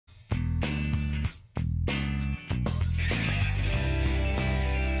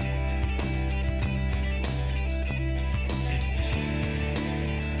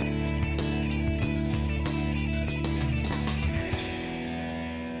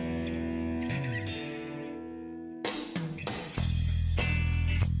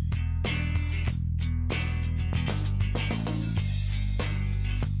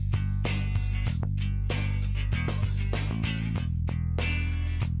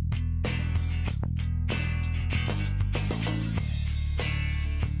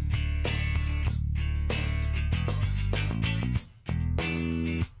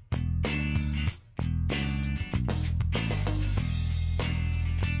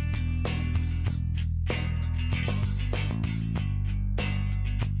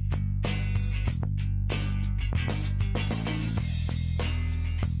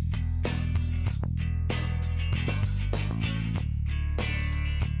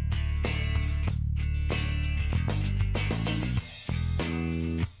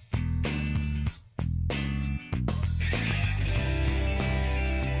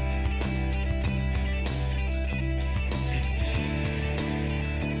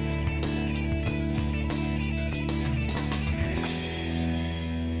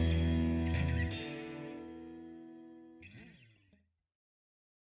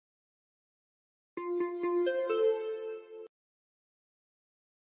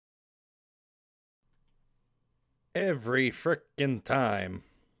Every frickin' time.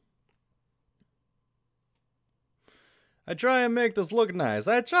 I try and make this look nice.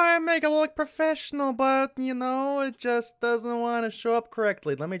 I try and make it look professional, but, you know, it just doesn't want to show up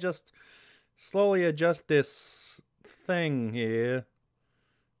correctly. Let me just slowly adjust this thing here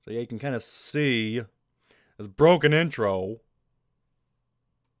so you can kind of see this broken intro.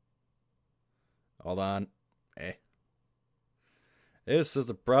 Hold on. This is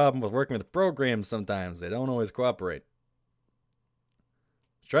the problem with working with programs sometimes. They don't always cooperate.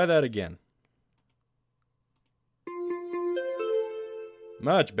 Let's try that again.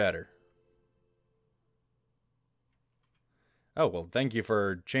 Much better. Oh, well, thank you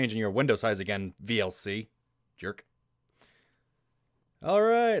for changing your window size again, VLC. Jerk.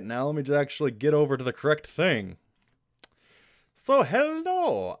 Alright, now let me just actually get over to the correct thing. So,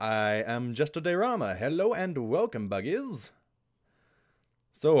 hello, I am Jestre. Hello and welcome, buggies.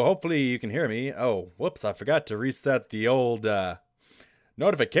 So, hopefully you can hear me. Oh, whoops, I forgot to reset the old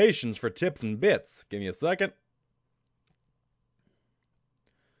notifications for tips and bits. Give me a second.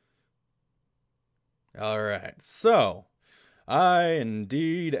 Alright, so, I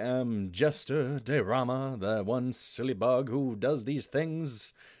indeed am Jestre, the one silly bug who does these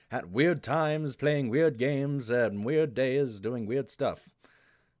things at weird times, playing weird games, and weird days, doing weird stuff.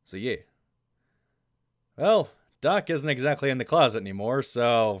 So yeah. Well, Doc isn't exactly in the closet anymore,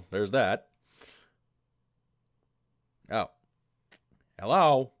 so there's that. Oh.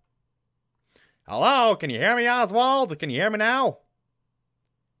 Hello? Hello? Can you hear me, Oswald? Can you hear me now?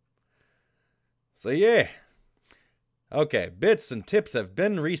 So yeah. Okay, bits and tips have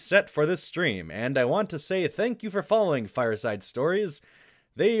been reset for this stream, and I want to say thank you for following Fireside Stories.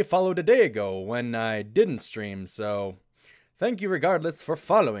 They followed a day ago when I didn't stream, so thank you regardless for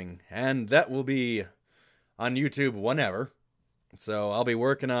following, and that will be on YouTube whenever. So I'll be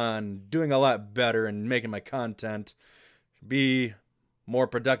working on doing a lot better and making my content be more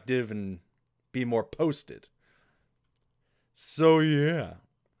productive and be more posted. So yeah.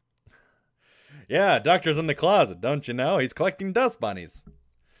 Yeah, Doctor's in the closet, don't you know? He's collecting dust bunnies.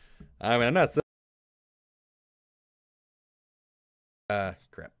 I mean, I'm not so...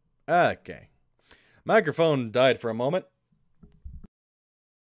 crap. Okay. Microphone died for a moment.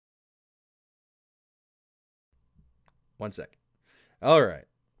 One sec. Alright.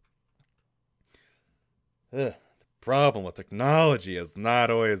 The problem with technology is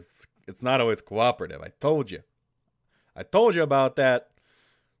it's not always cooperative. I told you. I told you about that.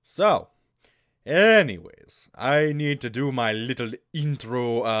 So... anyways, I need to do my little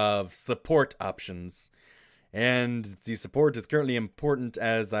intro of support options. And the support is currently important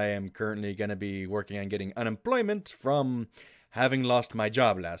as I am currently going to be working on getting unemployment from having lost my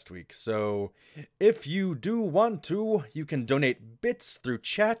job last week. So if you do want to, you can donate bits through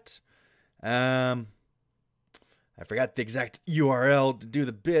chat. I forgot the exact URL to do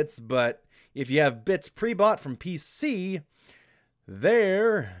the bits, but if you have bits pre-bought from PC,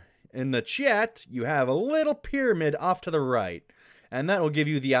 there... in the chat, you have a little pyramid off to the right, and that will give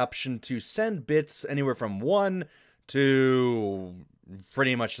you the option to send bits anywhere from 1 to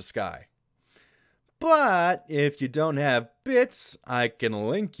pretty much the sky. But if you don't have bits, I can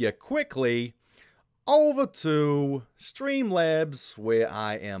link you quickly over to Streamlabs, where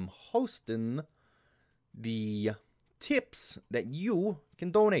I am hosting the tips that you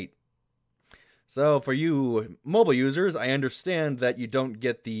can donate. So for you mobile users, I understand that you don't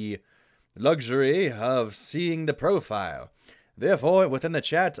get the luxury of seeing the profile. Therefore, within the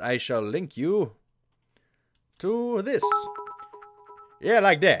chat, I shall link you to this. Yeah,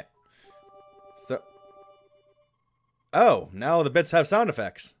 like that. So, oh, now the bits have sound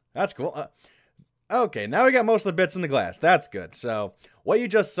effects. That's cool. Okay, now we got most of the bits in the glass. That's good. So, what you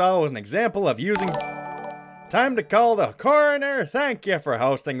just saw was an example of using... time to call the coroner. Thank you for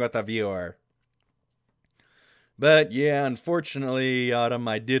hosting with a viewer. But yeah, unfortunately, Autumn,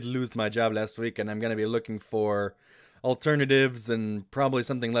 I did lose my job last week, and I'm going to be looking for alternatives and probably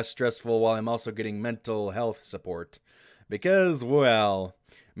something less stressful while I'm also getting mental health support. Because, well,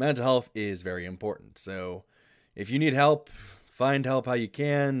 mental health is very important. So if you need help, find help how you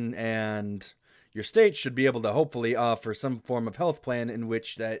can, and your state should be able to hopefully offer some form of health plan in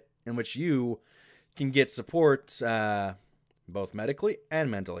which you can get support both medically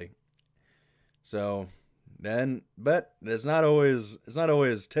and mentally. So... but it's not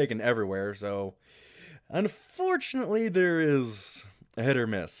always taken everywhere, so unfortunately there is a hit or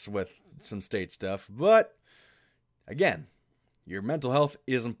miss with some state stuff. But again, your mental health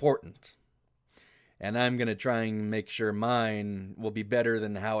is important, and I'm gonna try and make sure mine will be better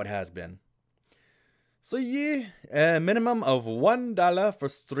than how it has been. So yeah, a minimum of $1 for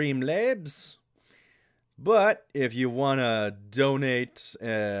Streamlabs. But if you want to donate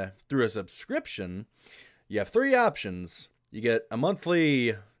through a subscription, you have 3 options. You get a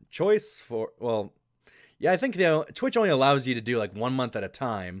monthly choice for, well, yeah, I think Twitch only allows you to do like 1 month at a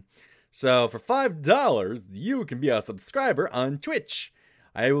time. So for $5, you can be a subscriber on Twitch.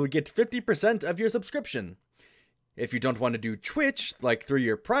 I will get 50% of your subscription. If you don't want to do Twitch, like through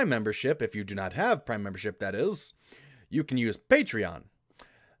your Prime membership, if you do not have Prime membership, that is, you can use Patreon.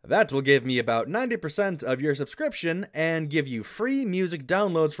 That will give me about 90% of your subscription and give you free music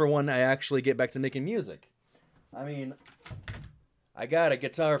downloads for when I actually get back to making music. I mean, I got a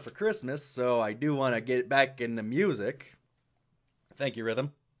guitar for Christmas, so I do want to get back into music. Thank you,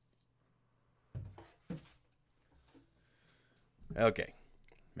 Rhythm. Okay.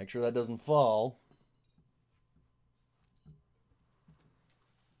 Make sure that doesn't fall.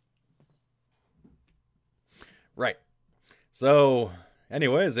 Right. So,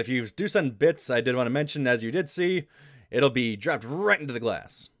 anyways, if you do send bits, I did want to mention, as you did see, it'll be dropped right into the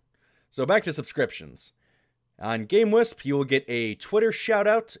glass. So back to subscriptions. On GameWisp, you will get a Twitter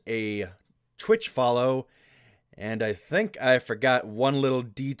shout-out, a Twitch follow, and I think I forgot one little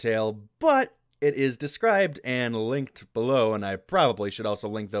detail, but it is described and linked below, and I probably should also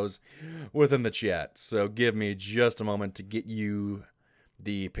link those within the chat. So give me just a moment to get you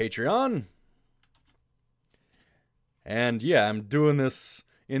the Patreon. And yeah, I'm doing this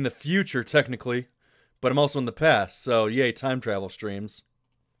in the future, technically, but I'm also in the past, so yay, time travel streams.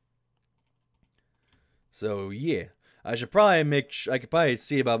 So yeah, I should probably I could probably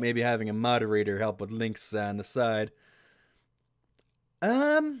see about maybe having a moderator help with links on the side.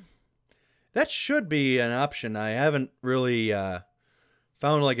 That should be an option. I haven't really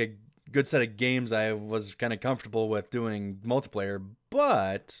found like a good set of games I was kind of comfortable with doing multiplayer,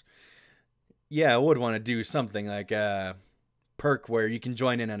 but yeah, I would want to do something like a perk where you can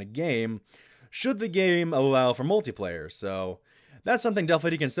join in on a game should the game allow for multiplayer. So that's something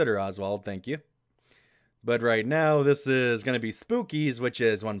definitely to consider, Oswald. Thank you. But right now, this is going to be Spookies, which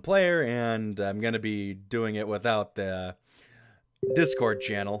is 1 player, and I'm going to be doing it without the Discord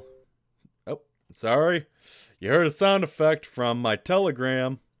channel. Oh, sorry. You heard a sound effect from my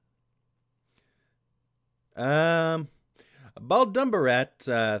Telegram. About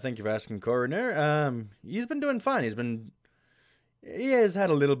Dumbarat, thank you for asking, Coroner. He's been doing fine. He has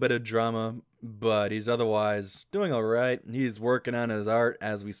had a little bit of drama, but he's otherwise doing alright. He's working on his art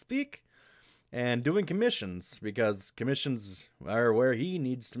as we speak. And doing commissions, because commissions are where he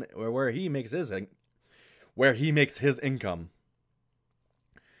needs to, where he makes his income.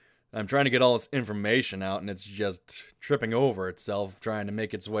 I'm trying to get all this information out, and it's just tripping over itself, trying to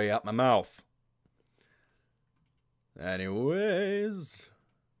make its way out my mouth. Anyways,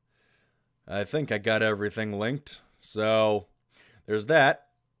 I think I got everything linked, so there's that.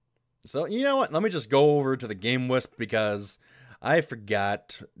 So you know what? Let me just go over to the GameWisp because I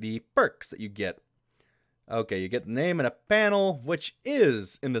forgot the perks that you get. Okay, you get the name and a panel, which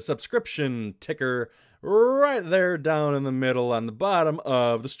is in the subscription ticker right there down in the middle on the bottom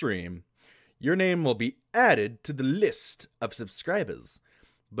of the stream. Your name will be added to the list of subscribers.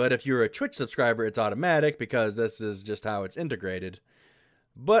 But if you're a Twitch subscriber, it's automatic because this is just how it's integrated.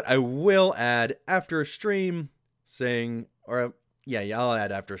 But I will add after a stream saying, or yeah, I'll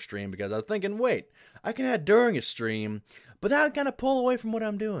add after a stream because I was thinking, wait, I can add during a stream, but that would kind of pull away from what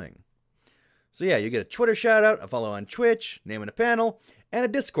I'm doing. So yeah, you get a Twitter shout out, a follow on Twitch, name in a panel, and a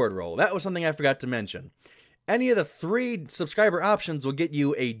Discord role. That was something I forgot to mention. Any of the 3 subscriber options will get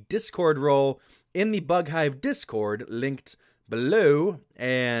you a Discord role in the Bug Hive Discord, linked below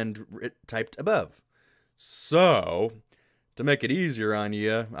and typed above. So, to make it easier on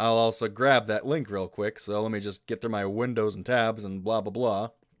you, I'll also grab that link real quick. So let me just get through my windows and tabs and blah blah blah.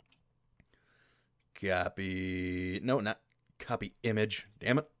 Copy. No, not copy image.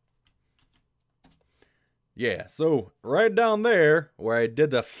 Damn it. Yeah, so right down there where I did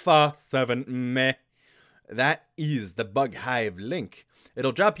the Fa7 meh, that is the Bug Hive link.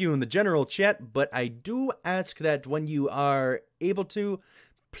 It'll drop you in the general chat, but I do ask that when you are able to,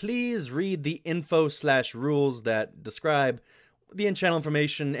 please read the info/rules that describe the in-channel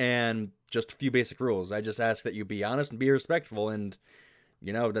information and just a few basic rules. I just ask that you be honest and be respectful, and,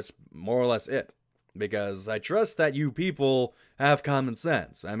 you know, that's more or less it. Because I trust that you people have common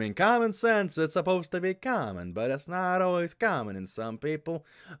sense. I mean, common sense is supposed to be common, but it's not always common in some people.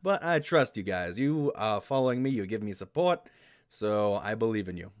 But I trust you guys. You are following me. You give me support. So I believe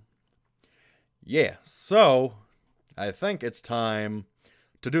in you. Yeah, so I think it's time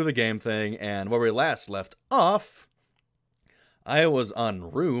to do the game thing. And where we last left off, I was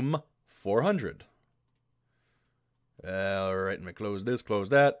on room 400. Alright, let me close this, close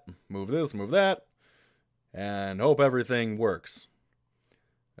that, move this, move that. and hope everything works.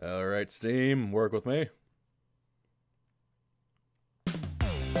 Alright, Steam, work with me.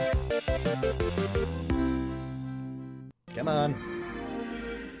 Come on.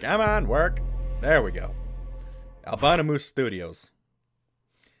 Come on, work. There we go. Albino Moose Studios.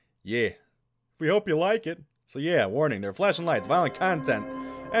 Yeah. We hope you like it. So yeah, warning, there are flashing lights, violent content,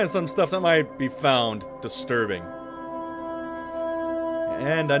 and some stuff that might be found disturbing.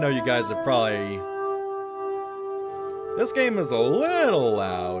 And I know you guys are probably... This game is a little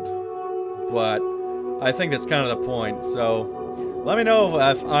loud, but I think that's kind of the point, so let me know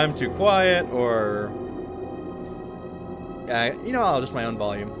if I'm too quiet or... you know, I'll adjust my own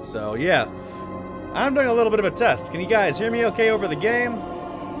volume. So yeah, I'm doing a little bit of a test. Can you guys hear me okay over the game?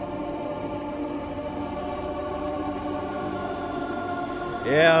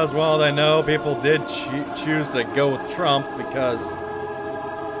 Yeah, as well as I know, people did choose to go with Trump because...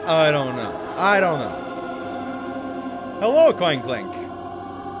 I don't know. I don't know. Hello, Coin Clink.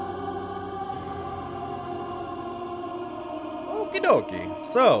 Okie dokie.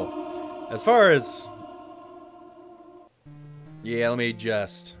 So, as far as... Yeah, let me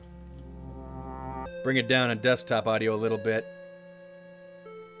just... bring it down in desktop audio a little bit.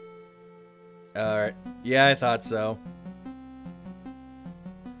 Alright. Yeah, I thought so.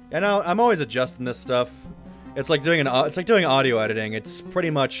 Yeah, no, I'm always adjusting this stuff. It's like doing audio editing. It's pretty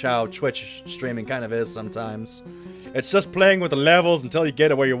much how Twitch streaming kind of is sometimes. It's just playing with the levels until you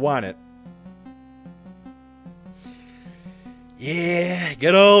get it where you want it. Yeah,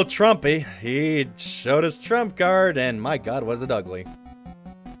 good old Trumpy. He showed his trump card, and my god, was it ugly.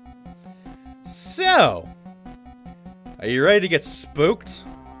 So, are you ready to get spooked?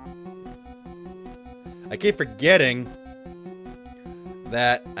 I keep forgetting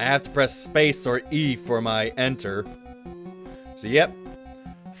that I have to press space or E for my enter. So yep,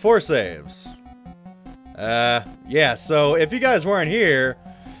 4 saves. Yeah, so if you guys weren't here,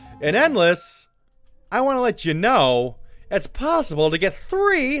 in Endless, I want to let you know it's possible to get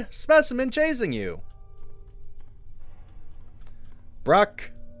 3 specimen chasing you.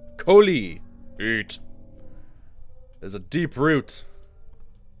 Broccoli. Eat. There's a deep root.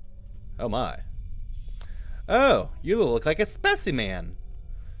 Oh my. Oh, you look like a specimen.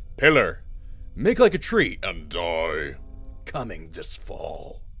 Pillar. Make like a tree and die. Coming this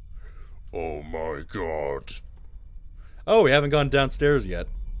fall. Oh my god. Oh, we haven't gone downstairs yet.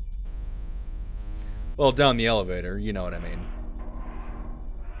 Well, down the elevator, you know what I mean.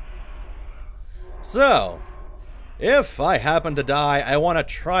 So, if I happen to die, I want to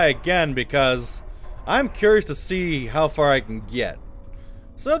try again because I'm curious to see how far I can get.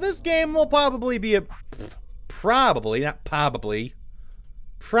 So this game will probably be a... Probably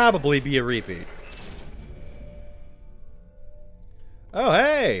be a repeat. Oh,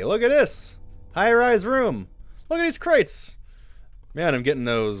 hey, look at this. High-rise room. Look at these crates. Man, I'm getting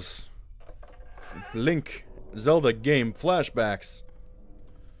those Link Zelda game flashbacks.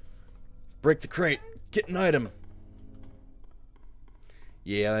 Break the crate. Get an item.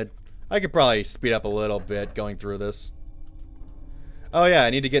 Yeah, I could probably speed up a little bit going through this. Oh yeah, I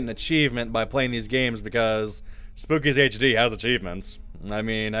need to get an achievement by playing these games because Spooky's HD has achievements. I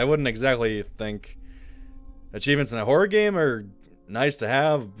mean, I wouldn't exactly think achievements in a horror game are nice to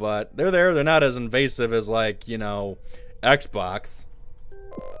have, but they're there. They're not as invasive as, like, you know, Xbox.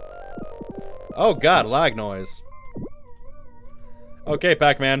 Oh god, lag noise. Okay,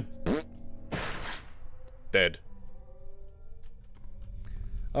 Pac-Man. Dead.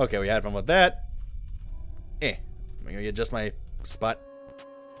 Okay, we had fun with that. Let me adjust my spot.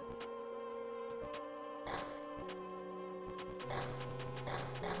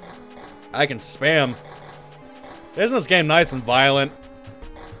 I can spam. Isn't this game nice and violent?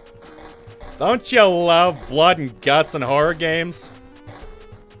 Don't you love blood and guts in horror games?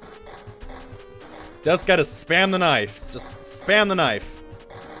 Just gotta spam the knife. Just spam the knife.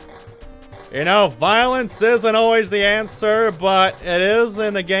 You know, violence isn't always the answer, but it is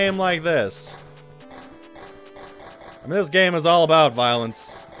in a game like this. I mean, this game is all about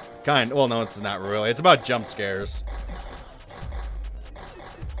violence. Well, no, it's not really. It's about jump scares.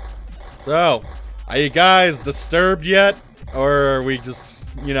 So, are you guys disturbed yet? Or are we just,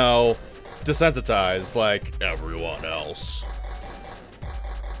 you know, desensitized like everyone else?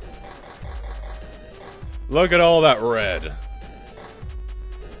 Look at all that red.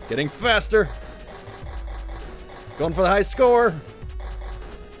 Getting faster. Going for the high score.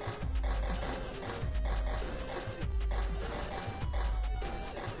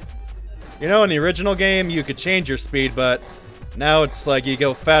 You know, in the original game, you could change your speed, but now it's like you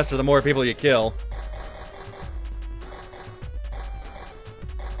go faster the more people you kill.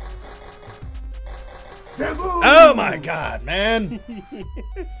 Oh my god, man!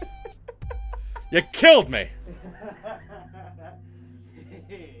 You killed me!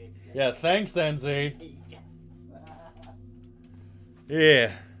 Yeah, thanks, NZ.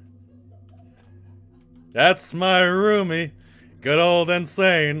 Yeah. That's my roomie. Good old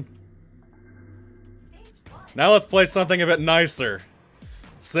Insane. Now let's play something a bit nicer.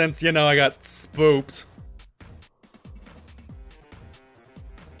 Since, you know, I got spooked.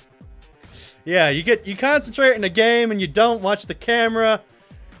 Yeah, you concentrate in a game and you don't watch the camera.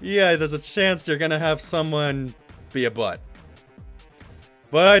 Yeah, there's a chance you're gonna have someone be a butt.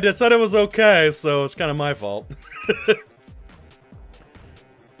 But I just said it was okay, so it's kind of my fault.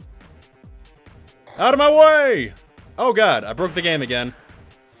 Out of my way! Oh god, I broke the game again.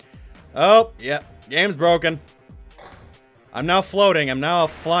 Oh, yeah, game's broken. I'm now floating, I'm now a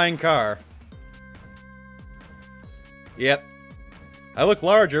flying car. Yep. I look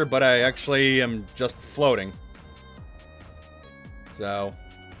larger, but I actually am just floating. So,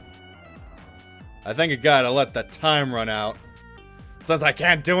 I think I gotta let the time run out. Since I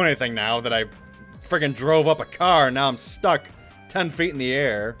can't do anything now that I friggin' drove up a car and now I'm stuck 10 feet in the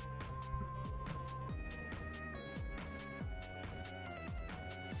air.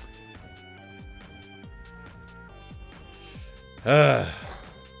 Well,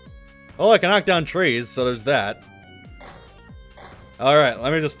 I can knock down trees, so there's that. Alright,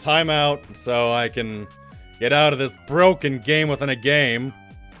 let me just time out so I can get out of this broken game within a game.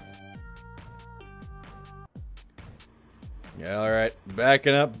 Yeah, alright.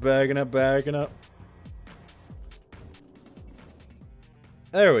 Backing up, backing up, backing up.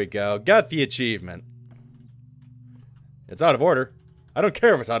 There we go. Got the achievement. It's out of order. I don't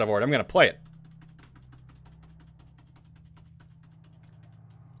care if it's out of order. I'm gonna play it.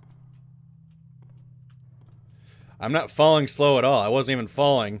 I'm not falling slow at all. I wasn't even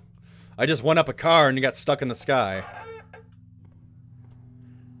falling. I just went up a car and got stuck in the sky.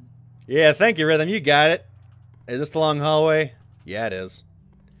 Yeah, thank you, Rhythm. You got it. Is this the long hallway? Yeah, it is.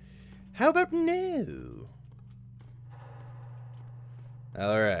 How about no?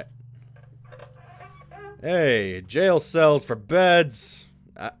 Alright. Hey, jail cells for beds.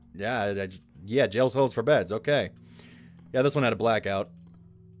 Yeah, jail cells for beds. Okay. Yeah, this one had a blackout.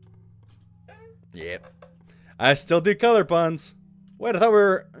 Yep. I still do color puns. Wait, I thought we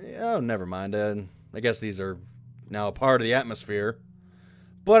were... Oh, never mind. I guess these are now a part of the atmosphere.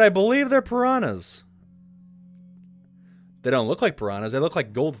 But I believe they're piranhas. They don't look like piranhas. They look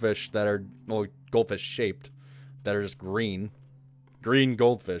like goldfish that are... Well, goldfish shaped. That are just green. Green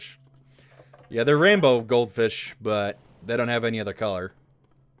goldfish. Yeah, they're rainbow goldfish, but they don't have any other color.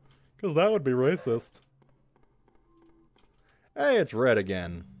 Because that would be racist. Hey, it's red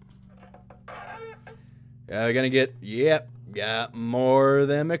again. Yeah, we're gonna get... Yep, got more of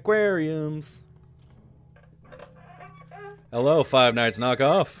them aquariums. Hello, Five Nights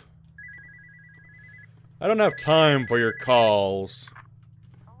Knockoff. I don't have time for your calls.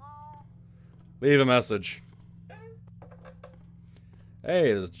 Leave a message.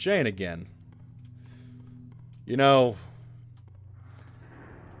 Hey, there's Jane again. You know,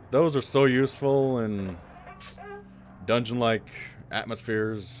 those are so useful in dungeon-like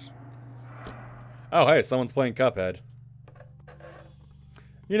atmospheres. Oh, hey, someone's playing Cuphead.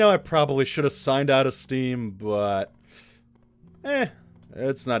 You know, I probably should have signed out of Steam, but...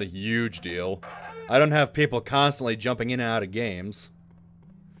 it's not a huge deal. I don't have people constantly jumping in and out of games.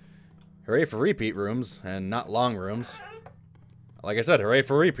 Hooray for repeat rooms, and not long rooms. Like I said, hooray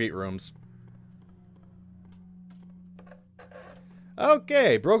for repeat rooms.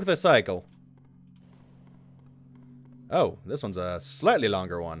 Okay, broke the cycle. Oh, this one's a slightly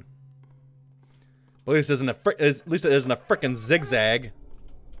longer one. But at least it isn't a frickin' zigzag.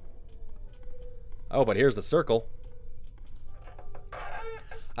 Oh, but here's the circle.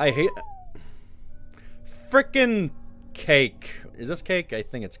 I hate... Frickin' cake. Is this cake? I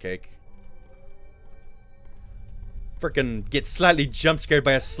think it's cake. Frickin' get slightly jump scared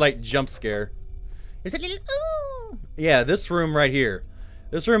by a slight jump scare. There's a little ooh. Yeah, this room right here.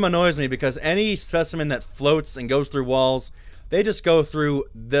 This room annoys me because any specimen that floats and goes through walls, they just go through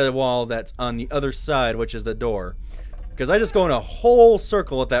the wall that's on the other side, which is the door. Because I just go in a whole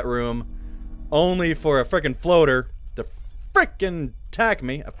circle at that room, only for a frickin' floater to frickin' attack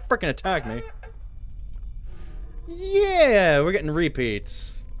me. Yeah, we're getting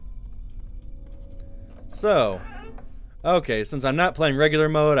repeats. So, okay, since I'm not playing regular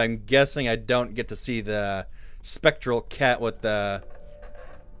mode, I'm guessing I don't get to see the spectral cat with the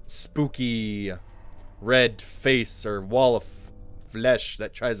spooky red face or wall of flesh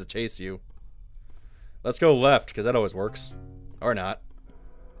that tries to chase you. Let's go left, because that always works. Or not.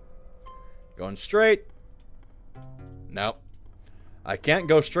 Going straight. Nope. I can't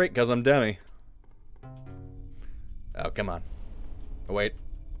go straight because I'm dummy. Oh, come on. Oh, wait.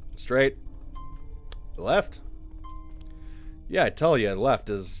 Straight. Left? Yeah, I tell you, left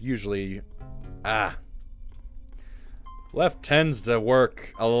is usually... Ah. Left tends to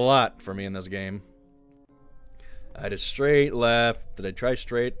work a lot for me in this game. I did straight, left. Did I try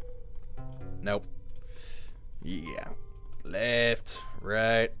straight? Nope. Yeah. Left,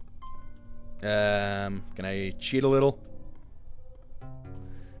 right. Can I cheat a little?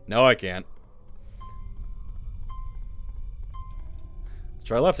 No, I can't. Let's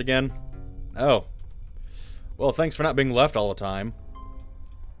try left again. Oh. Well, thanks for not being left all the time.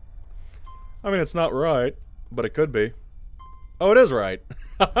 I mean, it's not right, but it could be. Oh, it is right.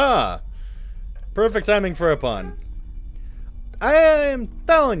 Haha! Perfect timing for a pun. I am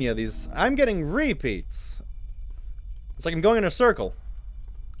telling you, I'm getting repeats. It's like I'm going in a circle.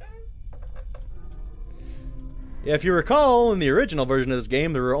 Yeah, if you recall, in the original version of this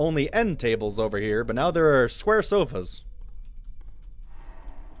game, there were only end tables over here, but now there are square sofas.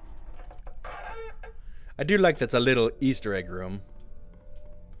 I do like that's a little Easter egg room.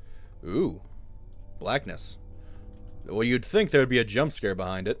 Ooh. Blackness. Well, you'd think there would be a jump scare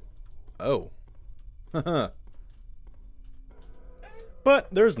behind it. Oh. Haha. But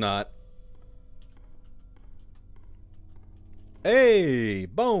there's not. Hey,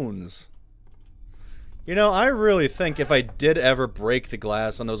 bones. You know, I really think if I did ever break the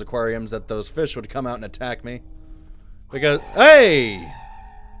glass on those aquariums that those fish would come out and attack me. Because, hey!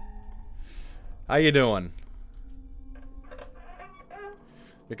 How you doing?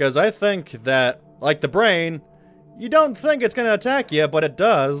 Because I think that, like the brain, you don't think it's gonna attack you, but it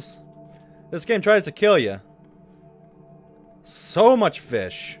does. This game tries to kill you. So much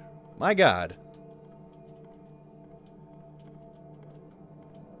fish. My God.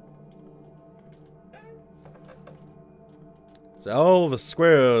 So all the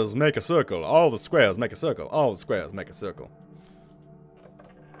squares make a circle. All the squares make a circle. All the squares make a circle.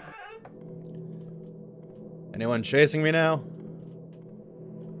 Anyone chasing me now?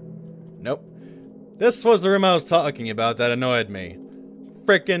 Nope. This was the room I was talking about that annoyed me.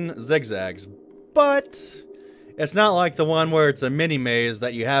 Frickin' zigzags. But it's not like the one where it's a mini maze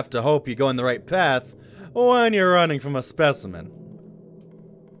that you have to hope you go in the right path when you're running from a specimen.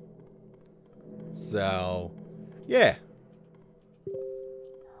 So, yeah.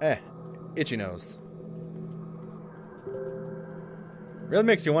 Itchy nose. Really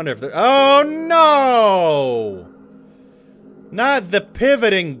makes you wonder if there— oh no! Not the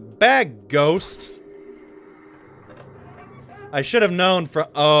pivoting bag ghost. I should have known from—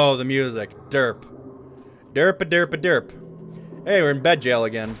 oh, the music. Derp. Derp-a-derp-a-derp. Hey, we're in bed jail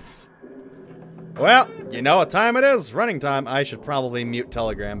again. Well, you know what time it is? Running time. I should probably mute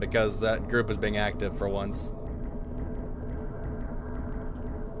Telegram because that group is being active for once.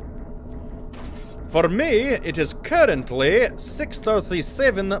 For me, it is currently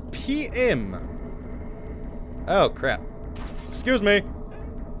 6:37 p.m. Oh, crap. Excuse me.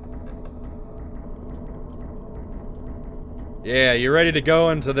 Yeah, you ready to go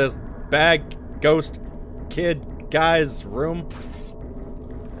into this bag ghost kid guy's room?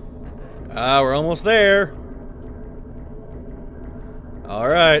 We're almost there.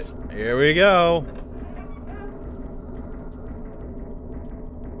 Alright, here we go.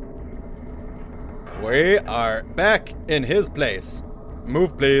 We are back in his place.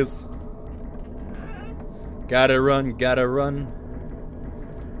 Move, please. Gotta run, gotta run.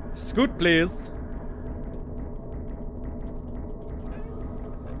 Scoot, please.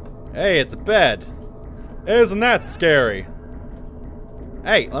 Hey, it's a bed. Isn't that scary?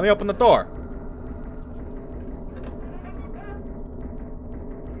 Hey, let me open the door.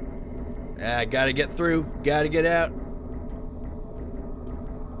 I gotta get through, gotta get out.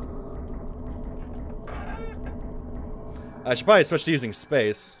 I should probably switch to using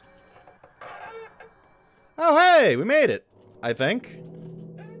space. Oh, hey, we made it, I think.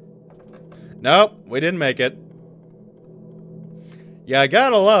 Nope, we didn't make it. Yeah, I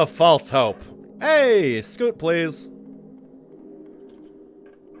gotta love false hope. Hey, scoot, please.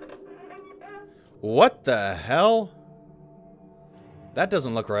 What the hell? That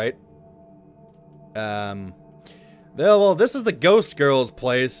doesn't look right. Well, this is the ghost girl's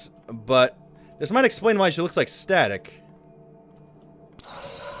place, but this might explain why she looks like static.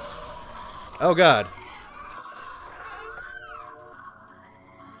 Oh, God.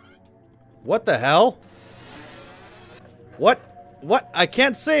 What the hell? What? What? I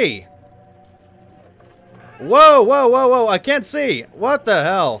can't see. Whoa, whoa, whoa, whoa. I can't see. What the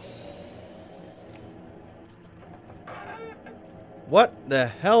hell? What the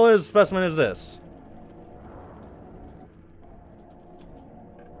hell is specimen is this?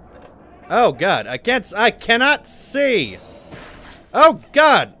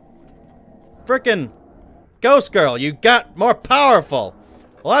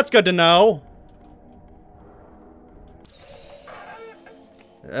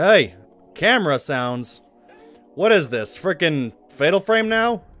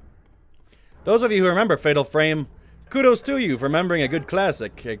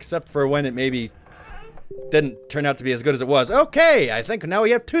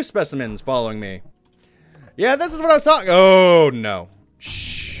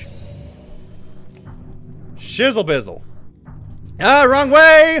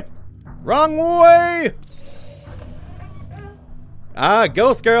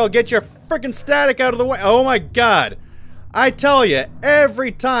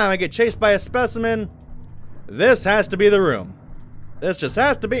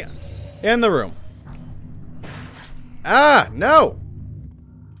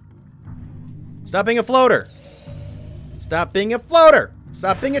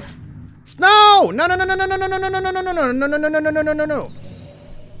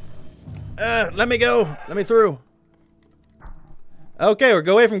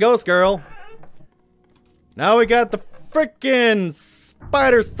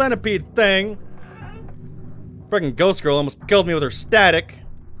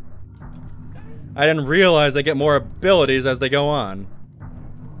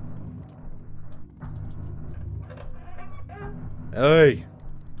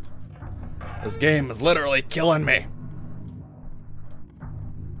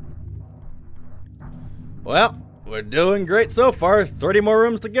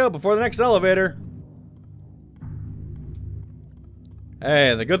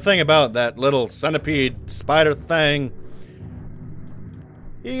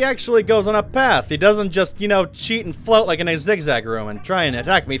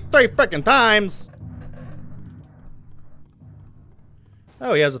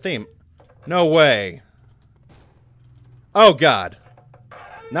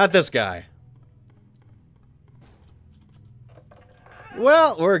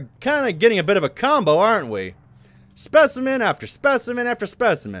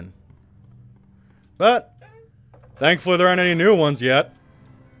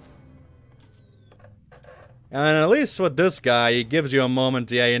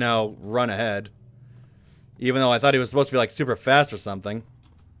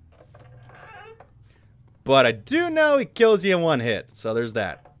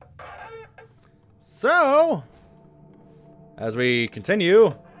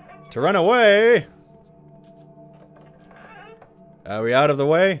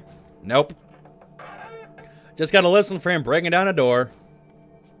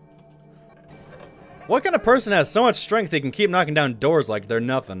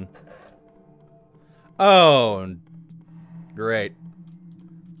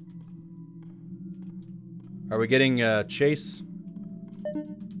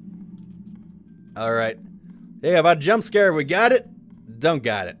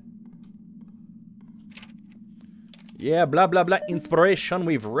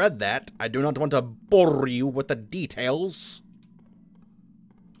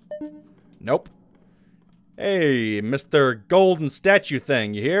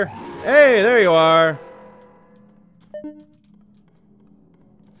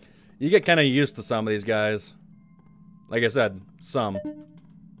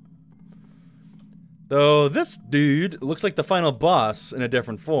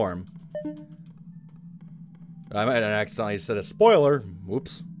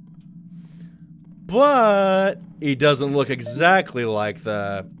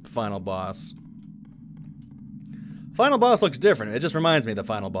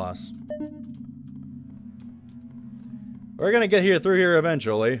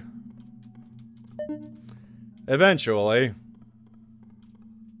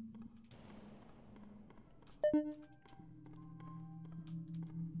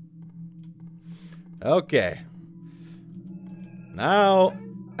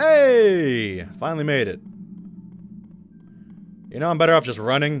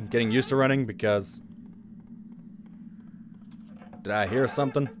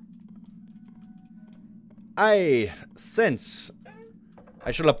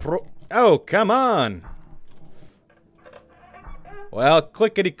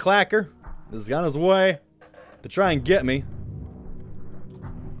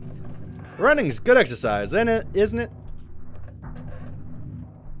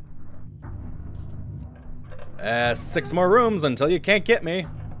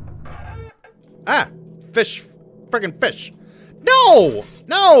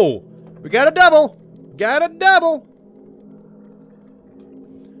 We got a double! Got a double!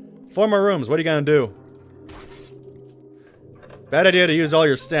 4 more rooms. What are you gonna do? Bad idea to use all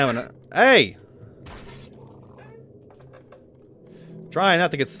your stamina. Hey! Trying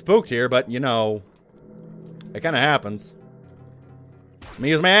not to get spooked here, but, you know, it kind of happens. Let me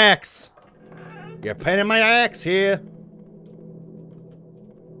use my axe. You're painting my axe here.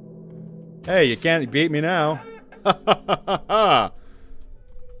 Hey, you can't beat me now. Ha ha ha ha ha.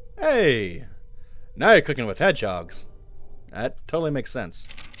 Hey. Now you're cooking with hedgehogs. That totally makes sense.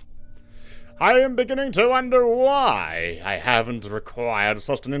 I am beginning to wonder why I haven't required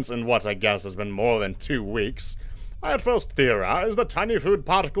sustenance in what I guess has been more than 2 weeks. I at first theorized that tiny food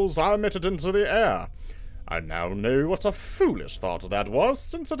particles are emitted into the air. I now know what a foolish thought that was,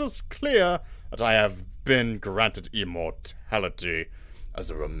 since it is clear that I have been granted immortality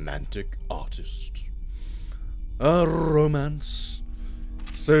as a romantic artist. A romance.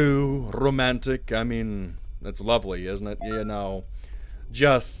 So romantic. I mean, it's lovely, isn't it? You know,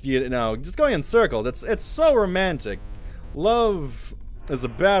 just going in circles. It's so romantic. Love is a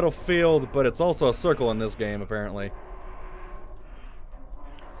battlefield, but it's also a circle in this game, apparently.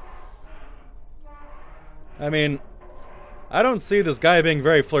 I mean, I don't see this guy being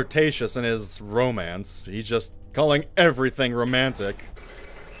very flirtatious in his romance. He's just calling everything romantic.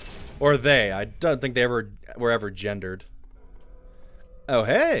 Or they. I don't think they were ever gendered. Oh,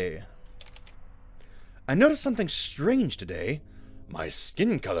 hey. I noticed something strange today. My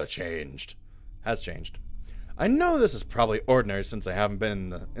skin color changed. Has changed. I know this is probably ordinary since I haven't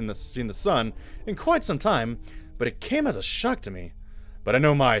been seen the sun in quite some time, but it came as a shock to me. But I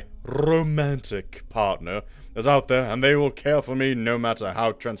know my romantic partner is out there, and they will care for me no matter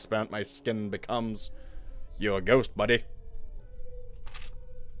how transparent my skin becomes. You're a ghost, buddy.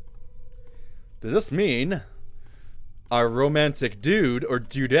 Does this mean our romantic dude or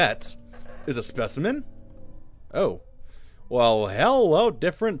dudette is a specimen? Oh. Well, hello,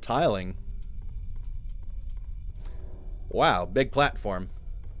 different tiling. Wow, big platform.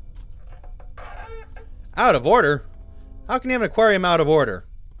 Out of order? How can you have an aquarium out of order?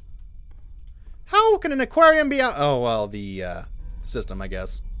 How can an aquarium be out? Oh, well, the system, I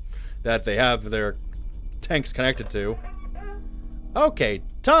guess, that they have their tanks connected to. Okay,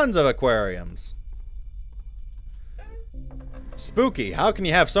 tons of aquariums. Spooky, how can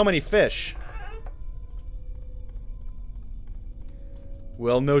you have so many fish?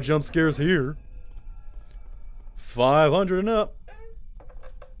 Well, no jump scares here. 500 and up.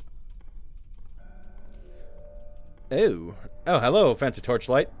 Oh. Oh, hello, fancy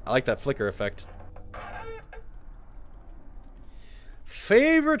torchlight. I like that flicker effect.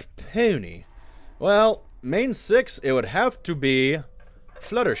 Favorite pony? Well, main 6, it would have to be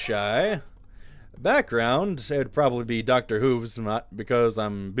Fluttershy. Background, it would probably be Dr. Hooves, not because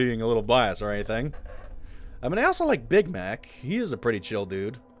I'm being a little biased or anything. I mean, I also like Big Mac. He is a pretty chill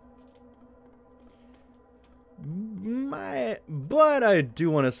dude. But I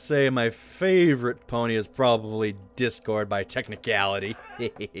do want to say my favorite pony is probably Discord by technicality.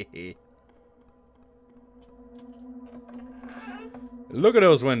 Look at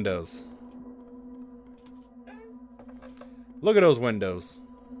those windows. Look at those windows.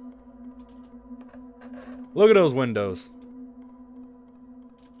 Look at those windows.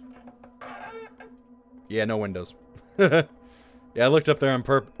 Yeah, no windows. Yeah, I looked up there on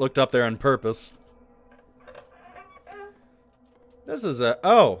purpose. This is a...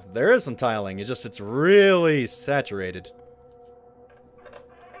 Oh, there is some tiling. It's really saturated.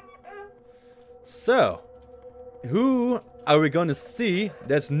 So, who are we going to see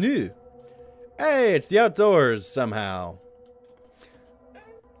that's new? Hey, it's the outdoors somehow.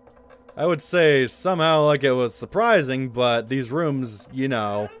 I would say somehow like it was surprising, but these rooms, you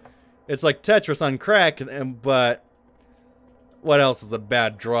know, it's like Tetris on crack, but what else is a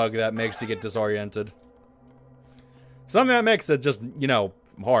bad drug that makes you get disoriented? Something that makes it just, you know,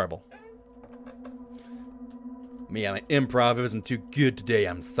 horrible. Me, my improv isn't too good today,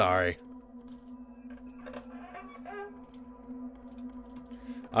 I'm sorry.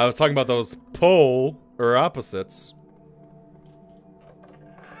 I was talking about those pole or opposites.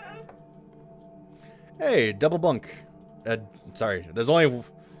 Hey, double bunk. Sorry, there's only...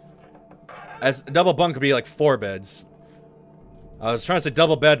 double bunk would be like 4 beds. I was trying to say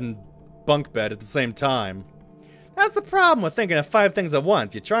double bed and bunk bed at the same time. That's the problem with thinking of 5 things at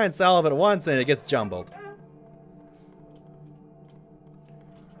once. You try and solve it at once and it gets jumbled.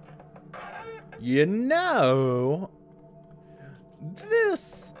 You know...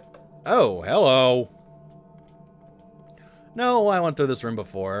 This... Oh, hello. No, I went through this room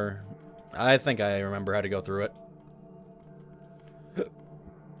before. I think I remember how to go through it.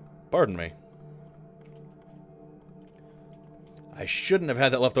 Pardon me. I shouldn't have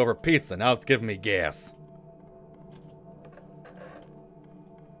had that leftover pizza. Now it's giving me gas.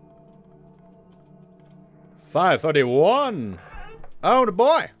 $5.31. Oh, the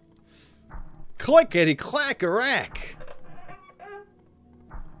boy. Clickety clack-a-rack.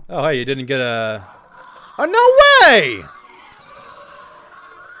 Oh, hey, you didn't get a... Oh, no way!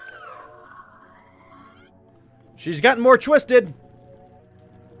 She's gotten more twisted.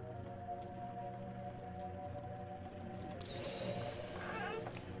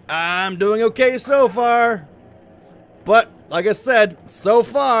 I'm doing okay so far. But, like I said, so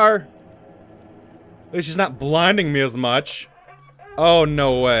far. At least she's not blinding me as much. Oh,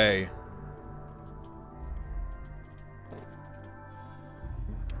 no way.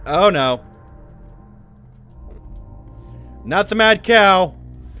 Oh, no. Not the mad cow.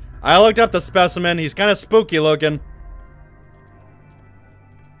 I looked up the specimen. He's kind of spooky looking.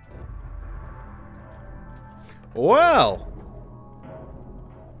 Well.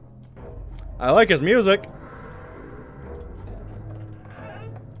 I like his music.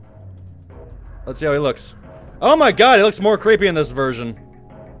 Let's see how he looks. Oh my god, he looks more creepy in this version.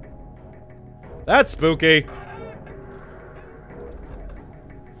 That's spooky.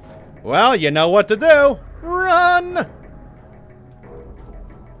 Well, you know what to do. Run!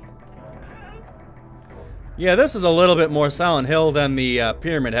 Yeah, this is a little bit more Silent Hill than the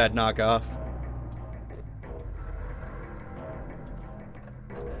Pyramid Head knockoff.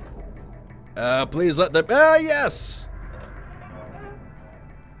 Please let the... Ah, yes!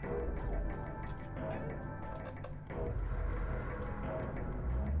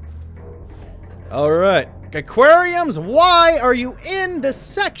 Alright. Aquariums, why are you in this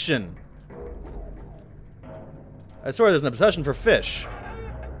section? I swear there's an obsession for fish.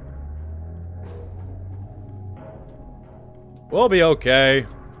 We'll be okay.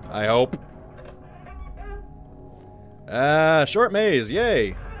 I hope. Short maze,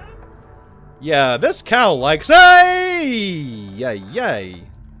 yay. Yeah, this cow likes... Hey! Yay, yay.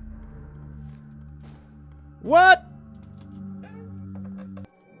 What?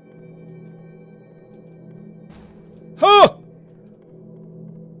 Huh!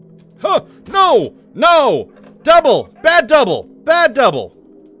 Huh! No! No! Double! Bad double! Bad double!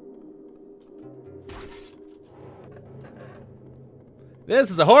 This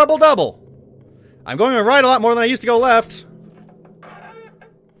is a horrible double! I'm going right a lot more than I used to go left.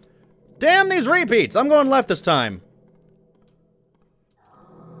 Damn these repeats! I'm going left this time.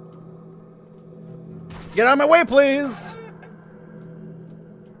 Get out of my way, please!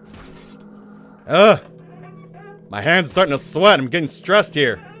 Ugh. My hand's starting to sweat. I'm getting stressed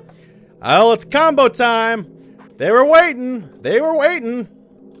here. Oh, it's combo time! They were waiting! They were waiting!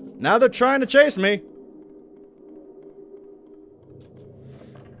 Now they're trying to chase me.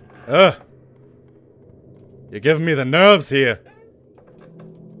 Ugh. You're giving me the nerves here.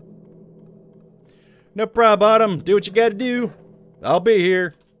 No problem. Do what you gotta do. I'll be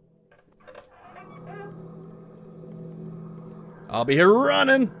here. I'll be here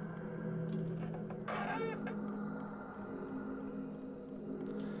running.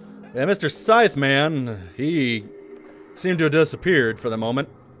 Yeah, Mr. Scythe Man, he seemed to have disappeared for the moment.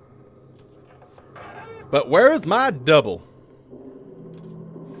 But where's my double?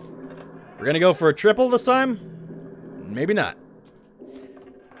 We're gonna go for a triple this time? Maybe not.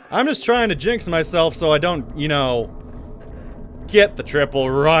 I'm just trying to jinx myself so I don't, you know, get the triple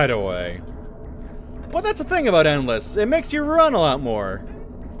right away. Well, that's the thing about Endless. It makes you run a lot more.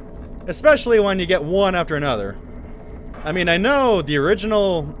 Especially when you get one after another. I mean, I know the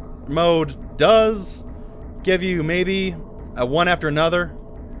original mode does give you maybe a one after another.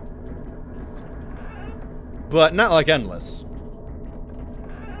 But not like Endless.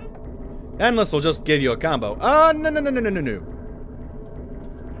 Endless will just give you a combo. Ah, no, no, no, no, no, no, no.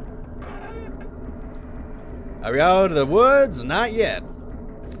 Are we out of the woods? Not yet.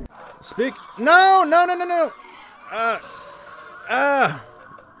 Speak. No, no, no, no, no.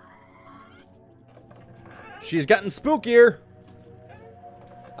 She's gotten spookier.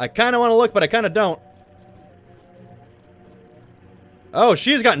 I kind of want to look, but I kind of don't. Oh,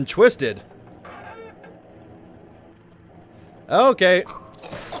 she's gotten twisted. Okay.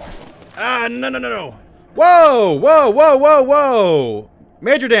 Ah, no, no, no, no. Whoa, whoa, whoa, whoa, whoa.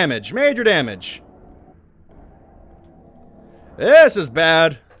 Major damage, major damage. This is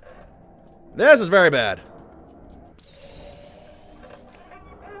bad. This is very bad.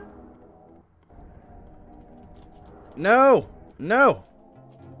 No, no.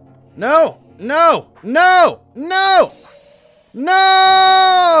 No, no, no, no,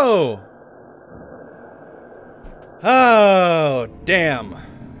 no! Oh, damn.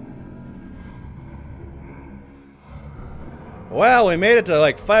 Well, we made it to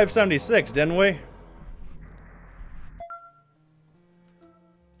like 576, didn't we?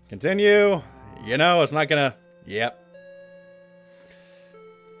 Continue. You know, it's not gonna... Yep.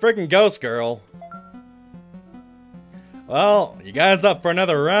 Freaking Ghost Girl. Well, you guys up for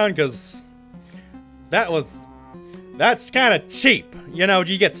another round? Because that's kind of cheap. You know,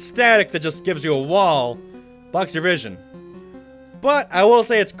 you get static that just gives you a wall, blocks your vision. But I will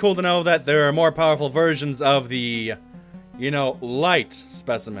say it's cool to know that there are more powerful versions of the, you know, light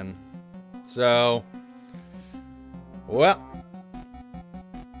specimen. So, well,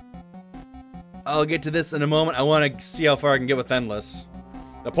 I'll get to this in a moment. I want to see how far I can get with Endless.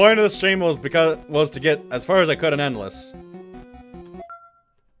 The point of the stream was to get as far as I could in Endless.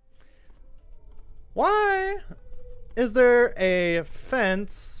 Why is there a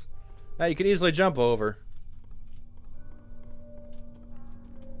fence that you could easily jump over?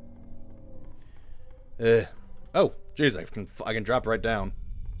 Oh, jeez, I can drop right down.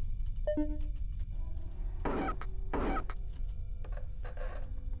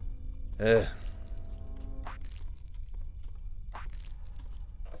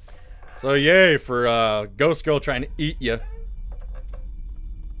 So yay for Ghost Girl trying to eat you.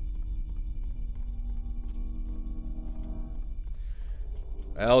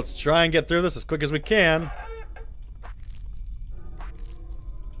 Well, let's try and get through this as quick as we can.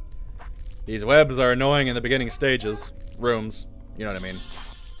 These webs are annoying in the beginning stages. Rooms. You know what I mean.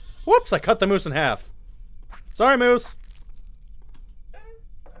 Whoops, I cut the moose in half. Sorry, moose.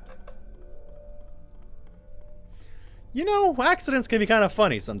 You know, accidents can be kind of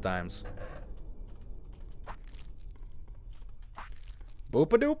funny sometimes.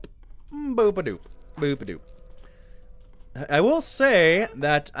 Boop-a-doop. Boop-a-doop. Boop-a-doop. I will say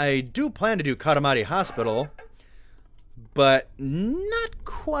that I do plan to do Katamari Hospital, but not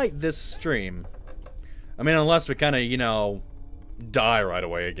quite this stream. I mean, unless we kind of, you know, die right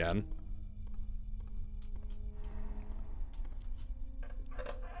away again.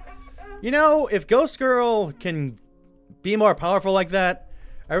 You know, if Ghost Girl can be more powerful like that,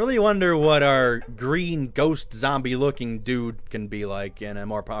 I really wonder what our green ghost zombie looking dude can be like in a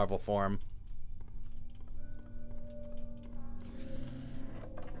more powerful form.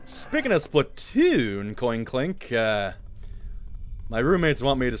 Speaking of Splatoon, Coin Clink, my roommates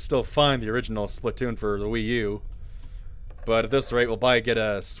want me to still find the original Splatoon for the Wii U. But at this rate, we'll probably get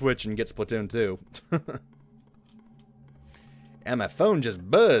a Switch and get Splatoon 2. And my phone just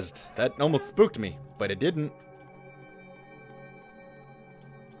buzzed. That almost spooked me, but it didn't.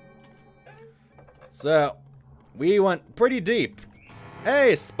 So, we went pretty deep.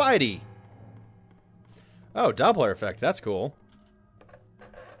 Hey, Spidey! Oh, Doppler effect, that's cool.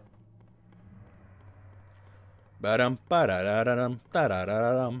 Ba-dum, ba-da-da-da-dum,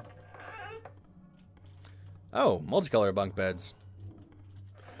 da-da-da-da-dum. Oh, multicolor bunk beds.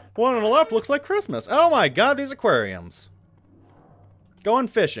 One on the left looks like Christmas. Oh my god, these aquariums. Going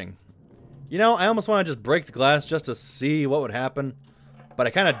fishing. You know, I almost want to just break the glass just to see what would happen. But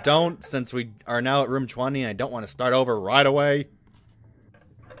I kind of don't, since we are now at room 20 and I don't want to start over right away.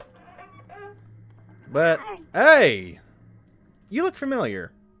 But, hey! You look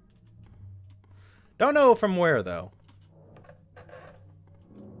familiar. Don't know from where, though.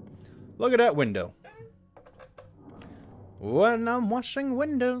 Look at that window. When I'm washing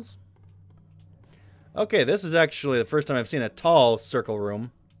windows. Okay, this is actually the first time I've seen a tall circle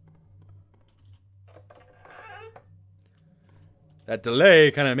room. That delay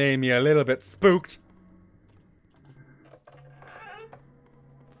kind of made me a little bit spooked.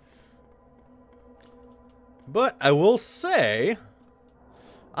 But I will say,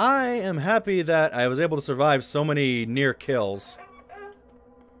 I am happy that I was able to survive so many near kills.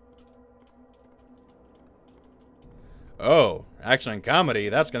 Oh, action and comedy,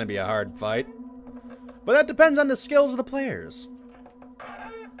 that's going to be a hard fight. But that depends on the skills of the players.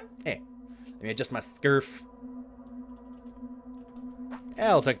 Hey, let me adjust my scurf.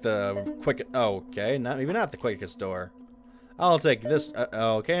 I'll take the quick... Okay, maybe not the quickest door. I'll take this...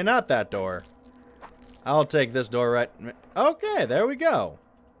 okay, not that door. I'll take this door right... Okay, there we go.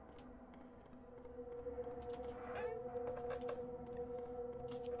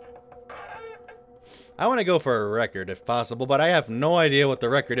 I want to go for a record if possible, but I have no idea what the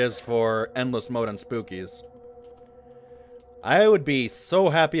record is for Endless Mode and Spookies. I would be so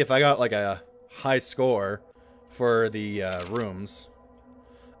happy if I got like a high score for the rooms.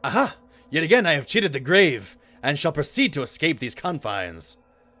 Aha! Yet again I have cheated the grave, and shall proceed to escape these confines.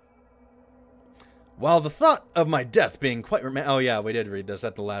 While the thought of my death being quite oh yeah, we did read this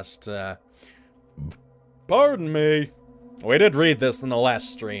at the last, pardon me. We did read this in the last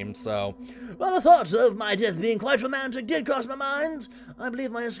stream, so... Well, the thought of my death being quite romantic did cross my mind. I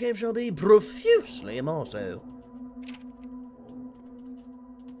believe my escape shall be profusely more so.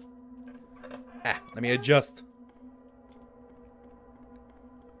 Ah, let me adjust.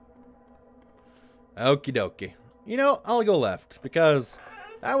 Okie dokie. You know, I'll go left, because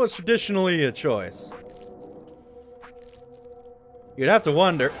that was traditionally a choice. You'd have to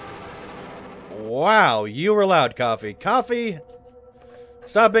wonder... Wow, you were loud, Coffee. Coffee,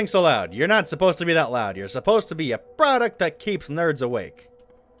 stop being so loud. You're not supposed to be that loud. You're supposed to be a product that keeps nerds awake.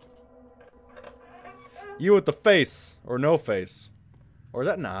 You with the face, or no face. Or is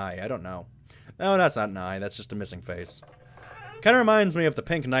that an eye? I don't know. No, that's not an eye. That's just a missing face. Kind of reminds me of the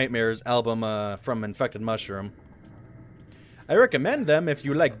Pink Nightmares album from Infected Mushroom. I recommend them if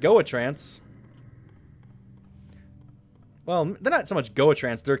you like Goa Trance. Well, they're not so much Goa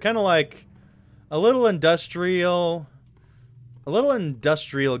Trance. They're kind of like a little industrial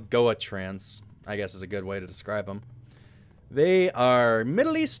Goa Trance, I guess is a good way to describe them. They are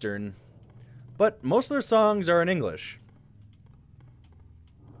Middle Eastern, but most of their songs are in English.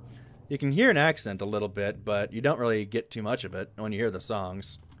 You can hear an accent a little bit, but you don't really get too much of it when you hear the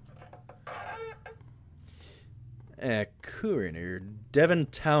songs. Coroner Devin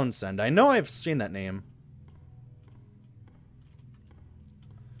Townsend. I know I've seen that name.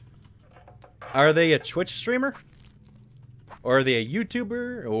 Are they a Twitch streamer? Or are they a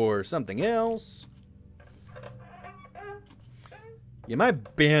YouTuber? Or something else? Yeah, my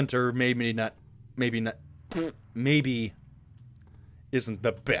banter maybe isn't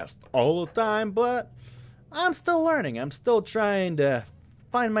the best all the time, but I'm still learning. I'm still trying to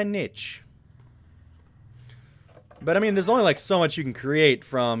find my niche. But I mean, there's only like so much you can create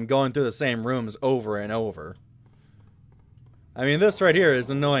from going through the same rooms over and over. I mean, this right here is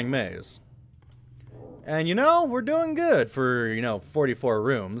an annoying maze. And you know, we're doing good for, you know, 44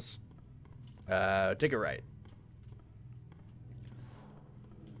 rooms. Take it right.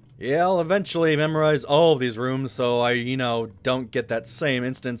 Yeah, I'll eventually memorize all of these rooms so I, you know, don't get that same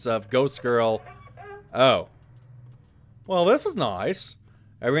instance of Ghost Girl. Oh. Well, this is nice.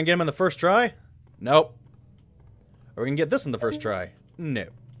 Are we gonna get him in the first try? Nope. Are we gonna get this in the first try? No.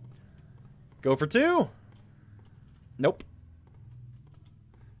 Go for 2? Nope.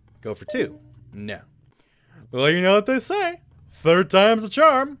 Go for 2? No. Well, you know what they say. Third time's a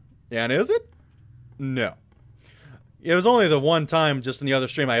charm. And is it? No. It was only the one time just in the other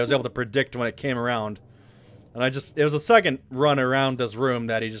stream I was able to predict when it came around. And it was the second run around this room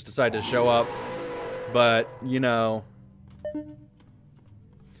that he just decided to show up. But, you know,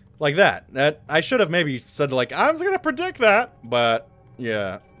 like that. I should have maybe said, like, I was going to predict that. But,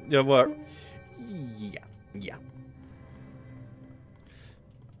 yeah. Yeah, what? Yeah.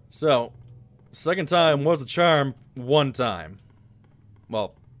 So, second time was a charm, one time.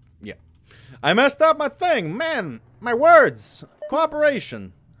 Well, yeah. I messed up my thing, man. My words.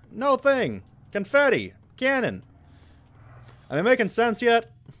 Cooperation. No thing. Confetti. Cannon. Am I making sense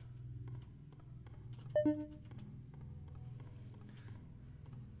yet?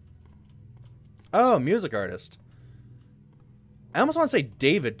 Oh, music artist. I almost want to say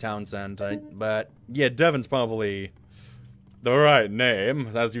David Townsend, but yeah, Devin's probably the right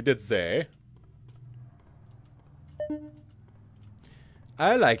name, as you did say.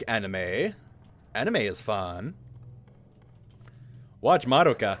 I like anime. Anime is fun. Watch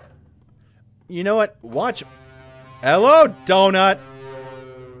Madoka. You know what? Watch... Hello, Donut!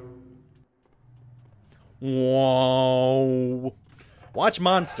 Whoa. Watch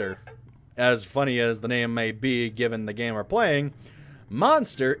Monster. As funny as the name may be, given the game we're playing,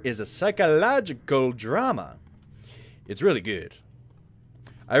 Monster is a psychological drama. It's really good.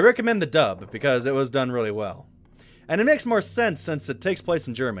 I recommend the dub, because it was done really well. And it makes more sense since it takes place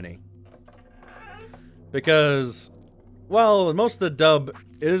in Germany. Because, well, most of the dub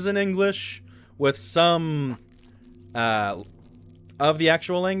is in English, with some of the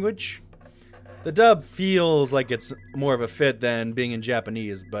actual language. The dub feels like it's more of a fit than being in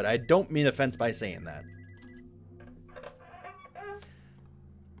Japanese, but I don't mean offense by saying that.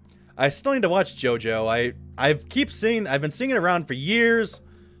 I still need to watch JoJo. I've been seeing it around for years,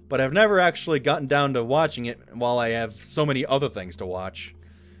 but I've never actually gotten down to watching it while I have so many other things to watch.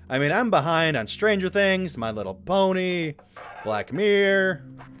 I mean, I'm behind on Stranger Things, My Little Pony, Black Mirror,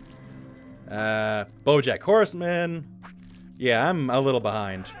 BoJack Horseman. Yeah, I'm a little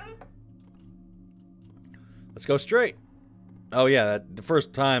behind. Let's go straight. Oh yeah, the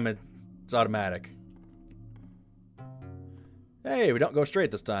first time it's automatic. Hey, we don't go straight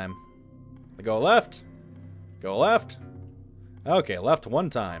this time. We go left. Go left. Okay, left one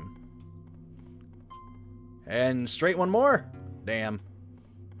time. And straight one more? Damn.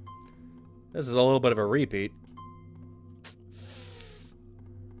 This is a little bit of a repeat.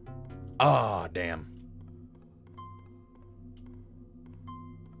 Ah, damn.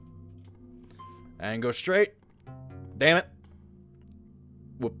 And go straight. Damn it.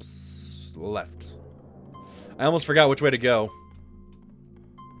 Whoops. Left. I almost forgot which way to go.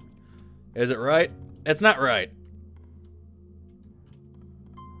 Is it right? It's not right.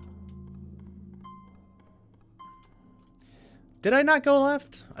 Did I not go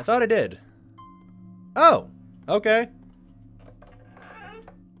left? I thought I did. Oh, okay.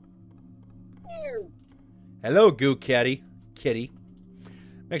 Hello, Goo Kitty.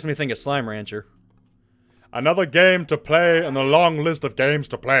 Makes me think of Slime Rancher. Another game to play in the long list of games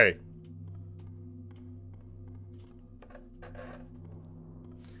to play.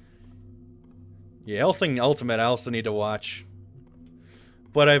 Yeah, Hellsing Ultimate I also need to watch.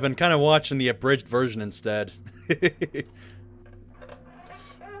 But I've been kind of watching the abridged version instead.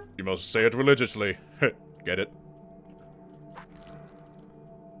 You must say it religiously. Get it?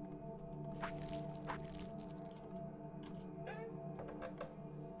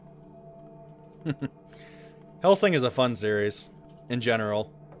 Hellsing is a fun series, in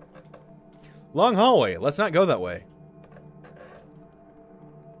general. Long hallway. Let's not go that way.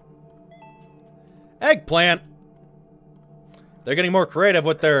 Eggplant! They're getting more creative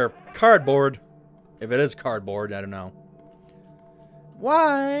with their cardboard. If it is cardboard, I don't know.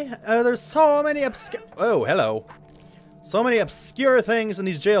 Why are there so many obscure... Oh, hello. So many obscure things in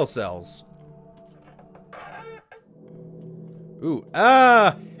these jail cells. Ooh.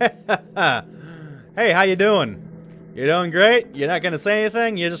 Ah! Hey, how you doing? You doing great? You're not gonna say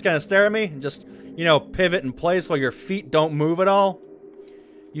anything? You're just gonna stare at me and just, you know, pivot in place while your feet don't move at all?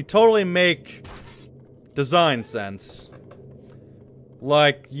 You totally make design sense.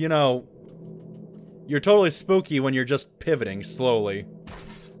 Like, you know, you're totally spooky when you're just pivoting slowly.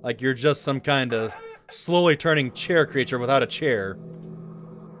 Like you're just some kind of slowly turning chair creature without a chair.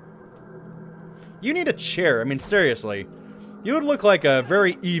 You need a chair. I mean, seriously. You would look like a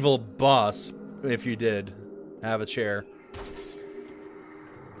very evil boss if you did have a chair.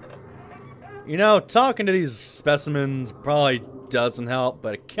 You know, talking to these specimens probably doesn't help,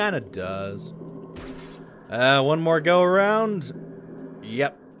 but it kind of does. One more go around.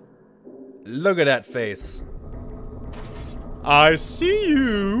 Yep. Look at that face. I see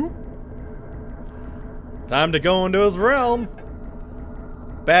you. Time to go into his realm.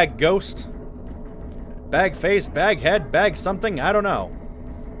 Bag ghost. Bag face, bag head, bag something, I don't know.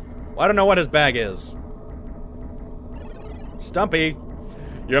 I don't know what his bag is. Stumpy,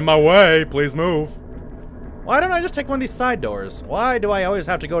 you're in my way, please move. Why don't I just take one of these side doors? Why do I always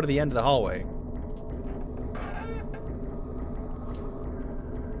have to go to the end of the hallway?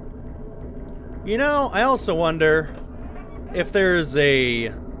 You know, I also wonder if there's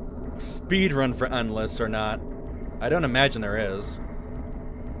a speed run for Endless or not. I don't imagine there is.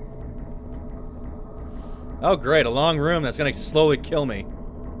 Oh great, a long room that's gonna slowly kill me.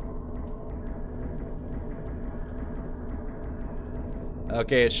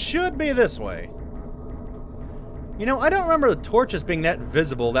 Okay, it should be this way. You know, I don't remember the torches being that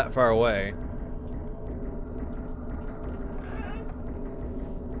visible that far away.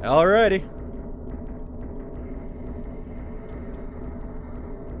 Alrighty.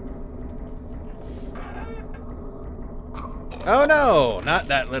 Oh no, not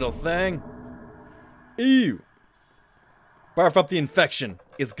that little thing. Ew. Barf up the infection.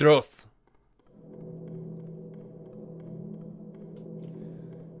 It's gross.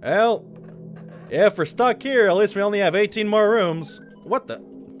 Well, if we're stuck here, at least we only have 18 more rooms. What the?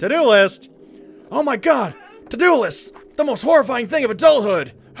 To-do list? Oh my god! To-do list! The most horrifying thing of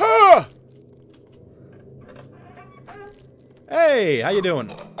adulthood! Ha! Hey, how you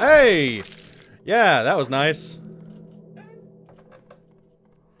doing? Hey! Yeah, that was nice.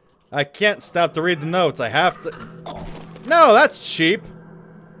 I can't stop to read the notes. I have to... No, that's cheap.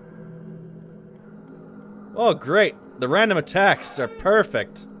 Oh, great. The random attacks are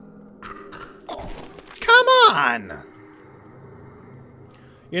perfect. Come on!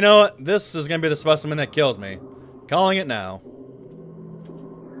 You know what? This is gonna be the specimen that kills me. Calling it now.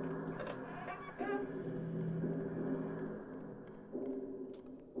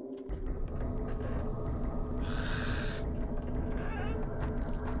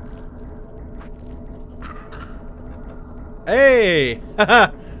 Hey!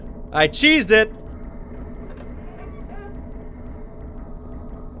 Haha! I cheesed it!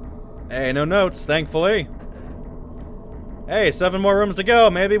 Hey, no notes, thankfully. Hey, 7 more rooms to go.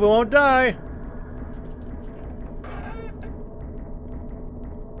 Maybe we won't die.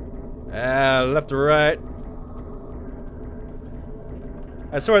 Left to right.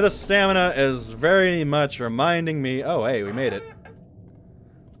 I swear this stamina is very much reminding me... Oh, hey, we made it.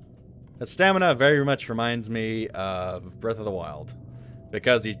 The stamina very much reminds me of Breath of the Wild.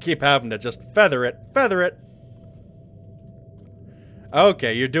 Because you keep having to just feather it, feather it.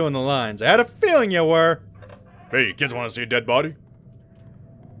 Okay, you're doing the lines. I had a feeling you were. Hey, you kids want to see a dead body?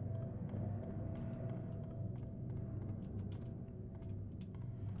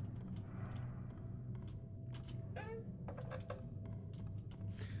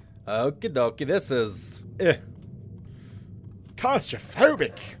 Okie dokie, this is...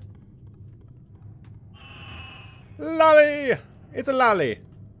 Claustrophobic. Lolly! It's a lolly.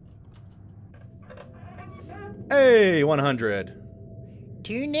 Hey, 100.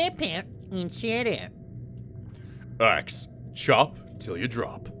 Turn that pimp and shut up. Axe, chop till you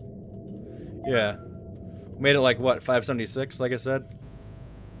drop. Yeah. Made it like, what, 576, like I said?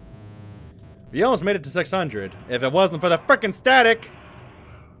 You almost made it to 600. If it wasn't for the frickin' static!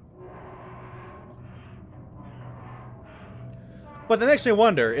 But that makes me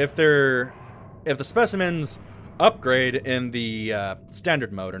wonder if the specimens upgrade in the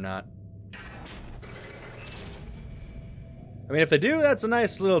standard mode or not. I mean, if they do, that's a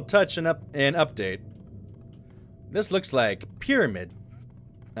nice little touch and update. This looks like pyramid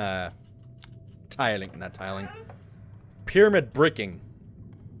tiling, not tiling. Pyramid bricking.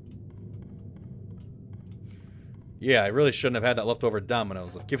 Yeah, I really shouldn't have had that leftover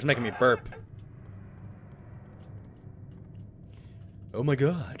dominoes. It keeps making me burp. Oh my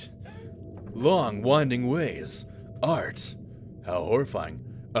god. Long, winding ways. Art. How horrifying.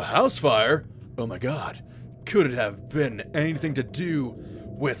 A house fire? Oh my god. Could it have been anything to do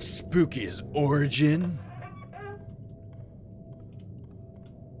with Spooky's origin?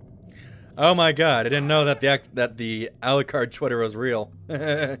 Oh my god, I didn't know that the Alucard Twitter was real.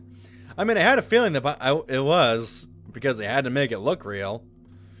 I mean, I had a feeling that it was, because they had to make it look real.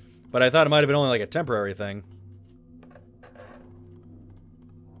 But I thought it might have been only like a temporary thing.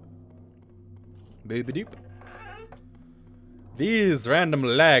 Boop-a-doop. These random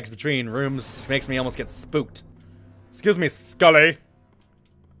lags between rooms makes me almost get spooked. Excuse me, Scully.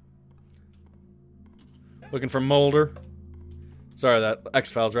 Looking for Mulder. Sorry, that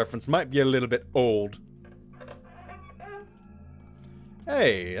X-Files reference might be a little bit old.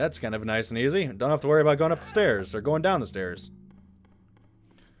 Hey, that's kind of nice and easy. Don't have to worry about going up the stairs or going down the stairs.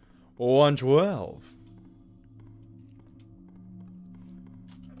 112.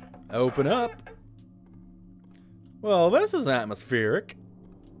 Open up. Well, this is atmospheric.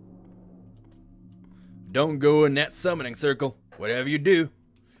 Don't go in that summoning circle. Whatever you do,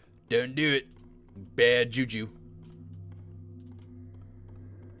 don't do it. Bad juju.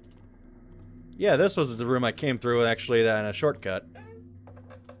 Yeah, this was the room I came through actually in a shortcut.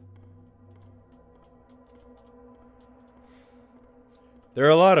 There are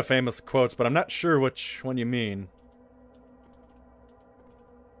a lot of famous quotes, but I'm not sure which one you mean.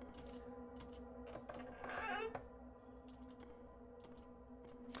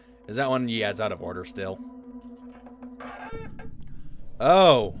 Is that one? Yeah, it's out of order still.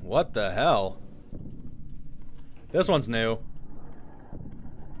 Oh, what the hell? This one's new.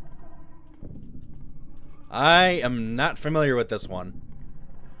 I am not familiar with this one.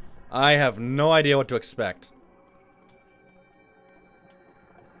 I have no idea what to expect.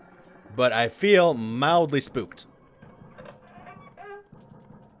 But I feel mildly spooked.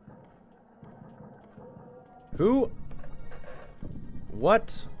 Who?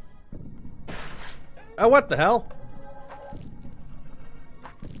 What? Oh, what the hell?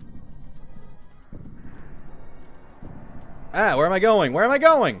 Ah, where am I going? Where am I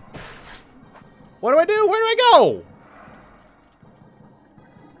going? What do I do? Where do I go?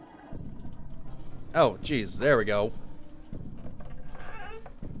 Oh, jeez. There we go.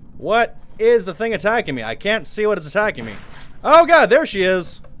 What is the thing attacking me? I can't see what is attacking me. Oh, God. There she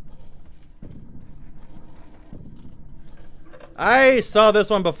is. I saw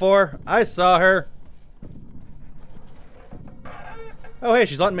this one before. I saw her. Oh, hey,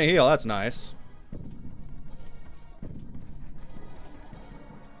 she's letting me heal. That's nice.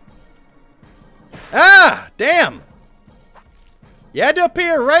 Ah! Damn! You had to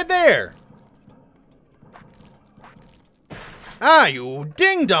appear right there! Ah, you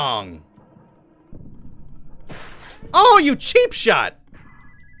ding-dong! Oh, you cheap shot!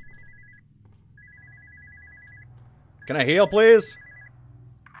 Can I heal, please?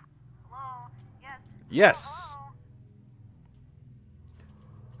 Hello? Yes. Yes.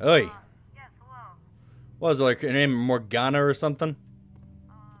 Hello? Oi. Yes, hello. What was it, like her name Morgana or something?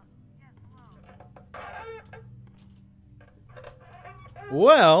 Yes, hello.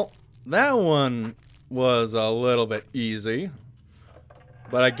 Well, that one was a little bit easy.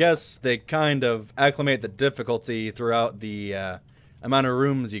 But I guess they kind of acclimate the difficulty throughout the amount of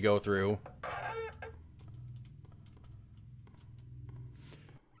rooms you go through.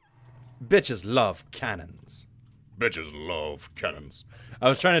 Bitches love cannons. Bitches love cannons. I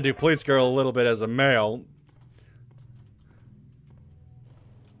was trying to do Police Girl a little bit as a male.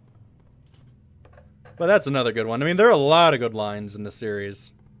 But that's another good one. I mean, there are a lot of good lines in the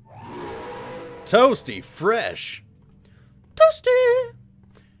series. Toasty fresh. Toasty!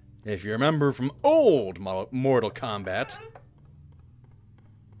 If you remember from old Mortal Kombat.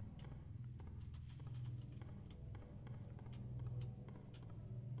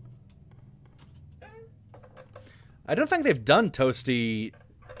 I don't think they've done Toasty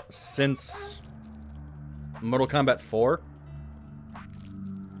since Mortal Kombat 4.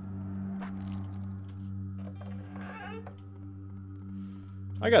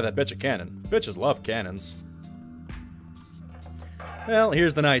 I got that bitch a cannon. Bitches love cannons. Well,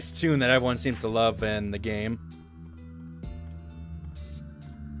 here's the nice tune that everyone seems to love in the game.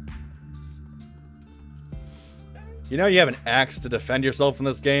 You know you have an axe to defend yourself in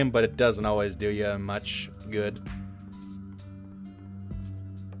this game, but it doesn't always do you much good.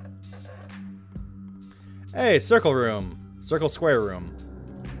 Hey, circle room. Circle square room.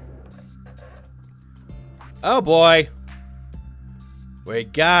 Oh boy. We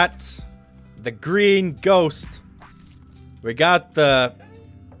got the green ghost. We got the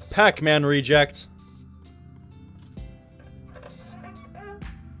Pac-Man reject.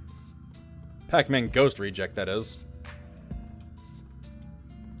 Pac-Man ghost reject, that is.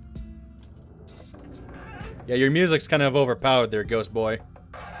 Yeah, your music's kind of overpowered there, Ghost Boy.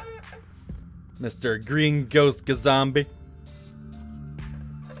 Mr. Green Ghost Zombie.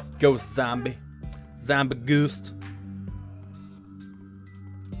 Ghost Zombie. Zombie Ghost.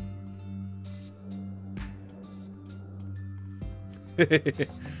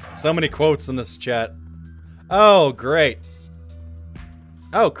 So many quotes in this chat. Oh, great.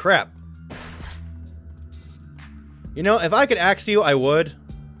 Oh, crap. You know, if I could axe you, I would.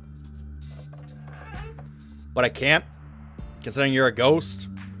 But I can't, considering you're a ghost.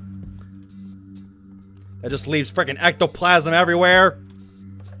 That just leaves freaking ectoplasm everywhere.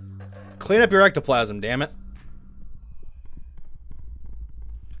 Clean up your ectoplasm, damn it.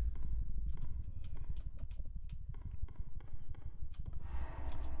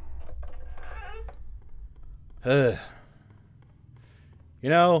 You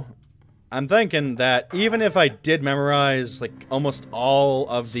know, I'm thinking that even if I did memorize, like, almost all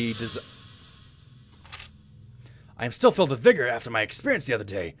of the I am still filled with vigor after my experience the other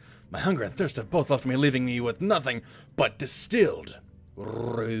day. My hunger and thirst have both left me, leaving me with nothing but distilled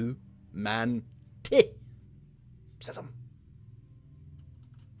romanticism.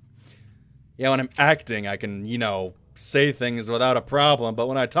 Yeah, when I'm acting, I can, you know, say things without a problem, but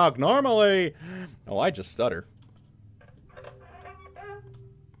when I talk normally, oh, I just stutter.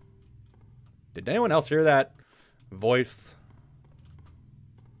 Did anyone else hear that voice?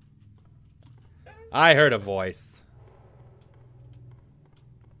 I heard a voice.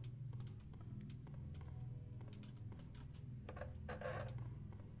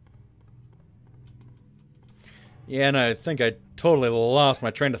 Yeah, and I think I totally lost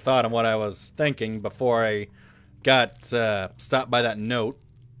my train of thought on what I was thinking before I got stopped by that note.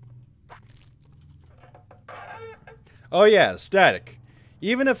 Oh yeah, static.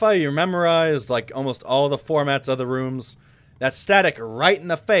 Even if I memorize like almost all the formats of the rooms, that static right in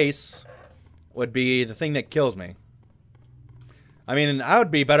the face would be the thing that kills me. I mean, I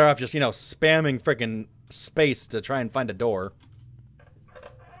would be better off just, you know, spamming frickin' space to try and find a door.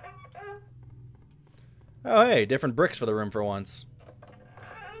 Oh, hey, different bricks for the room for once.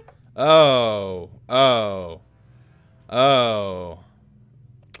 Oh.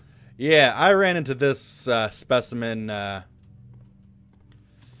 Yeah, I ran into this specimen when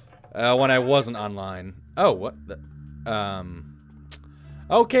I wasn't online. Oh, what the...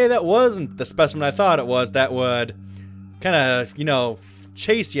 Okay, that wasn't the specimen I thought it was. That would kind of, you know,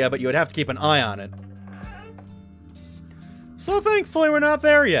 chase you, but you would have to keep an eye on it. So thankfully we're not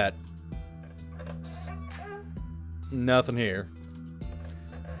there yet. Nothing here.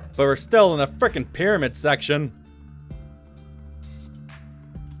 But we're still in the frickin' pyramid section.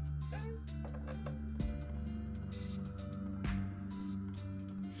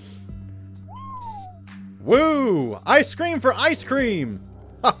 Woo! Ice cream for ice cream!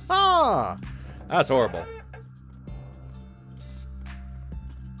 Ha ha! That's horrible.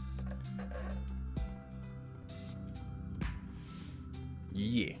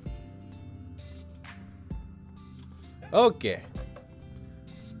 Yeah. Okay.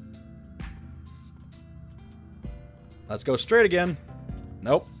 Let's go straight again.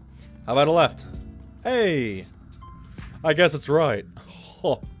 Nope. How about a left? Hey! I guess it's right.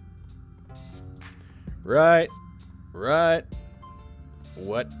 Huh. Right. Right.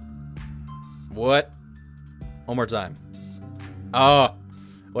 What? What? One more time. Ah!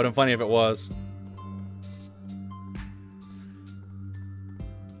 Would've been funny if it was.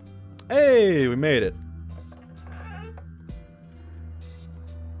 Hey! We made it.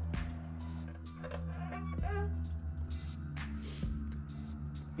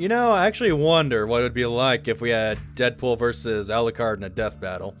 You know, I actually wonder what it would be like if we had Deadpool versus Alucard in a death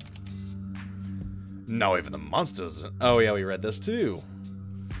battle. Now even the monsters... Oh yeah, we read this too.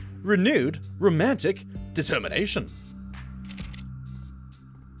 Renewed romantic determination.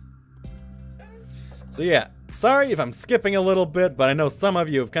 So yeah, sorry if I'm skipping a little bit, but I know some of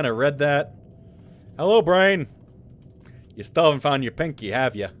you have kind of read that. Hello, brain. You still haven't found your pinky,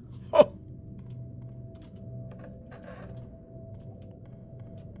 have you? Oh.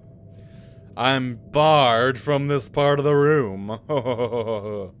 I'm barred from this part of the room.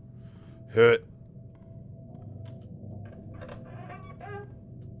 Hit.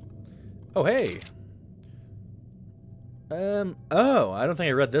 Oh, hey. Oh, I don't think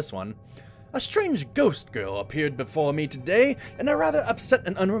I read this one. A strange ghost girl appeared before me today in a rather upset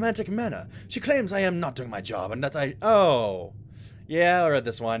and unromantic manner. She claims I am not doing my job and that I... Oh. Yeah, I read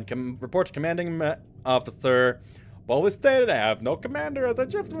this one. Report to commanding officer. Always stated I have no commander as I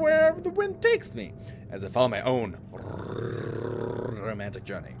drift wherever the wind takes me, as I follow my own romantic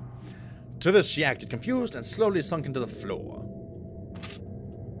journey. To this she acted confused and slowly sunk into the floor.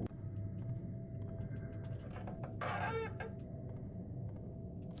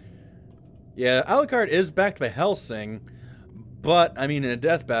 Yeah, Alucard is backed by Helsing, but, I mean, in a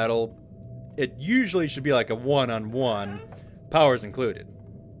death battle, it usually should be like a one-on-one, powers included.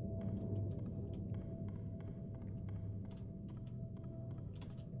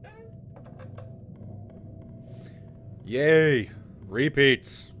 Yay!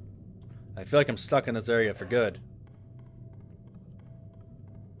 Repeats. I feel like I'm stuck in this area for good.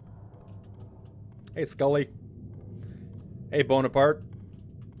 Hey, Scully. Hey, Bonaparte.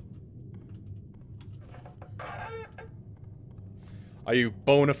 Are you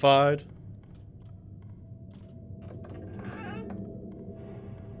bona fide?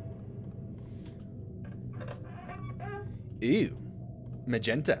 Ew.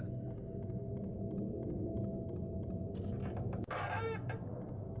 Magenta.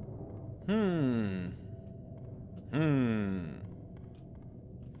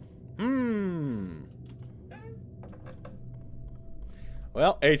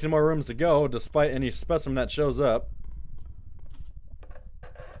 Well, 18 more rooms to go, despite any specimen that shows up.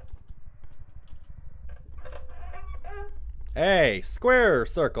 Hey, square,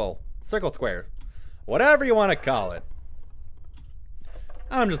 circle, circle, square. Whatever you want to call it.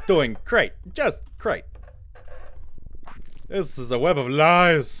 I'm just doing great, just great. This is a web of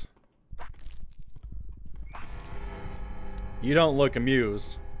lies. You don't look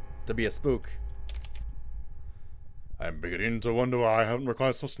amused to be a spook. I'm beginning to wonder why I haven't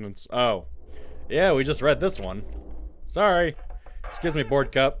required sustenance. Oh. Yeah, we just read this one. Sorry. Excuse me,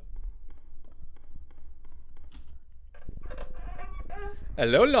 board cup.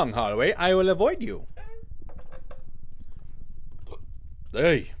 Hello, long hallway. I will avoid you.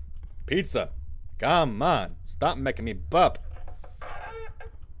 Hey, pizza. Come on. Stop making me bup.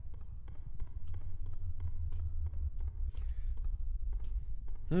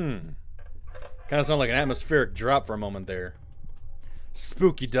 Kind of sound like an atmospheric drop for a moment there.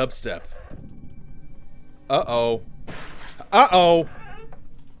 Spooky dubstep. Uh-oh. Uh-oh.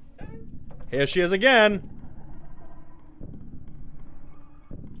 Here she is again.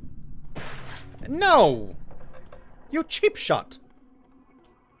 No! You cheap shot.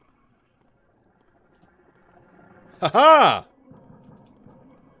 Ha-ha!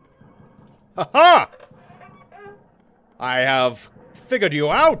 Ha-ha! I have figured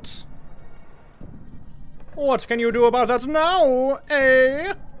you out. What can you do about that now,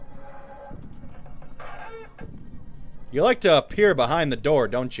 eh? You like to appear behind the door,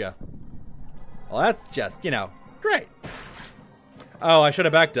 don't you? Well, that's just, you know, great. Oh, I should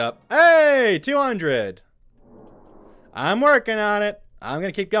have backed up. Hey, 200. I'm working on it. I'm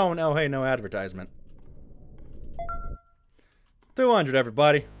gonna keep going. Oh, hey, no advertisement. 200,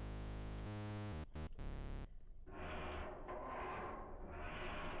 everybody.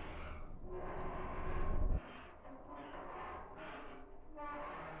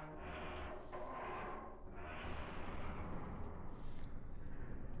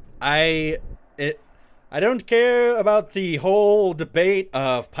 I don't care about the whole debate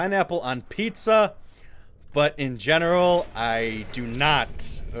of pineapple on pizza, But in general, I do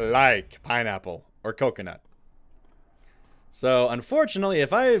not like pineapple or coconut. So, unfortunately,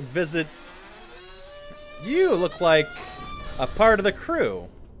 if I visit... You look like a part of the crew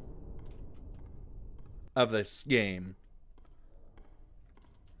of this game.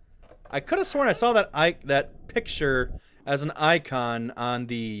 I could have sworn I saw that picture as an icon on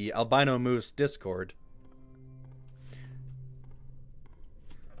the Albino Moose Discord.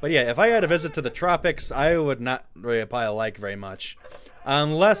 But yeah, if I had a visit to the tropics, I would not really probably like very much.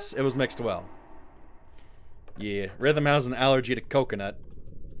 Unless it was mixed well. Yeah, Rhythm has an allergy to coconut.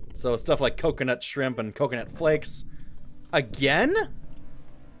 So stuff like coconut shrimp and coconut flakes. Again?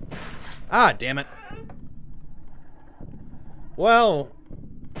 Ah, damn it. Well...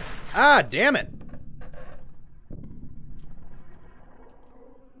 Ah, damn it.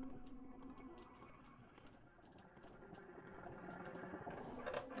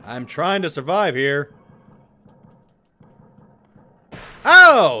 I'm trying to survive here.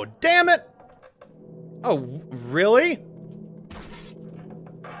 Oh, damn it! Oh, really?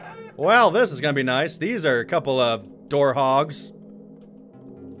 Well, this is gonna be nice. These are a couple of door hogs.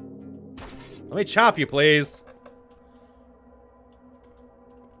 Let me chop you, please.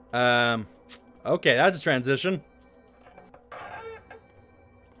 Okay, that's a transition.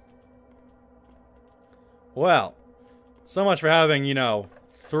 Well, so much for having, you know,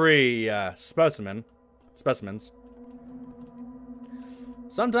 3 specimens.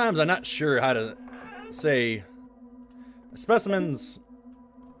 Sometimes I'm not sure how to say specimens.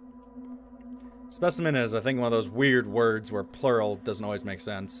 Specimen is, I think, one of those weird words where plural doesn't always make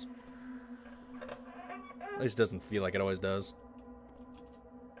sense. At least it doesn't feel like it always does.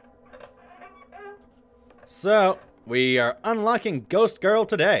 So, we are unlocking Ghost Girl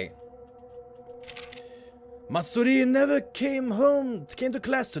today. Matsuri never came to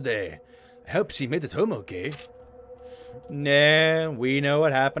class today. I hope she made it home okay. Nah, we know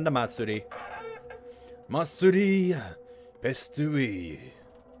what happened to Matsuri. Matsuri passed away.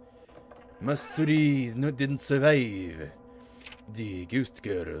 Matsuri didn't survive the Ghost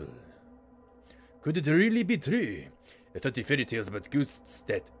Girl. Could it really be true? I thought the fairy tales about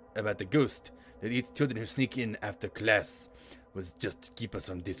the ghost that eats children who sneak in after class was just to keep us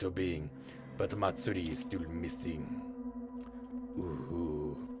from disobeying. But Matsuri is still missing.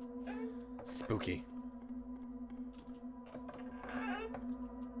 Ooh. Spooky.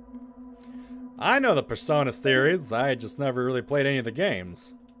 I know the Persona series, I just never really played any of the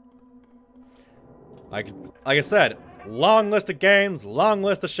games. Like I said, long list of games, long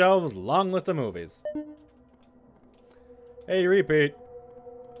list of shows, long list of movies. Hey, repeat.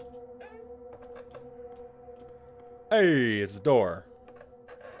 Hey, it's the door.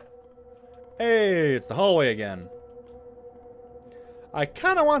 Hey, it's the hallway again. I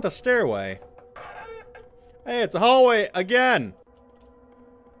kind of want the stairway. Hey, it's a hallway again.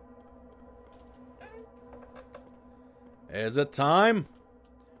 Is it time?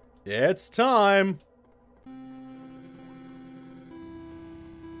 It's time.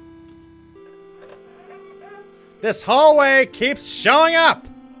 This hallway keeps showing up.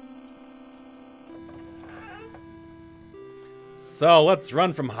 So let's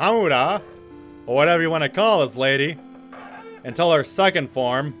run from Hamuda, or whatever you want to call this lady, until her second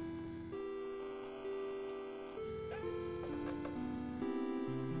form.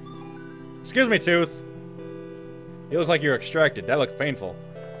 Excuse me, Tooth. You look like you're extracted. That looks painful.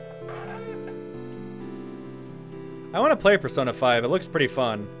 I want to play Persona 5. It looks pretty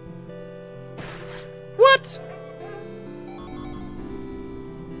fun. What?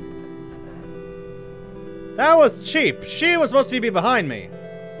 That was cheap. She was supposed to be behind me.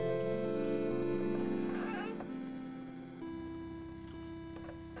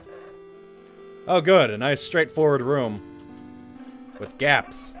 Oh, good. A nice straightforward room. With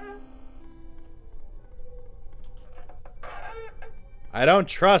gaps. I don't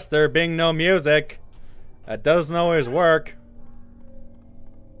trust there being no music. That doesn't always work.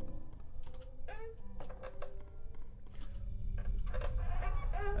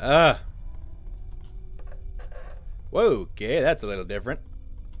 Whoa, okay, that's a little different.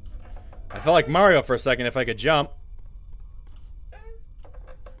 I felt like Mario for a second if I could jump.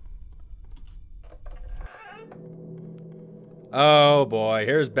 Oh boy,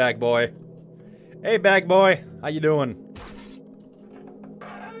 here's Bag Boy. Hey Bag Boy, how you doing?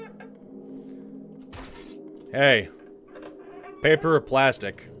 Hey, paper or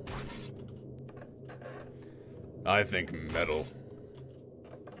plastic? I think metal.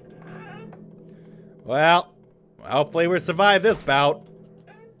 Well, hopefully we'll survive this bout.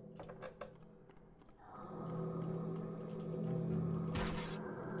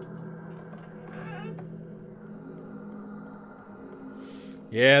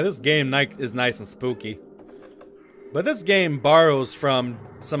 Yeah, this game is nice and spooky. But this game borrows from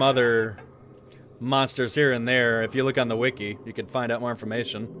some other monsters here and there. If you look on the wiki, you can find out more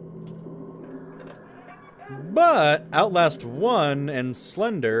information. But Outlast 1 and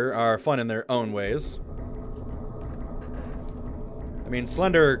Slender are fun in their own ways. I mean,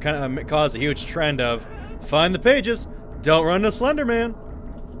 Slender kind of caused a huge trend of find the pages, don't run to Slender Man.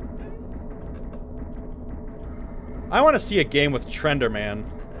 I want to see a game with Trender Man.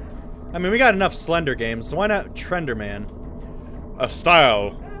 I mean, we got enough Slender games, so why not Trender Man? A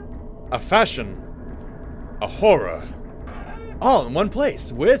style, a fashion, a horror, all in one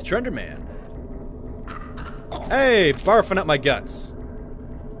place with Trender Man. Hey, barfing up my guts.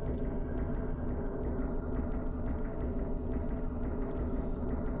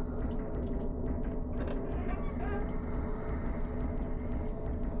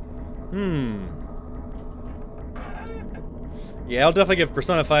 Yeah, I'll definitely give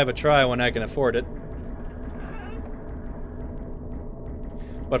Persona 5 a try when I can afford it.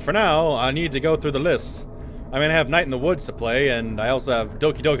 But for now, I need to go through the list. I'm gonna have Night in the Woods to play, and I also have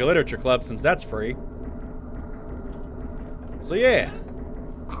Doki Doki Literature Club since that's free. So yeah.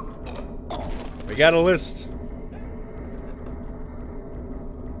 We got a list.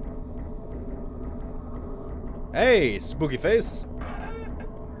 Hey, spooky face.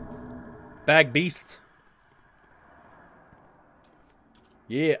 Bag beast.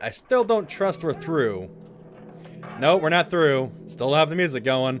 Yeah, I still don't trust we're through. No, we're not through. Still have the music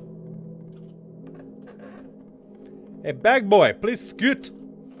going. Hey, bag boy, please scoot.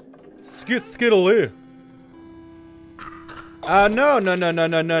 Scoot, skittle. No.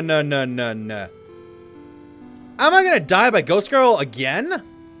 Am I gonna die by Ghost Girl again?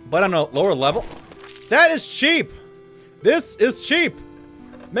 But on a lower level? That is cheap. This is cheap.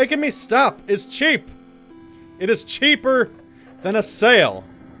 Making me stop is cheap. It is cheaper than a sale.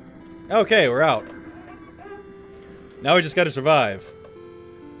 Okay, we're out. Now we just gotta survive.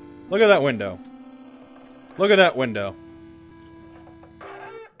 Look at that window. Look at that window.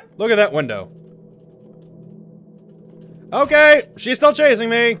 Look at that window. Okay, she's still chasing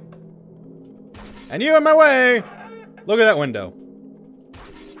me. And you in my way. Look at that window.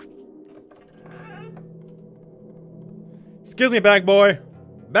 Excuse me, bag boy.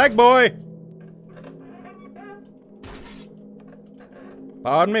 Bag boy.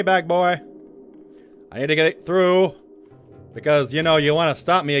 Pardon me, bag boy. I need to get it through. Because, you know, you want to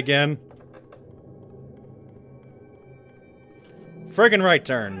stop me again. Friggin' right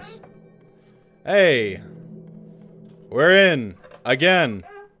turns. Hey. We're in. Again.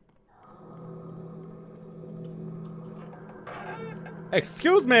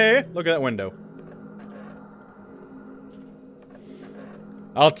 Excuse me. Look at that window.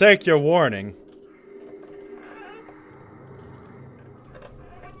 I'll take your warning.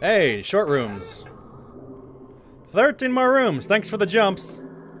 Hey, short rooms. 13 more rooms. Thanks for the jumps.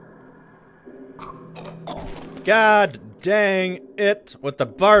 God dang it with the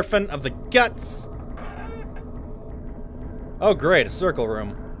barfing of the guts. Oh great, a circle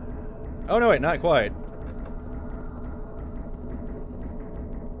room. Oh no, wait, not quite.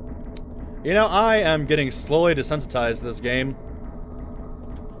 You know, I am getting slowly desensitized to this game.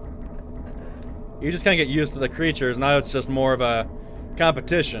 You just kind of get used to the creatures, now it's just more of a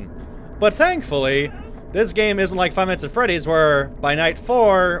competition. But thankfully, this game isn't like Five Nights at Freddy's where by night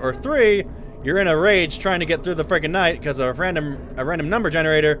 4 or 3, you're in a rage trying to get through the friggin' night because a random number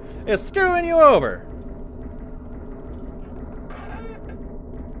generator is screwing you over.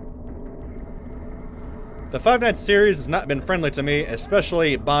 The Five Nights series has not been friendly to me,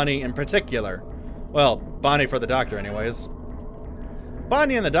 especially Bonnie in particular. Well, Bonnie for the Doctor anyways.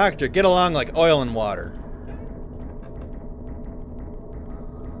 Bonnie and the Doctor get along like oil and water.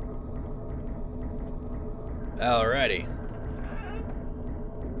 Alrighty.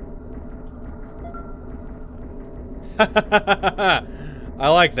 I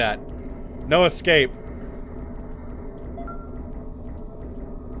like that. No escape.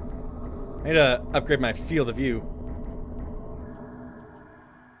 I need to upgrade my field of view.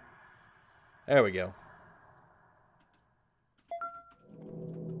 There we go.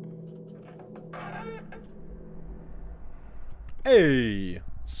 Hey,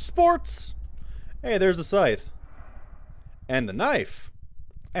 sports. Hey, there's a scythe. And the knife.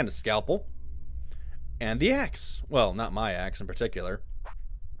 And a scalpel. And the axe. Well, not my axe in particular.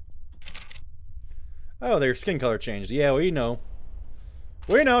 Oh, their skin color changed. Yeah, we know.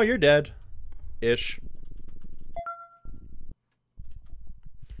 We know, you're dead. Ish.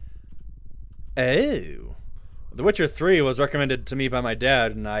 Oh. The Witcher 3 was recommended to me by my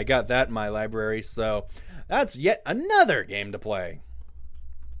dad, and I got that in my library, so that's yet another game to play.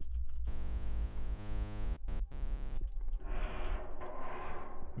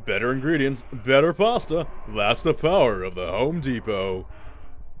 Better ingredients, better pasta. That's the power of the Home Depot.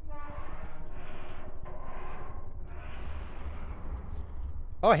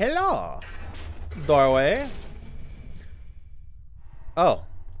 Oh, hello. Doorway. Oh.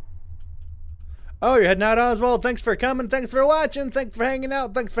 Oh, you're heading out, Oswald. Thanks for coming. Thanks for watching. Thanks for hanging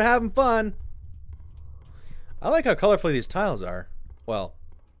out. Thanks for having fun. I like how colorful these tiles are. Well,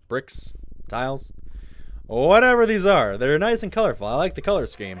 bricks, tiles, whatever these are. They're nice and colorful. I like the color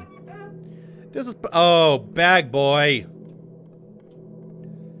scheme. This is... Oh, bag boy.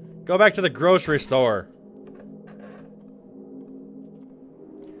 Go back to the grocery store.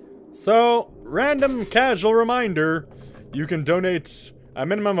 So, random casual reminder. You can donate a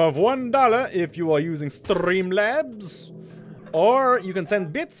minimum of $1 if you are using Streamlabs. Or you can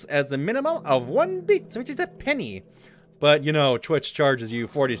send bits as a minimum of 1 bit, which is a penny. But, you know, Twitch charges you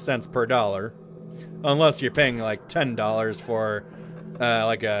 40 cents per dollar. Unless you're paying like $10 for,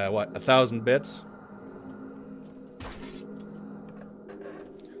 like, what, 1,000 bits?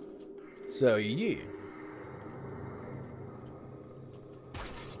 So, yeah.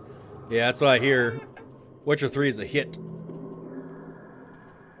 Yeah, that's what I hear. Witcher 3 is a hit.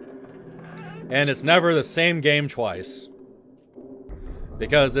 And it's never the same game twice.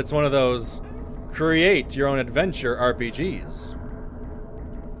 Because it's one of those create your own adventure RPGs.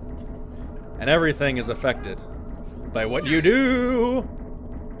 And everything is affected by what you do.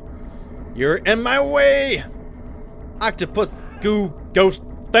 You're in my way, octopus goo ghost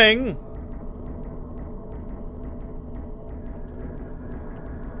thing.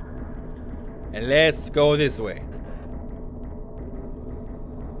 And let's go this way.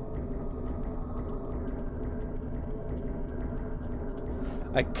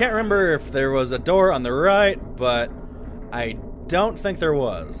 I can't remember if there was a door on the right, but I don't think there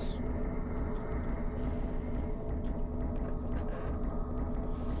was.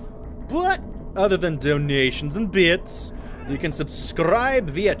 But other than donations and bits, you can subscribe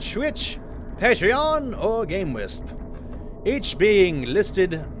via Twitch, Patreon, or GameWisp, each being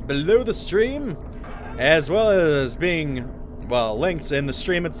listed below the stream, as well as being, well, linked in the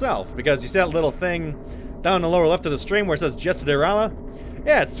stream itself. Because you see that little thing down in the lower left of the stream where it says Jestre?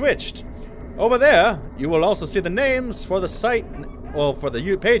 Yeah, it switched. Over there, you will also see the names for the site, well, for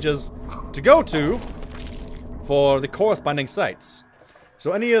the pages to go to for the corresponding sites.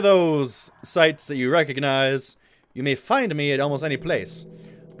 So any of those sites that you recognize, you may find me at almost any place.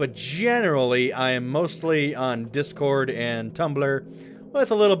 But generally, I am mostly on Discord and Tumblr, with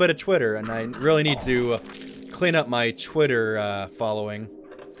a little bit of Twitter, and I really need to clean up my Twitter following.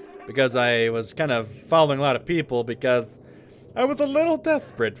 Because I was kind of following a lot of people because I was a little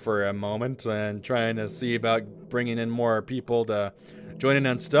desperate for a moment and trying to see about bringing in more people to join in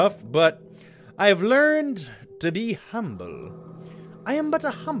on stuff, but I have learned to be humble. I am but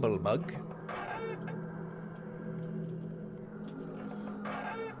a humble bug.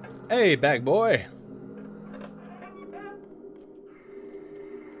 Hey, bag boy.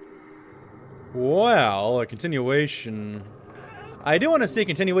 Well, a continuation. I do want to see a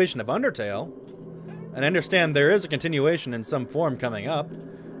continuation of Undertale. And I understand there is a continuation in some form coming up,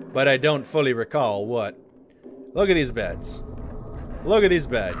 but I don't fully recall what. Look at these beds. Look at these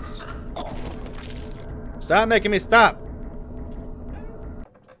beds. Stop making me stop!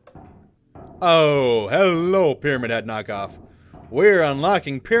 Oh, hello, Pyramid Head knockoff. We're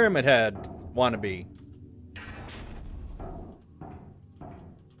unlocking Pyramid Head wannabe.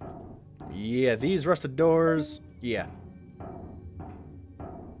 Yeah, these rusted doors. Yeah.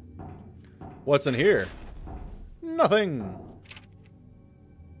 What's in here? Nothing.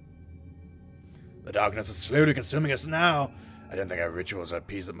 The darkness is slowly consuming us now. I don't think our rituals are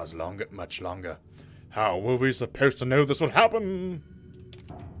appeased it much longer. How were we supposed to know this would happen?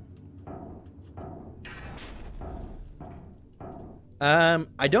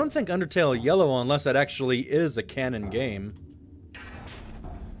 I don't think Undertale Yellow, unless that actually is a canon game.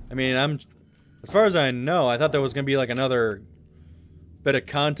 I mean, as far as I know, I thought there was gonna be like another bit of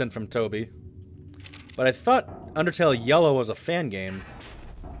content from Toby. But I thought Undertale Yellow was a fan game.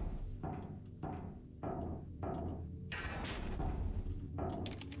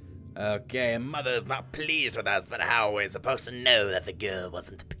 Okay, Mother's not pleased with us, but how are we supposed to know that the girl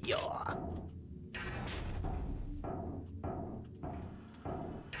wasn't pure?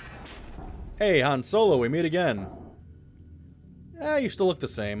 Hey, Han Solo, we meet again. You still look the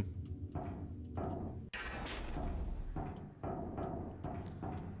same.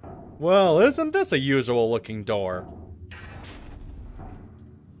 Well, isn't this a usual-looking door?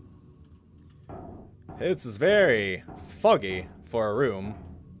 This is very foggy for a room.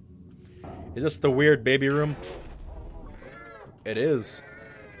 Is this the weird baby room? It is.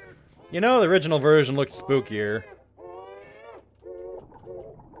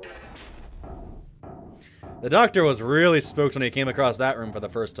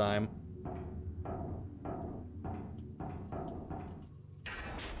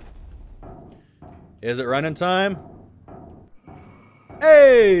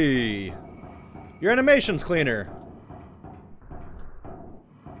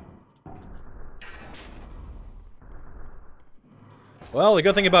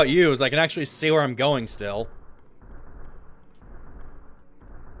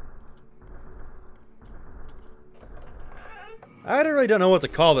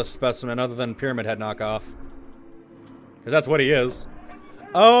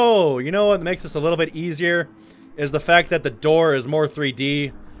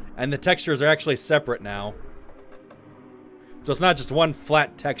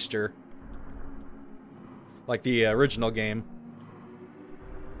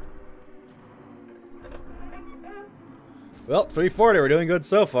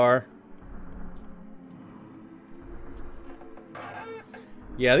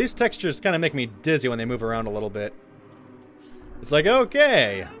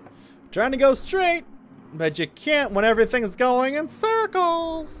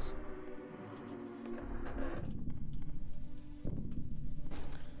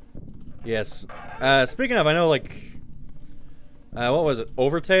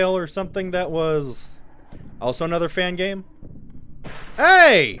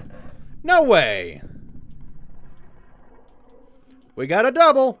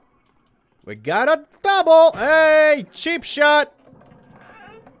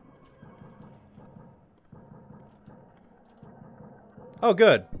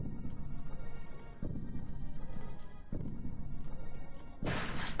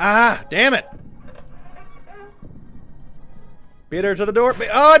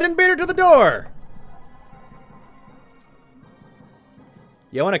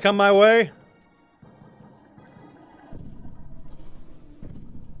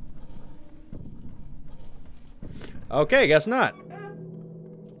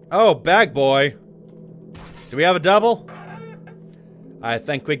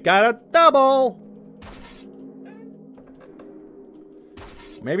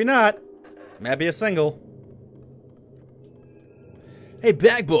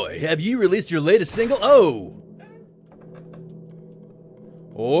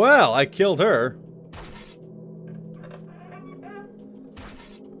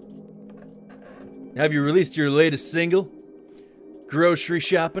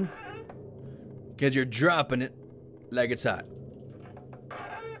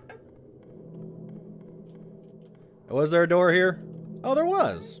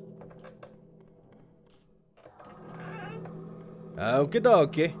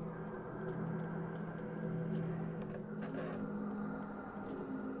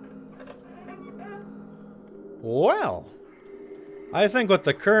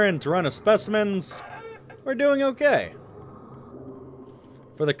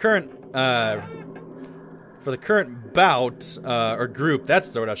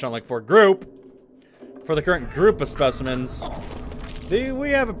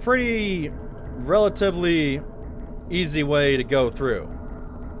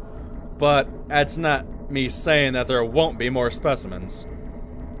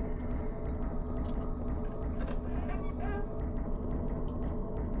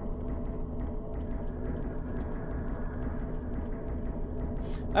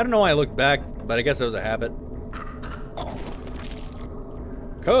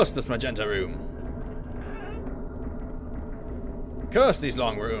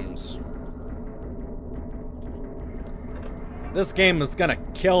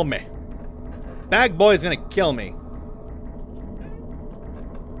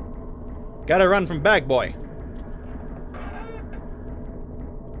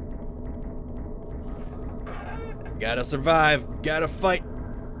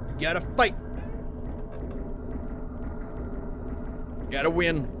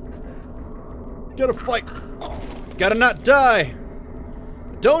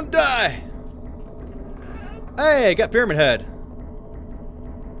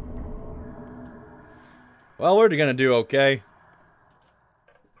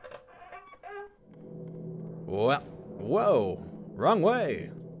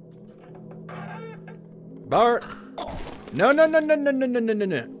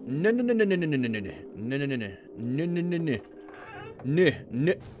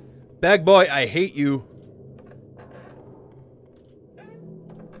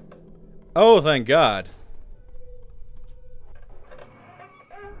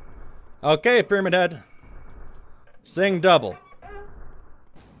 Okay, Pyramid Head. Sing double.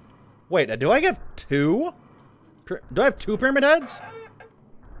 Wait, do I have two? Do I have two Pyramid Heads?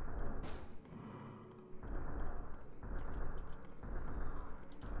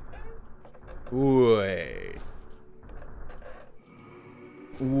 Wait.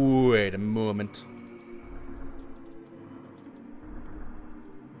 Wait a moment.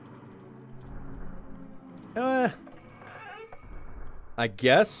 I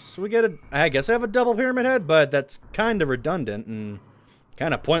guess we get a... I guess I have a double Pyramid Head, but that's kind of redundant and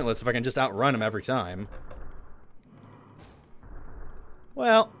kind of pointless if I can just outrun him every time.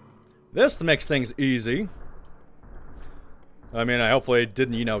 Well, this makes things easy. I mean, I hopefully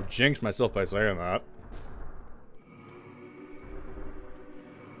didn't, you know, jinx myself by saying that.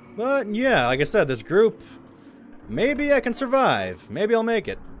 But, yeah, like I said, this group... Maybe I can survive. Maybe I'll make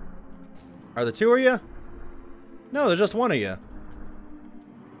it. Are there two of you? No, there's just one of you.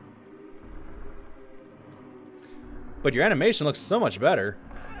 But your animation looks so much better.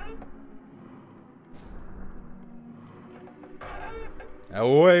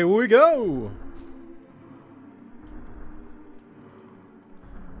 Away we go!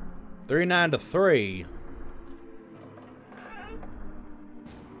 3-9 to 3.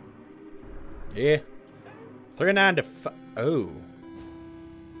 Yeah. 3-9 to 5. Oh.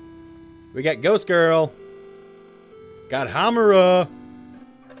 We got Ghost Girl. Got Hamura.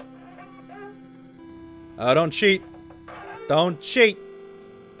 Oh, don't cheat. Don't cheat.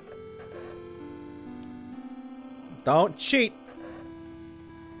 Don't cheat.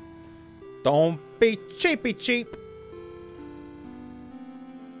 Don't be cheapy cheap.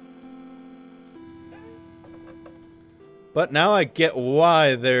 But now I get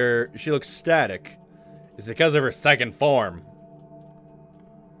why she looks static. It's because of her second form.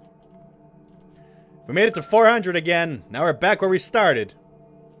 We made it to 400 again. Now we're back where we started.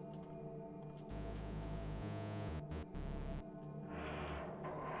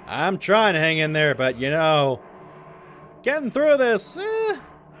 I'm trying to hang in there, but you know, getting through this,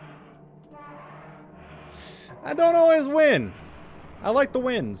 I don't always win. I like the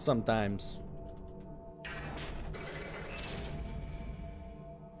wins sometimes.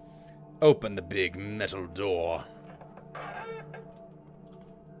 Open the big metal door.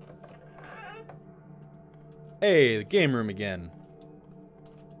 Hey, the game room again.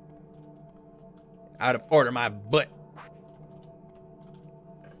 Out of order, my butt.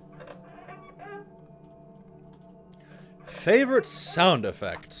 Favorite sound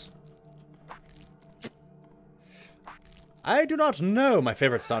effects? I do not know my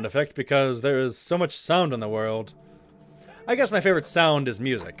favorite sound effect because there is so much sound in the world. I guess my favorite sound is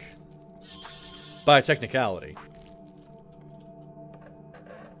music. By technicality.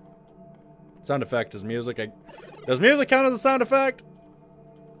 Sound effect is music. Does music count as a sound effect?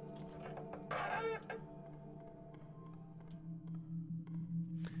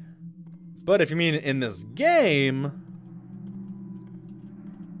 But if you mean in this game...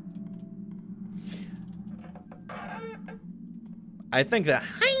 I think that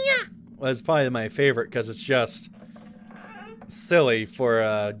hiya was probably my favorite because it's just silly for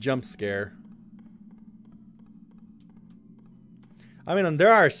a jump scare. I mean,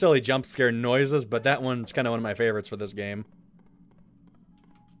 there are silly jump scare noises, but that one's kind of one of my favorites for this game.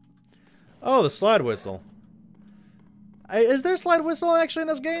 Oh, the slide whistle. Is there a slide whistle actually in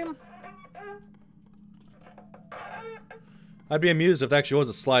this game? I'd be amused if there actually was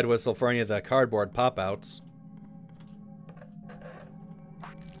a slide whistle for any of the cardboard pop-outs.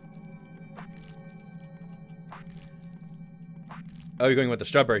 Oh, you're going with the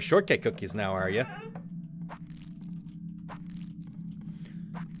strawberry shortcake cookies now, are you?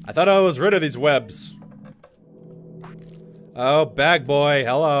 I thought I was rid of these webs. Oh, bag boy,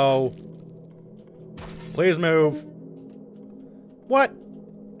 hello. Please move. What?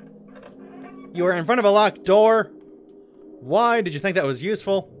 You were in front of a locked door? Why did you think that was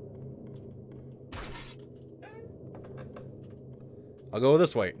useful? I'll go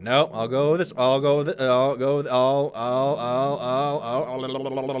this way. No, I'll go this. I'll go this. I'll go.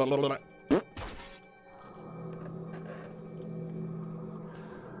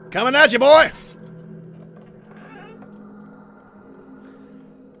 Coming at you, boy.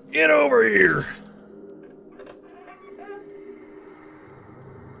 Get over here.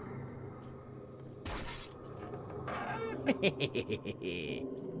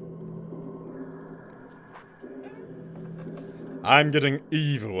 I'm getting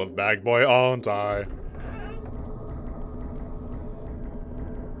evil with Bag Boy, aren't I?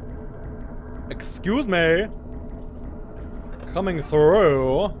 Excuse me. Coming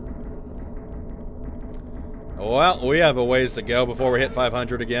through. Well, we have a ways to go before we hit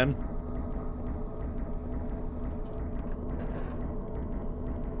 500 again.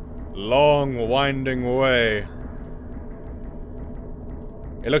 long, winding way.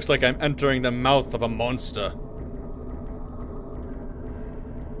 It looks like I'm entering the mouth of a monster.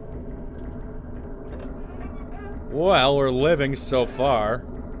 Well, we're living so far.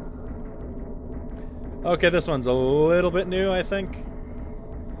 Okay, this one's a little bit new, I think.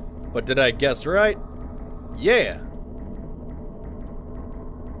 But did I guess right? Yeah!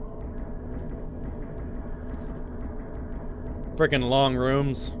 Frickin' long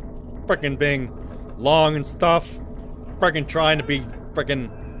rooms. Frickin' being long and stuff. Frickin' trying to be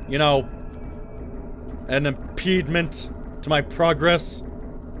frickin', you know, an impediment to my progress.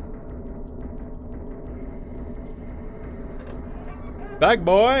 Bag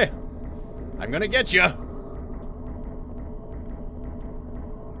boy! I'm gonna get you!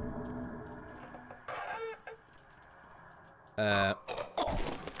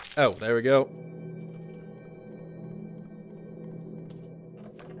 Oh, there we go.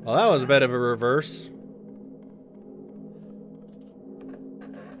 Well, that was a bit of a reverse.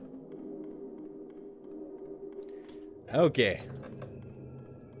 Okay.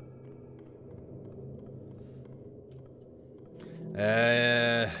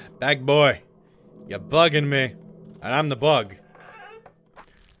 Bag boy. You're bugging me. And I'm the bug.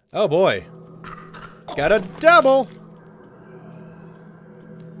 Oh boy. Got a double!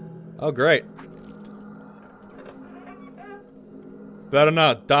 Oh, great. Better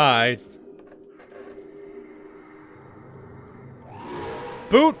not die.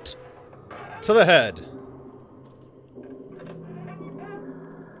 Boot to the head.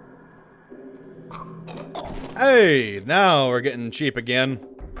 Hey, now we're getting cheap again.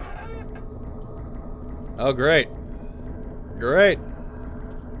 Oh, great. Great.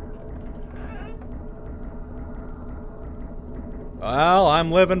 Well,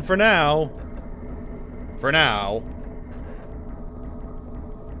 I'm living for now. For now.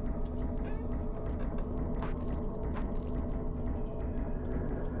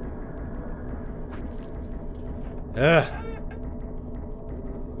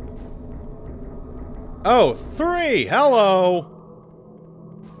 Oh, 3! Hello!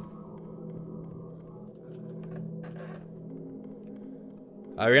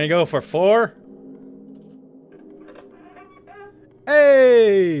 Are we gonna go for 4?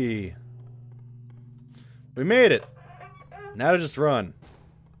 Hey! We made it. Now to just run.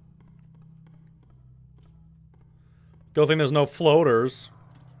 Good thing there's no floaters.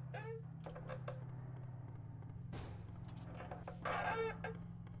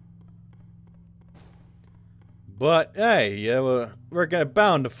 But, hey, yeah, we're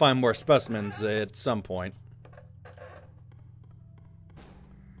bound to find more specimens at some point.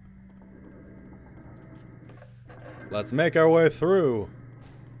 Let's make our way through.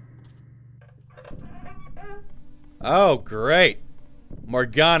 Oh, great.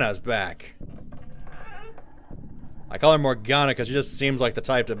 Morgana's back. I call her Morgana because she just seems like the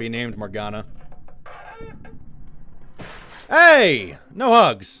type to be named Morgana. Hey! No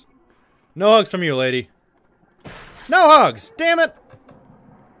hugs. No hugs from you, lady. No hugs! Damn it!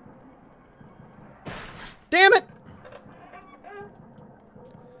 Damn it!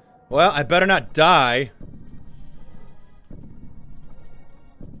 Well, I better not die.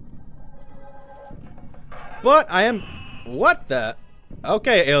 But I am... What the...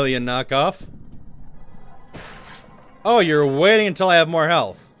 Okay, alien knockoff. Oh, you're waiting until I have more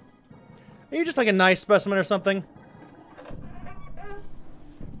health. Are you just like a nice specimen or something?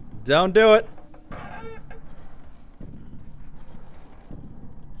 Don't do it.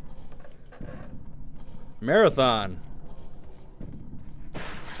 Marathon.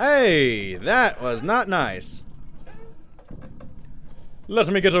 Hey, that was not nice. Let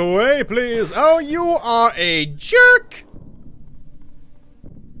me get away, please. Oh, you are a jerk.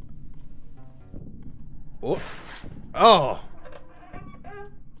 Oh. Oh.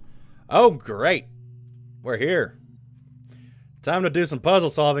 Oh, great. We're here. Time to do some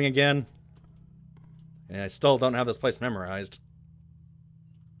puzzle solving again. And I still don't have this place memorized.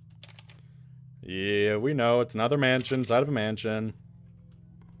 Yeah, we know. It's another mansion inside of a mansion.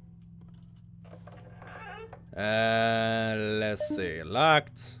 Let's see.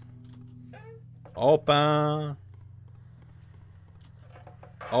 Locked. Open.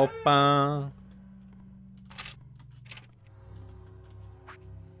 Open.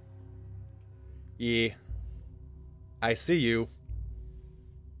 Yeah. I see you.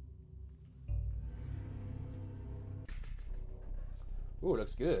 Ooh,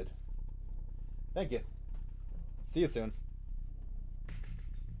 looks good. Thank you. See you soon.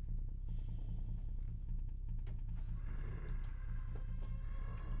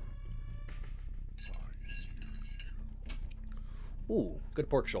 Ooh, good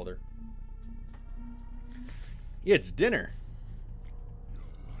pork shoulder. It's dinner.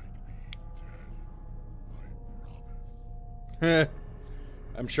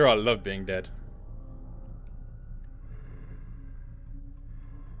 I'm sure I love being dead.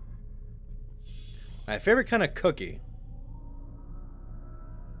 My favorite kind of cookie.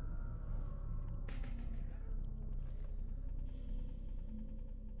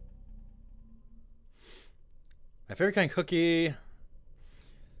 My favorite kind of cookie.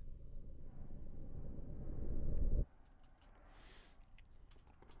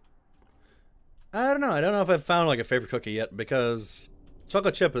 I don't know. I don't know if I've found like a favorite cookie yet because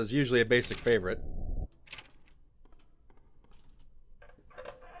chocolate chip is usually a basic favorite.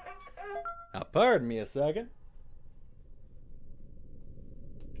 Now, pardon me a second.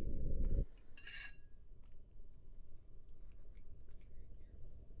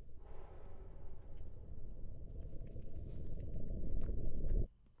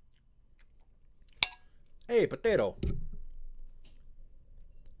 Hey, potato.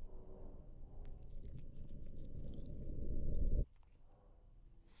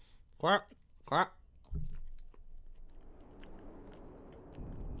 Quack, quack.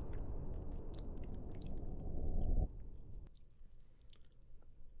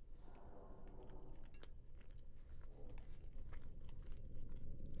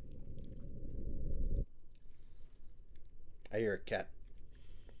 I hear a cat.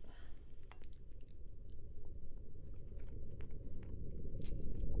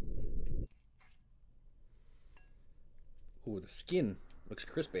 Ooh, the skin looks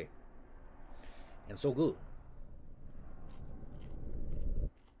crispy. And so good.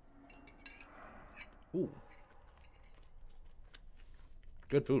 Ooh.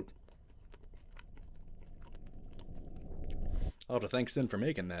 Good food. I'll have to thank Sin for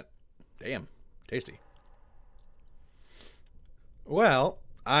making that. Damn. Tasty. Well,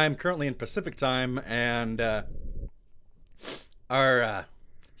 I'm currently in Pacific time, and our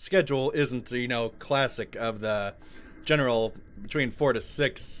schedule isn't, you know, classic of the general between 4 to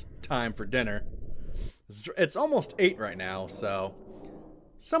 6 time for dinner. It's almost 8 right now, so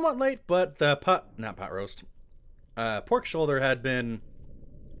somewhat late, but the pork shoulder had been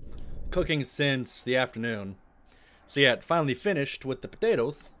cooking since the afternoon. So yeah, it finally finished with the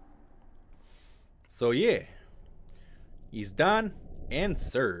potatoes. So yeah, he's done and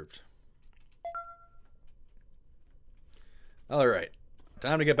served. Alright,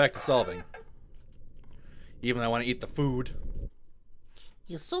 time to get back to solving. Even though I want to eat the food.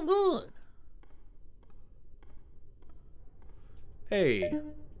 You're so good. Hey,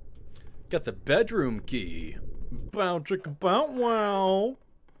 got the bedroom key. Bow chicka bow wow.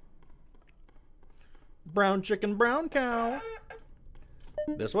 Brown chicken, brown cow.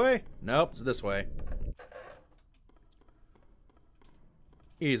 This way? Nope, it's this way.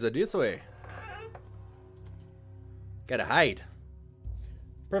 Is it this way? Gotta hide.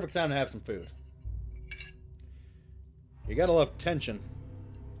 Perfect time to have some food. You gotta love tension.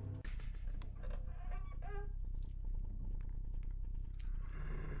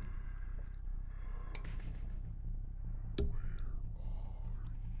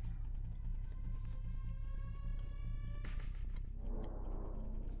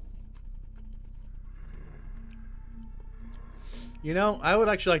 You know, I would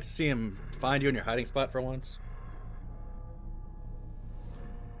actually like to see him find you in your hiding spot for once.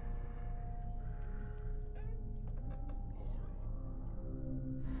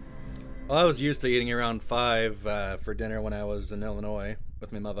 Well, I was used to eating around 5 for dinner when I was in Illinois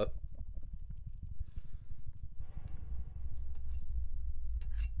with my mother.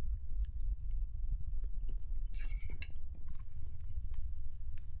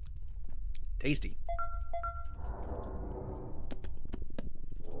 Tasty.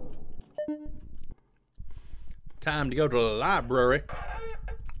 Time to go to the library.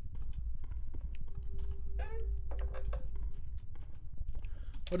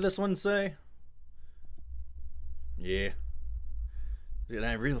 What did this one say? Yeah. An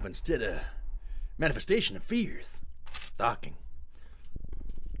unreal instead of manifestation of fears. Stalking.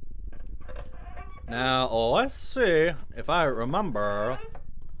 Now, let's see if I remember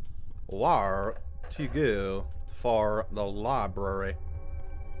where to go for the library.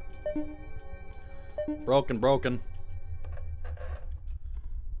 Broken.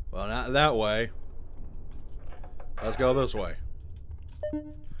 Well, not that way. Let's go this way.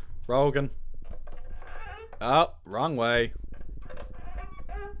 Broken. Oh, wrong way.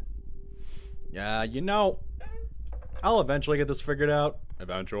 Yeah, you know, I'll eventually get this figured out.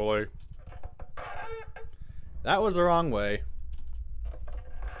 Eventually. That was the wrong way.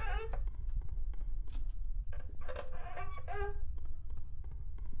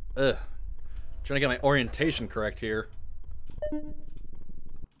 Ugh. Trying to get my orientation correct here.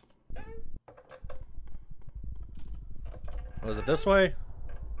 Was it this way?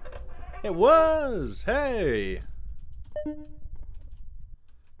 It was! Hey!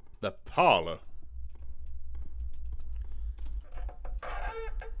 The parlor.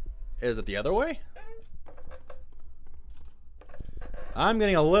 Is it the other way? I'm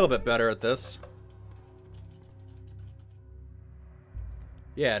getting a little bit better at this.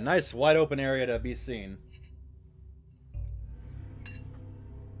 Yeah, nice wide open area to be seen.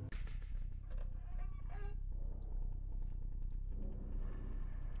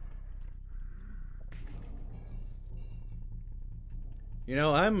 You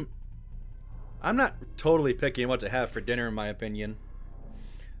know, I'm not totally picky on what to have for dinner, in my opinion.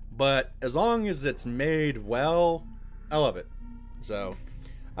 But as long as it's made well, I love it. So,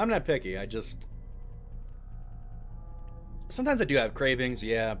 I'm not picky. I just... Sometimes I do have cravings,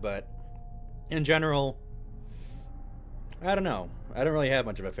 yeah, but in general, I don't know. I don't really have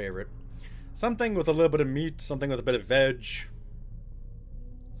much of a favorite. Something with a little bit of meat, something with a bit of veg.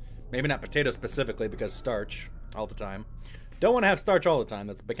 Maybe not potato specifically because starch all the time. Don't want to have starch all the time.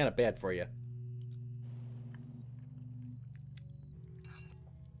 That's kind of bad for you.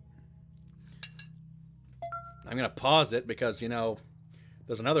 I'm going to pause it because, you know,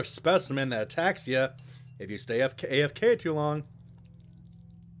 there's another specimen that attacks you if you stay AFK too long.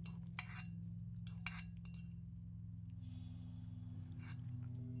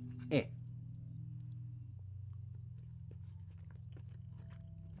 Eh.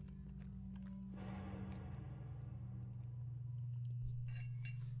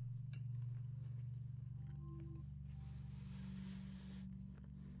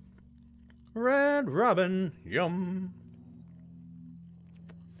 Red Robin, yum.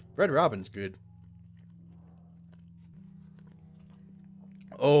 Red Robin's good.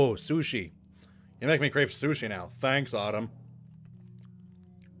 Oh, sushi. You make me crave sushi now. Thanks, Autumn.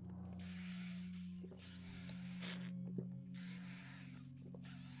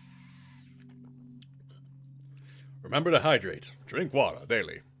 Remember to hydrate. Drink water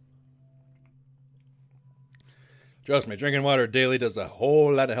daily. Trust me, drinking water daily does a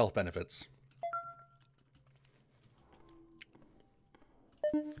whole lot of health benefits.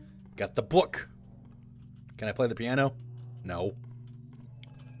 Got the book. Can I play the piano? No.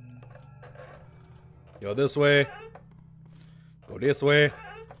 Go this way. Go this way.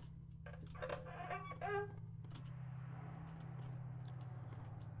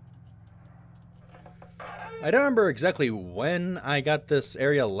 I don't remember exactly when I got this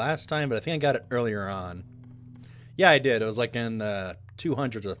area last time, but I think I got it earlier on. Yeah, I did. It was like in the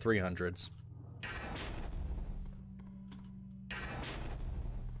 200s or 300s.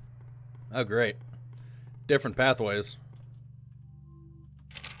 Oh, great. Different pathways.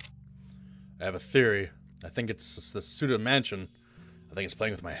 I have a theory. I think it's the pseudo mansion. I think it's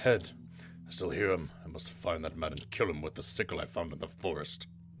playing with my head. I still hear him. I must find that man and kill him with the sickle I found in the forest.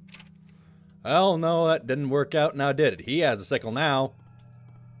 Well, no, that didn't work out now, did it? He has a sickle now.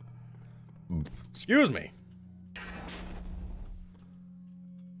 Excuse me.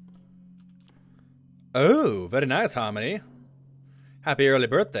 Oh, very nice, Harmony. Happy early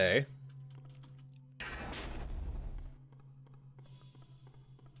birthday.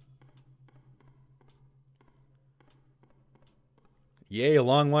 Yay,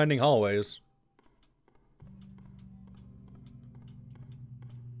 long winding hallways.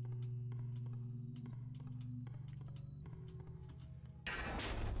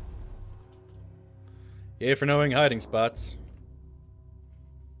 Yay for knowing hiding spots.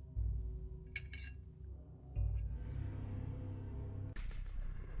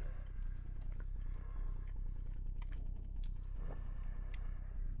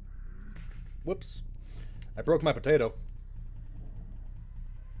 Whoops. I broke my potato.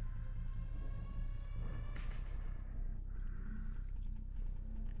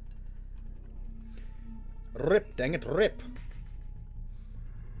 Rip, dang it, rip.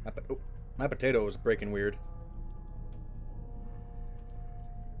 My potato is breaking weird.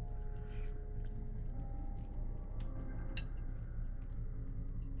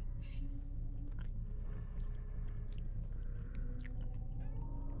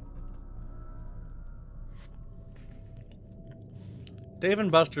 Dave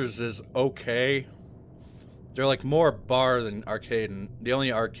 & Buster's is okay. They're like more bar than arcade, and the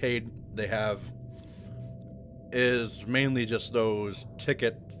only arcade they have is mainly just those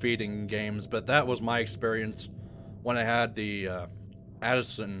ticket feeding games, but that was my experience when I had the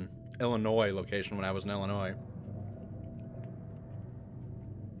Addison, Illinois location when I was in Illinois.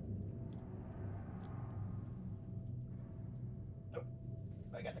 Oh,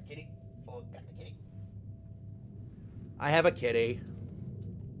 I I got the kitty. Oh, got the kitty. I have a kitty.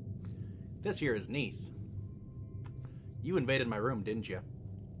 This here is Neath. You invaded my room, didn't you?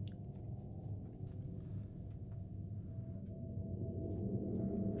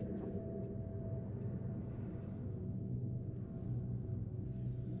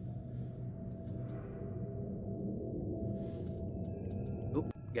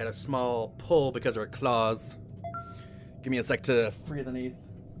 Oop, got a small pull because of her claws. Give me a sec to free the Neath.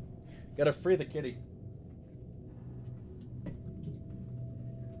 Gotta free the kitty.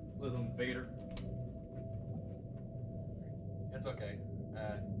 Little invader. It's okay.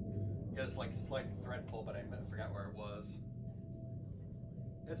 Got this like slight thread pull, but I forgot where it was.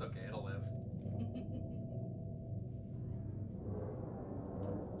 It's okay, it'll live.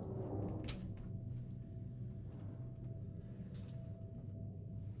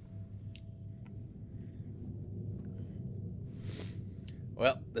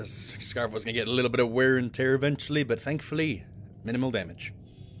 Well, this scarf was gonna get a little bit of wear and tear eventually, but thankfully, minimal damage.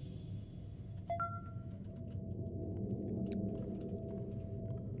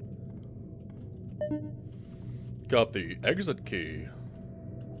 Got the exit key.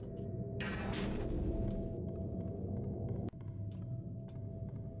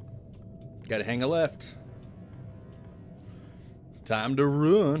 Gotta hang a left. Time to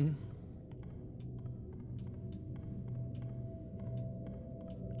run.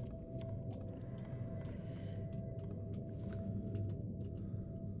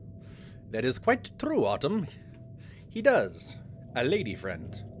 That is quite true, Autumn. He does. A lady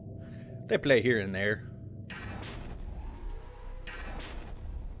friend. They play here and there.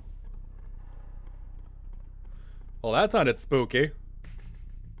 Well, that sounded spooky.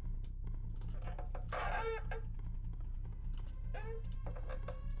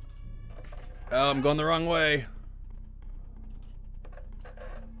 Oh, I'm going the wrong way.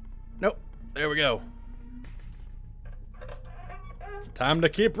 Nope. There we go. Time to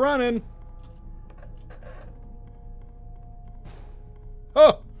keep running.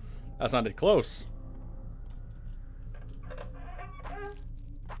 Oh, that sounded close.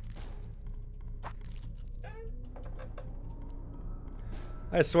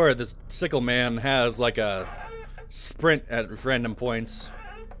 I swear this sickle man has like a sprint at random points.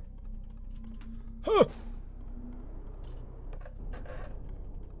 Huh.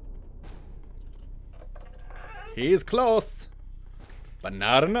 He's close, but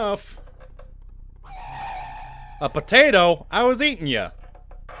not enough. A potato? I was eating you.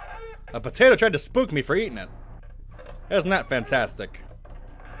 A potato tried to spook me for eating it. Isn't that fantastic?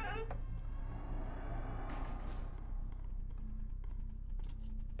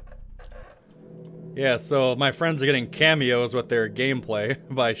 Yeah, so my friends are getting cameos with their gameplay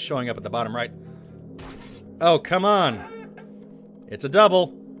by showing up at the bottom right. Oh, come on. It's a double.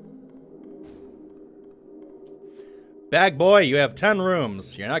 Bag boy, you have 10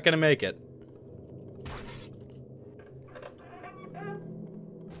 rooms. You're not gonna make it.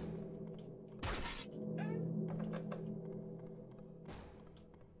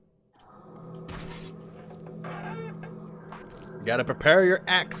 Gotta prepare your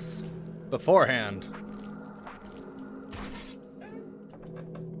axe beforehand.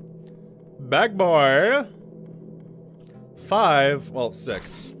 Bag boy. 5, well,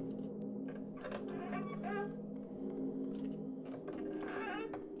 6.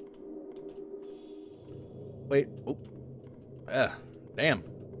 Wait, oh. Damn.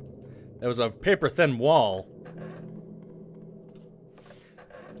 That was a paper-thin wall.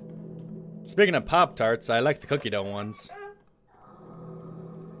 Speaking of Pop-Tarts, I like the cookie dough ones.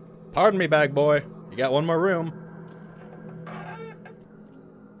 Pardon me, bag boy. You got one more room.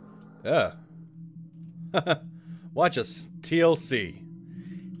 Watch us. TLC.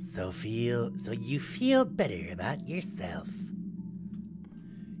 So you feel better about yourself.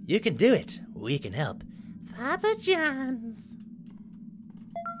 You can do it. We can help. Papa John's.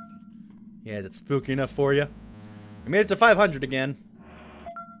 Yeah, is it spooky enough for you? We made it to 500 again.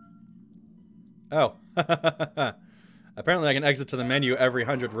 Oh. Apparently I can exit to the menu every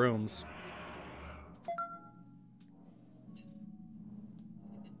 100 rooms.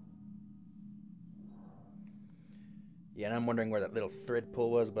 Yeah, and I'm wondering where that little thread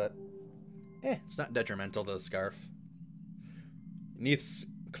pull was, but it's not detrimental to the scarf. Neath's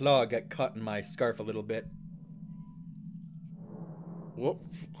claw got caught in my scarf a little bit. Whoop,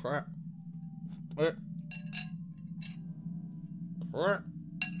 crap. Frick.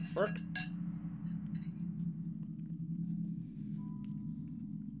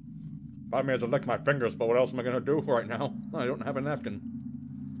 Part of me has to lick my fingers, but what else am I gonna do right now? I don't have a napkin.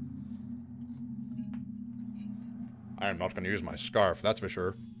 I am not going to use my scarf, that's for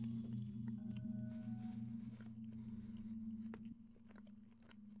sure.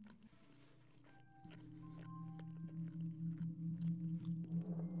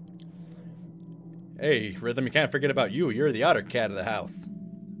 Hey, Rhythm, you can't forget about you. You're the otter cat of the house.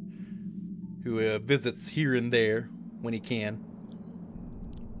 Who visits here and there when he can.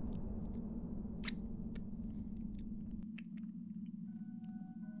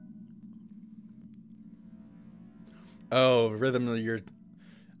 Oh, Rhythm,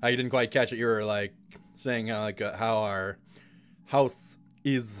 I didn't quite catch it. You were like saying how our house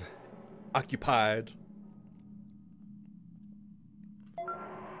is occupied.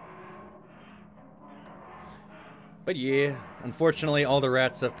 But yeah, unfortunately all the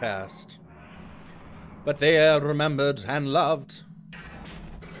rats have passed. But they are remembered and loved.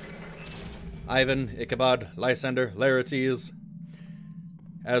 Ivan, Ichabod, Lysander, Laertes,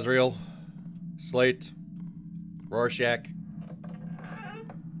 Azrael, Slate, Rorschach.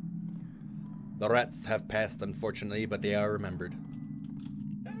 The rats have passed, unfortunately, but they are remembered.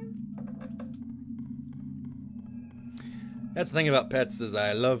 That's the thing about pets, is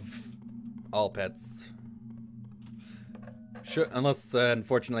I love all pets. Sure, unless,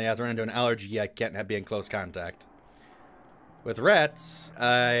 unfortunately, as I run into an allergy, I can't be in close contact. With rats,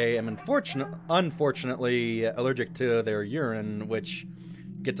 I am unfortunately allergic to their urine, which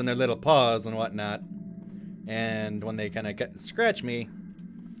gets in their little paws and whatnot. And when they kind of scratch me,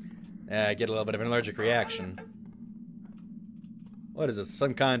 I get a little bit of an allergic reaction. What is this,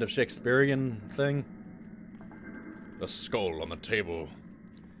 some kind of Shakespearean thing? The skull on the table.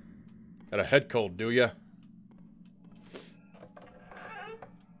 Got a head cold, do ya?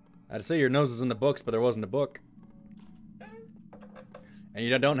 I'd say your nose is in the books, but there wasn't a book. And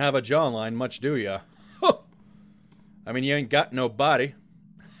you don't have a jawline much, do ya? I mean, you ain't got no body.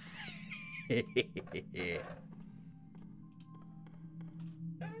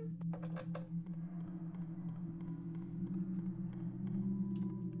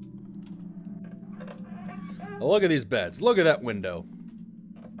 Look at these beds. Look at that window.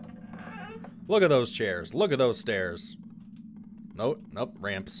 Look at those chairs. Look at those stairs. Nope, nope,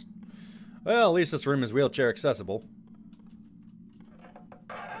 ramps. Well, at least this room is wheelchair accessible.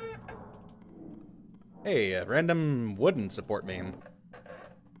 Hey, a random wooden support beam.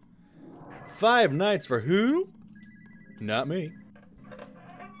 5 nights for who? Not me.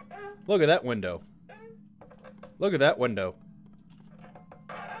 Look at that window. Look at that window.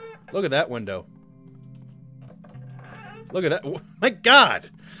 Look at that window. Look at that. My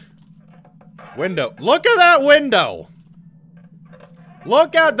God! Window. Look at that window!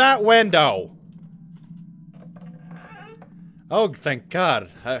 Look at that window! Oh, thank God.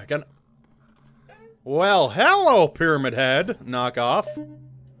 Well, hello, Pyramid Head. Knock off.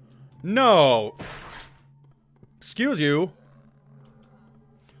 No. Excuse you.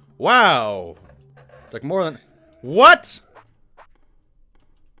 Wow. Took more than... What?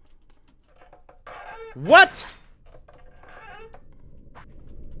 What?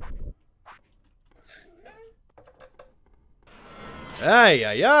 Ay,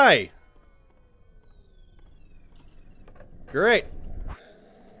 ay, ay. Great.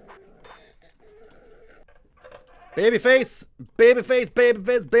 Babyface, babyface,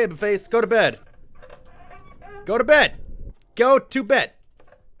 babyface, babyface. Go to bed. Go to bed. Go to bed.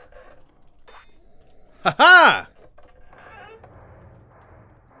 Ha ha!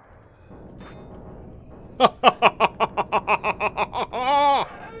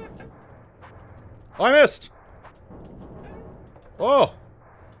 Oh, I missed. Oh.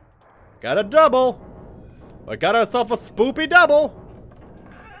 Got a double. I got ourselves a spoopy double.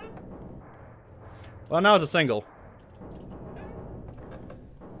 Well, now it's a single.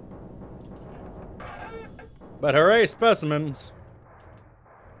 But hooray, specimens.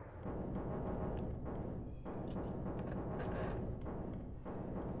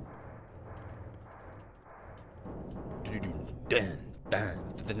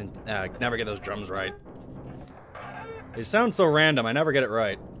 I never get those drums right. They sound so random, I never get it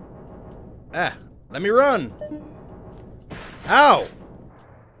right. Ah, let me run. Ow!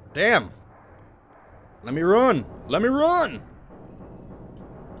 Damn. Let me run. Let me run.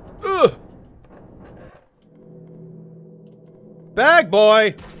 Ugh. Bag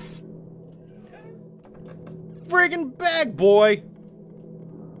boy. Friggin' bag boy.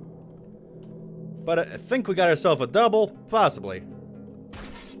 But I think we got ourselves a double, possibly.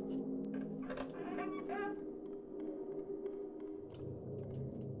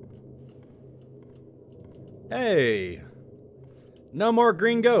 Hey. No more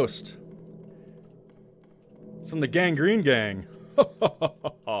green ghost. It's from the Gangrene Gang.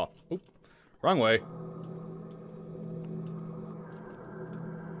 Oop, wrong way.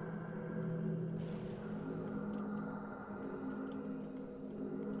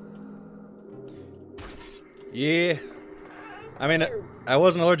 Yeah. I mean, I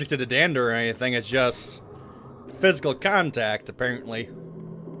wasn't allergic to the dander or anything. It's just physical contact, apparently.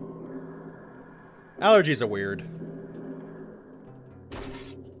 Allergies are weird.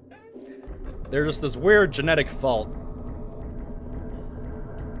 They're just this weird genetic fault.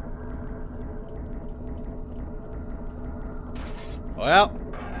 Well,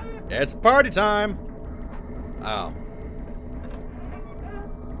 it's party time. Oh.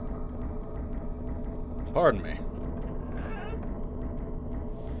 Pardon me.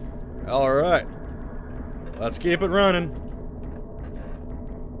 Alright. Let's keep it running.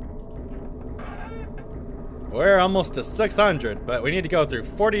 We're almost to 600, but we need to go through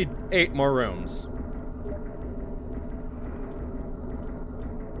 48 more rooms.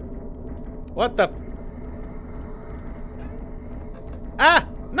 What the? Ah!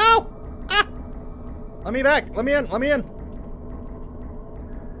 No! Ah! Let me back. Let me in. Let me in.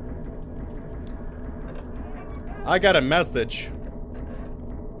 I got a message.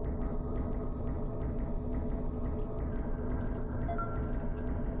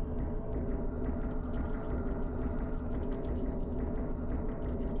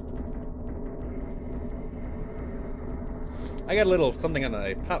 I got a little something on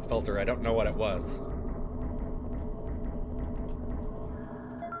the pop filter. I don't know what it was.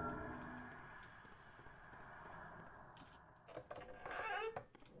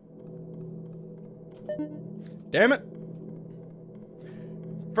 Damn it!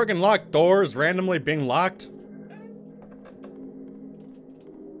 Friggin' locked doors randomly being locked.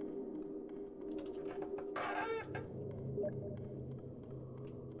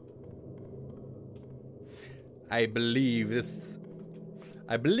 I believe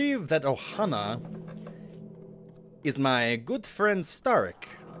that Ohana is my good friend Starrick.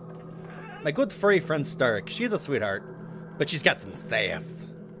 My good furry friend Starrick. She's a sweetheart, but she's got some sass.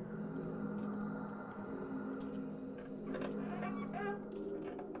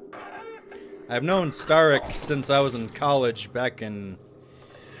 I've known Starrick since I was in college back in...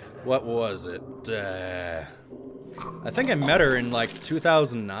 what was it? I think I met her in like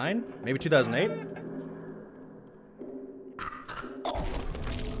 2009? Maybe 2008?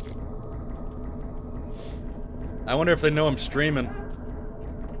 I wonder if they know I'm streaming.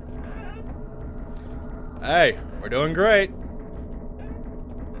 Hey, we're doing great.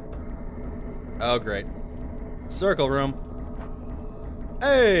 Oh, great. Circle room.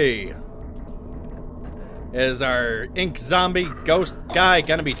 Hey! Is our ink zombie ghost guy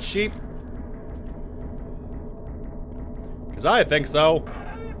gonna be cheap? Because I think so.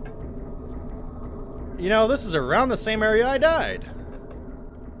 You know, this is around the same area I died.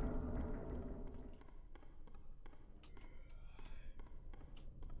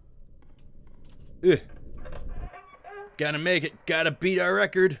 Ugh. Gotta make it. Gotta beat our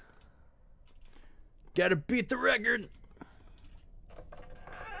record. Gotta beat the record.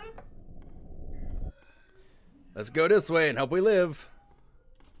 Let's go this way and hope we live.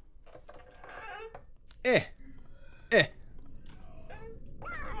 Eh. Eh.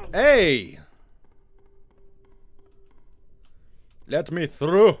 Hey! Let me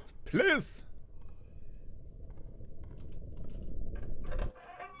through, please.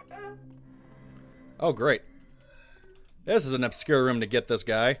 Oh, great. This is an obscure room to get this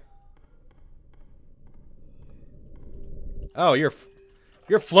guy. Oh, you're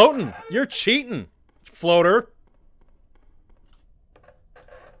floating. You're cheating, floater.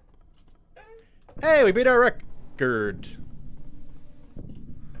 Hey, we beat our record.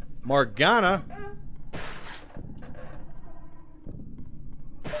 Morgana.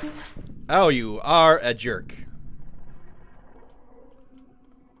 Oh, you are a jerk.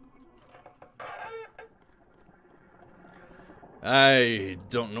 I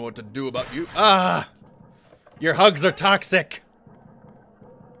don't know what to do about you. Ah! Your hugs are toxic.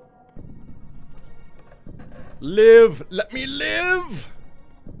 Live. Let me live.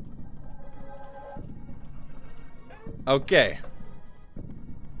 Okay.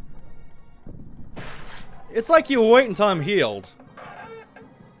 It's like you wait until I'm healed.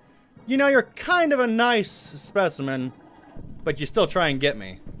 You know, you're kind of a nice specimen, but you still try and get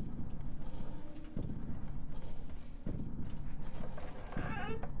me.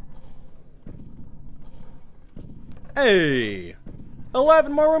 Hey!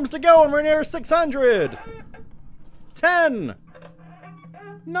 11 more rooms to go and we're near 600! 10!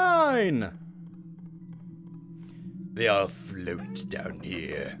 9! They all float down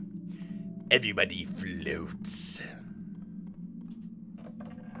here. Everybody floats.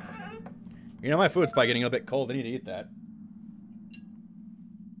 You know, my food's probably getting a bit cold. I need to eat that.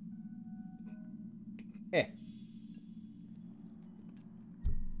 Eh.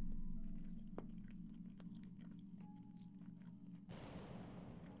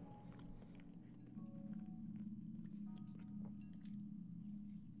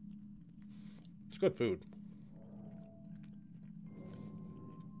 good food.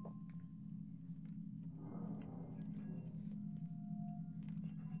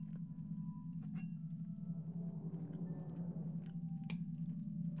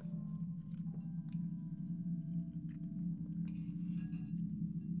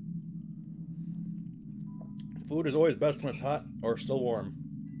 Food is always best when it's hot or still warm.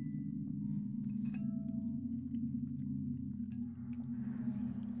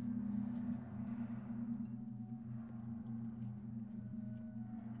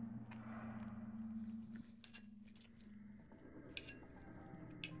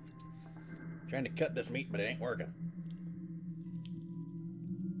 Trying to cut this meat, but it ain't working.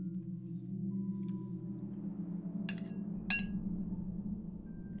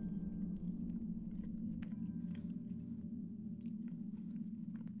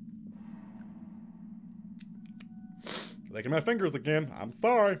 Licking my fingers again. I'm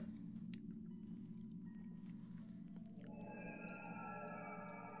sorry.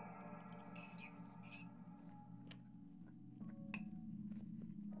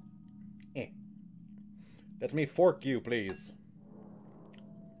 Let me fork you, please.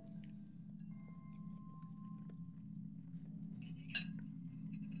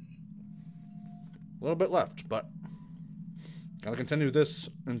 A little bit left, but I'll continue this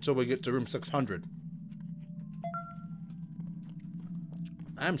until we get to room 600.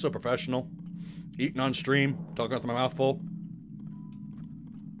 I'm so professional. Eating on stream, talking with my mouth full.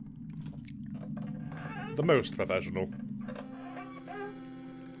 The most professional.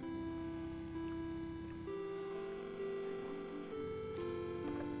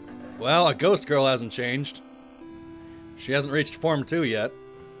 Well, a ghost girl hasn't changed. She hasn't reached Form 2 yet.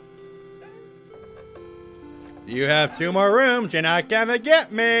 You have 2 more rooms, you're not gonna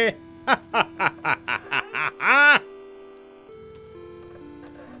get me!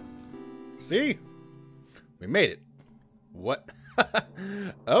 See? We made it. What?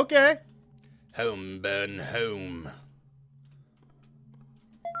 Okay. Home, burn, home.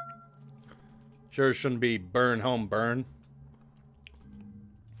 Sure shouldn't be burn, home, burn.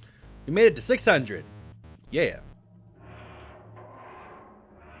 We made it to 600. Yeah.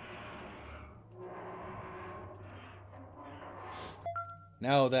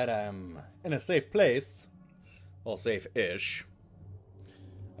 Now that I'm in a safe place, well, safe-ish,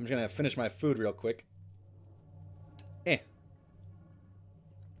 I'm just gonna finish my food real quick.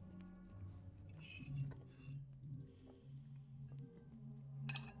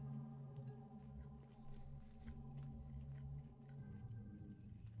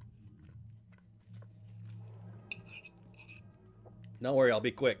 Don't worry, I'll be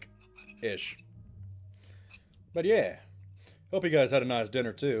quick-ish. But yeah, hope you guys had a nice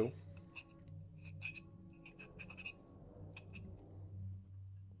dinner too.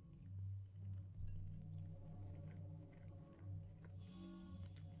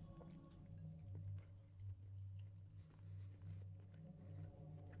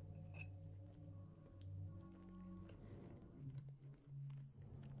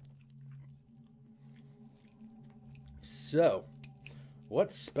 So,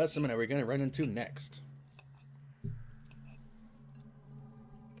 what specimen are we going to run into next?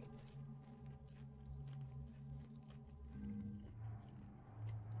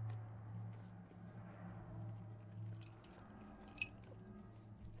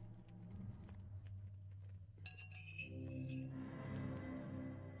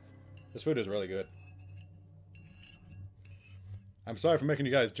 This food is really good. I'm sorry for making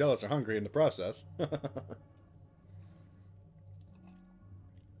you guys jealous or hungry in the process.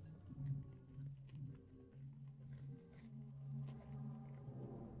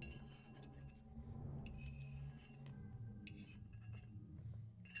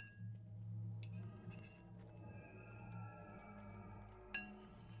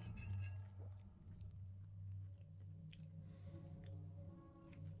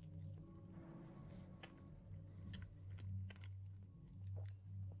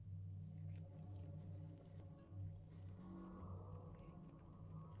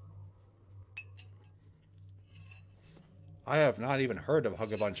 I have not even heard of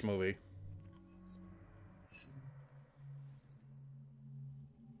Hug a Bunch movie.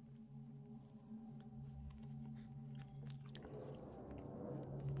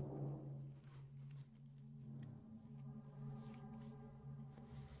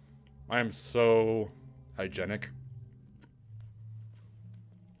 I am so hygienic.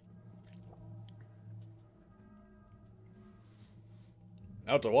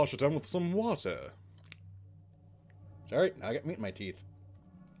 Now to wash it down with some water. Sorry, I got meat in my teeth.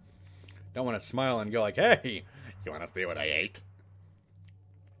 Don't want to smile and go like, hey, you want to see what I ate?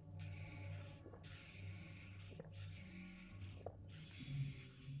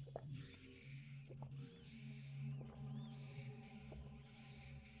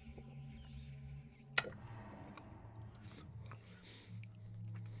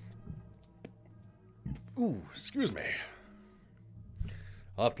 Ooh, excuse me.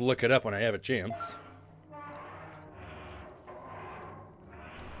 I'll have to look it up when I have a chance.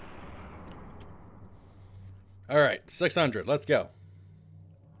 Alright, 600. Let's go.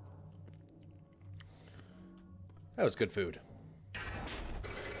 That was good food.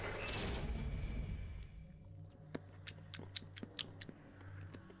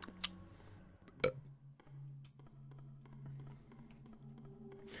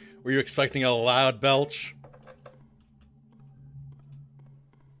 Were you expecting a loud belch?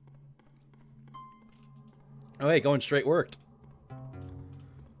 Oh, hey, going straight worked.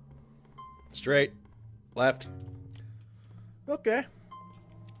 Straight. Left. Okay.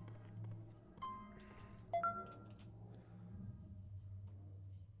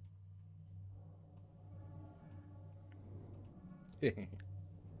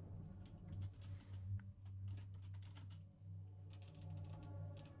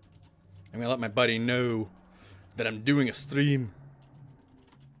 I'm gonna let my buddy know that I'm doing a stream.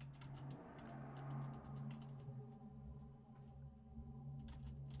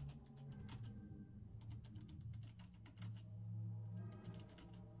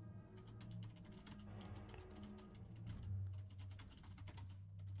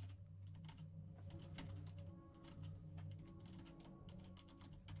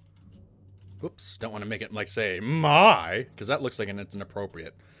 Whoops, don't want to make it like say my, because that looks like it's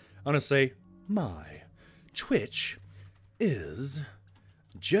inappropriate. I want to say my Twitch is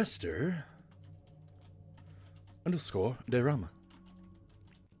Jestre _ Derama.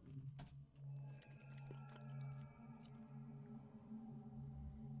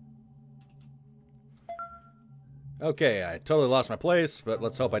 Okay, I totally lost my place, but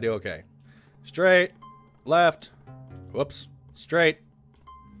let's hope I do okay. Straight, left, whoops, straight,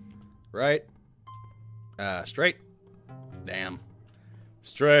 right, straight, damn,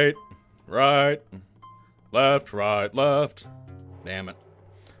 straight, right, left, damn it,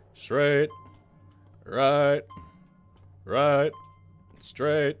 straight, right,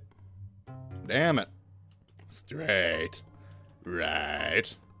 straight, damn it, straight,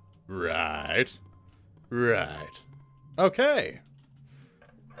 right. Okay,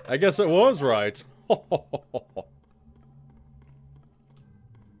 I guess it was right.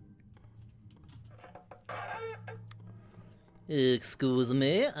 Excuse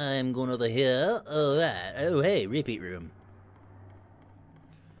me, I'm going over here. Alright. Oh, hey, repeat room.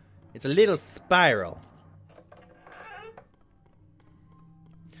 It's a little spiral.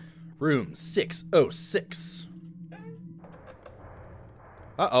 Room 606.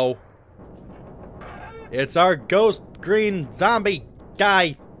 Uh-oh. It's our ghost green zombie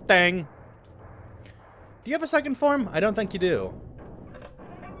guy thing. Do you have a second form? I don't think you do.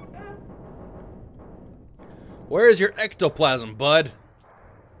 Where's your ectoplasm, bud?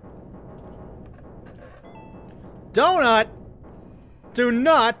 Donut! Do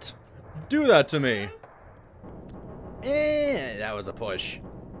not do that to me. That was a push.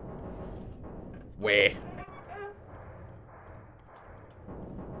 Weh.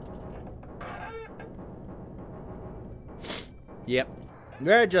 Yep.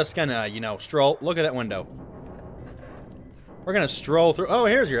 We're just gonna, you know, stroll. Look at that window. We're gonna stroll through. Oh,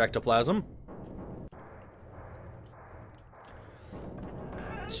 here's your ectoplasm.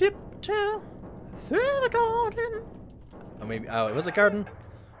 Tiptoe through the garden. Oh, maybe. Oh, it was a garden?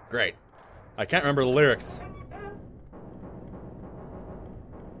 Great. I can't remember the lyrics.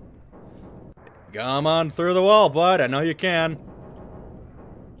 Come on through the wall, bud. I know you can.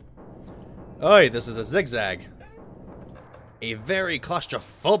 Oi, this is a zigzag. A very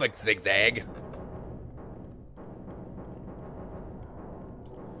claustrophobic zigzag.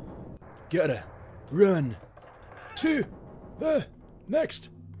 Gotta run to the next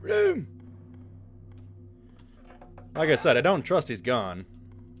room. Like I said, I don't trust he's gone.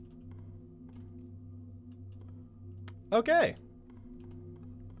 Okay.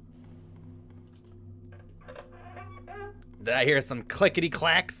 Did I hear some clickety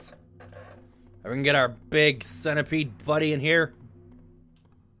clacks? Are we gonna get our big centipede buddy in here?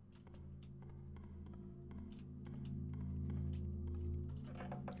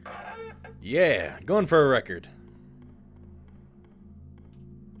 Yeah, going for a record.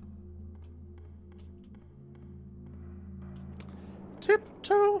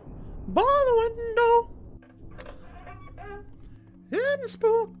 Tiptoe by the window in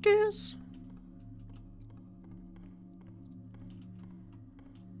spookies.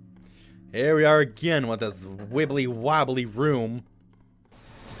 Here we are again with this wibbly wobbly room.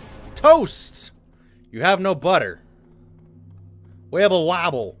 Toast! You have no butter. Wibble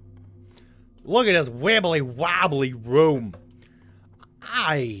wobble. Look at this wibbly wobbly room.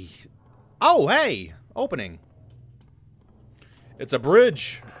 Oh, hey! opening. It's a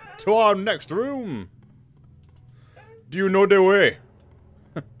bridge to our next room. Do you know the way?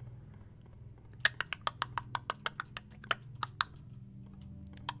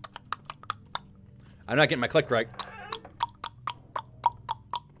 I'm not getting my click right.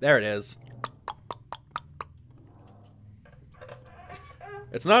 There it is.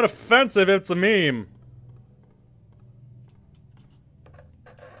 It's not offensive, it's a meme.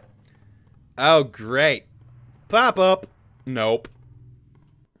 Oh, great. Pop up. Nope.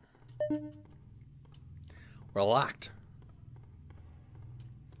 We're locked.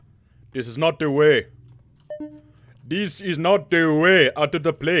 This is not the way. This is not the way out of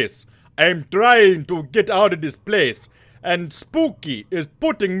the place. I'm trying to get out of this place, and Spooky is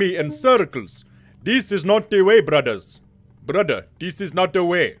putting me in circles. This is not the way, brothers. Brother, this is not the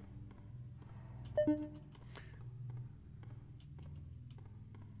way.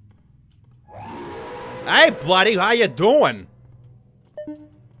 Hey, buddy, how you doing?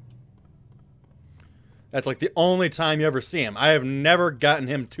 That's like the only time you ever see him. I have never gotten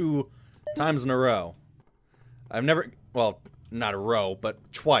him 2 times in a row. I've never, well, not a row, but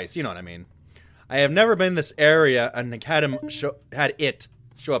twice, you know what I mean. I have never been in this area and had it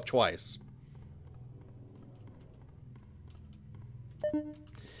show up twice.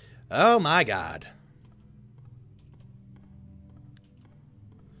 Oh my god.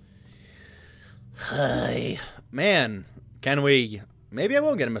 Hi. Man, can we... Maybe I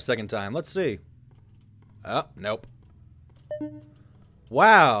will get him a second time. Let's see. Oh, nope.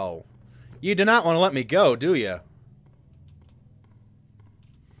 Wow. You do not want to let me go, do you?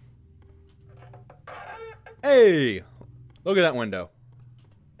 Hey! Look at that window.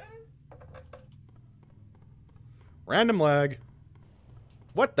 Random lag.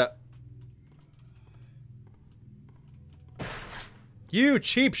 What the... You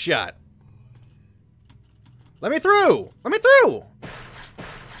cheap shot. Let me through! Let me through!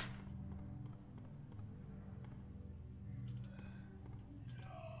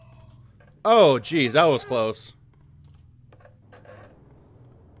 Oh, geez, that was close.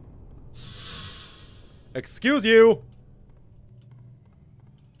 Excuse you!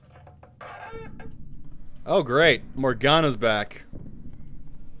 Oh, great. Morgana's back.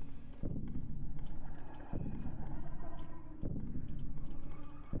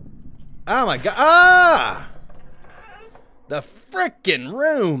 Oh my god. Ah! The frickin'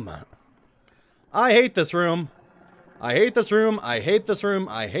 room! I hate this room. I hate this room. I hate this room.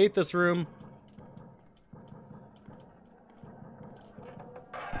 I hate this room.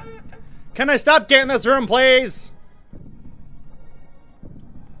 Can I stop getting this room, please?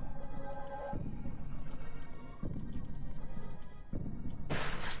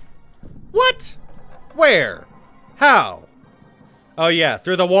 What? Where? How? Oh yeah,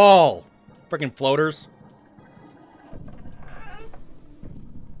 through the wall. Frickin' floaters.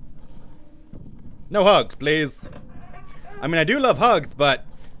 No hugs, please. I mean, I do love hugs, but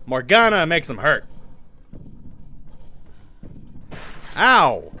Morgana makes them hurt.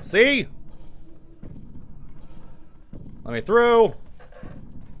 Ow! See? Let me through.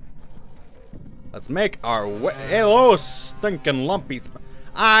 Let's make our way. Hello, stinking lumpy.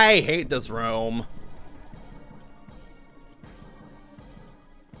 I hate this room.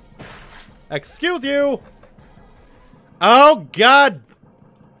 Excuse you. Oh, God.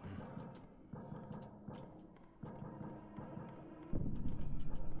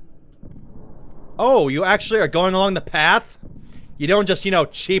 Oh, you actually are going along the path? You don't just, you know,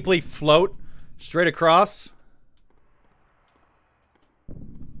 cheaply float straight across?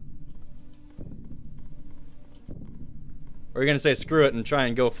 Or are you gonna say screw it and try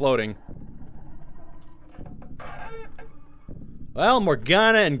and go floating? Well,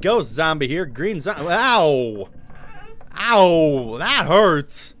 Morgana and Ghost Zombie here. Green Zombie. Ow! Ow! That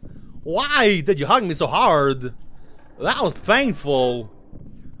hurts! Why did you hug me so hard? That was painful.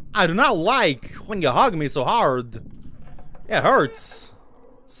 I do not like when you hug me so hard. It hurts.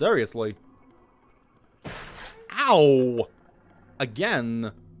 Seriously. Ow!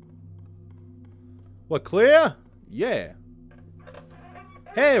 Again. What, clear? Yeah.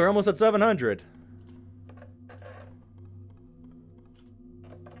 Hey, we're almost at 700.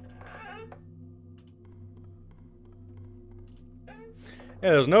 Hey,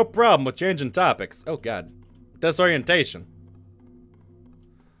 there's no problem with changing topics. Oh, God. Disorientation.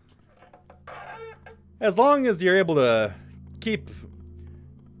 As long as you're able to keep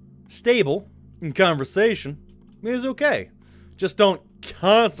stable in conversation, it's okay. Just don't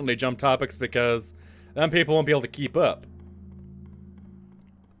constantly jump topics because then people won't be able to keep up.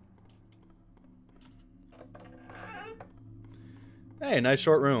 Hey, nice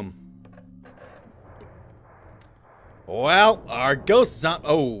short room. Well, our ghost zombie.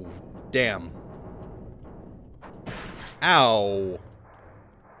 Oh, damn. Ow.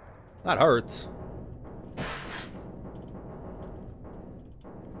 That hurts.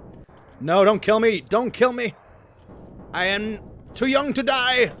 No, don't kill me. Don't kill me. I am too young to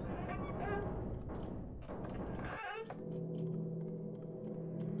die.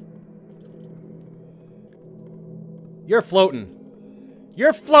 You're floating.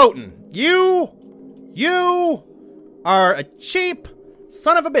 You're floating. You are a cheap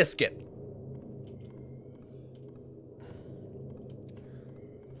son of a biscuit.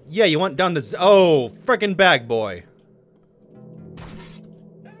 Yeah, you went down the... Oh, frickin' bag boy.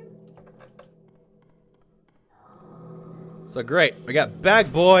 So great. We got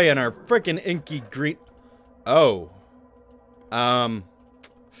bag boy and our frickin' inky green... Oh.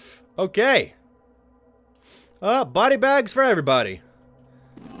 Okay. Body bags for everybody.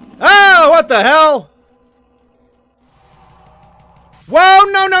 Oh, what the hell? Whoa,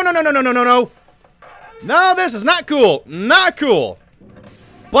 no, no, no, no, no, no, no, no, no. No, this is not cool. Not cool.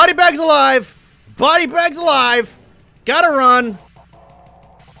 Body bag's alive. Body bag's alive. Gotta run.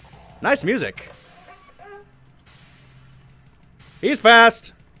 Nice music. He's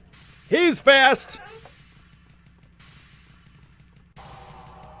fast. He's fast.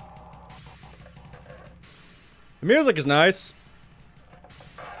 The music is nice.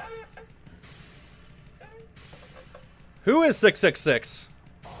 Who is 666?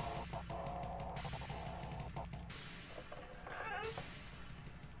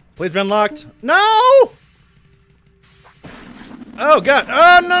 Please be unlocked. No! Oh, God.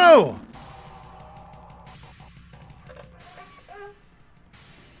 Oh, no!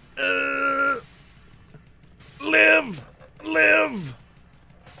 Live! Live!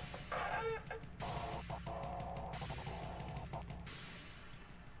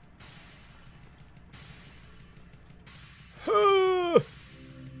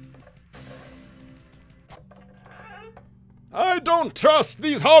 I don't trust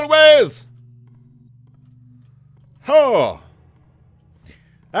these hallways! Oh.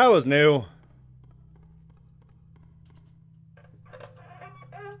 That was new.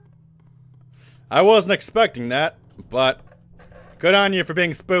 I wasn't expecting that, but good on you for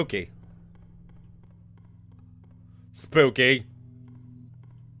being spooky. Spooky.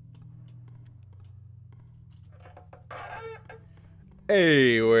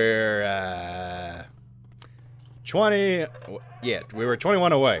 Hey, we're, 20... Yeah, we were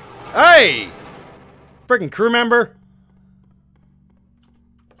 21 away. Hey! Freaking crew member.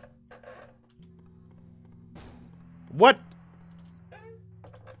 What?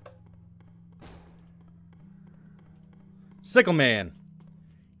 Sickle man.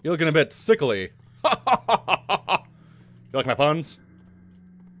 You're looking a bit sickly. You like my puns?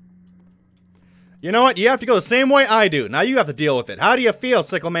 You know what? You have to go the same way I do. Now you have to deal with it. How do you feel,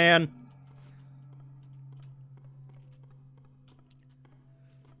 Sickle Man?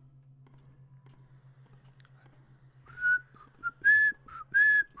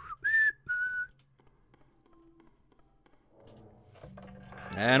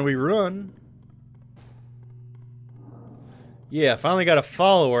 And we run. Yeah, finally got a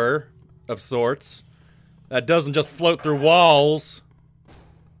follower of sorts that doesn't just float through walls.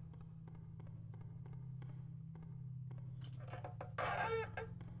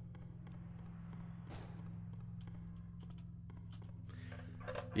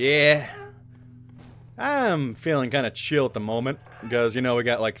 Yeah. I'm feeling kind of chill at the moment because, you know, we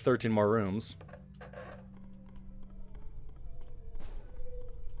got like 13 more rooms.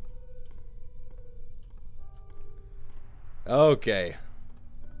 Okay.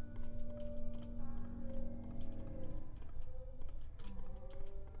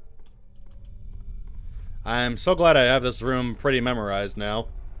 I'm so glad I have this room pretty memorized now.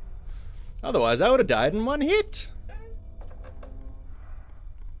 Otherwise, I would have died in one hit.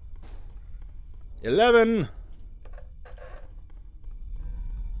 11.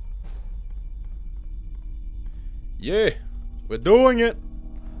 Yeah, we're doing it.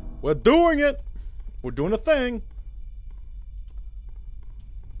 We're doing it. We're doing a thing.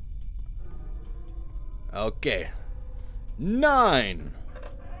 Okay. 9.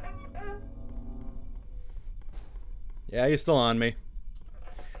 Yeah, he's still on me.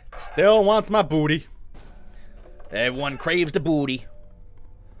 Still wants my booty. Everyone craves the booty.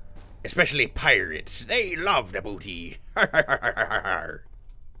 Especially pirates. They love the booty.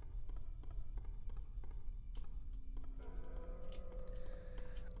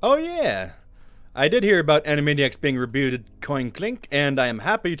 Oh yeah. I did hear about Animaniacs being rebooted, Coin Clink, and I am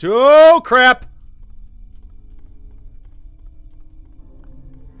happy to... Oh, crap!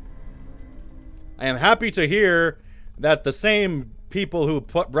 I am happy to hear that the same people who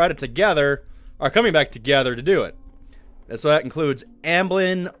brought it together are coming back together to do it. And so that includes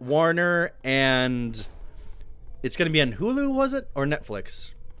Amblin, Warner, and it's going to be on Hulu, was it? Or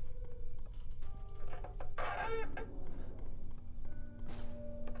Netflix?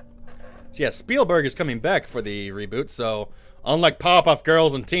 So yeah, Spielberg is coming back for the reboot, so unlike Powerpuff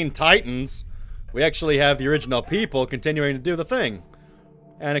Girls and Teen Titans, we actually have the original people continuing to do the thing.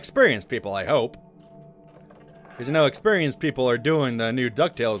 And experienced people, I hope. Because you know, experienced people are doing the new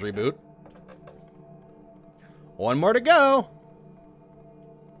DuckTales reboot. One more to go.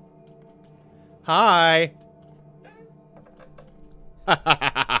 Hi.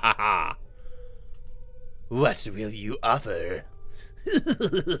 What will you offer?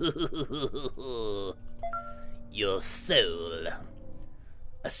 Your soul.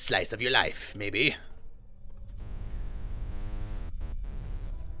 A slice of your life, maybe.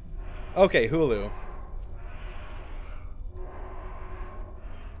 Okay, Hulu.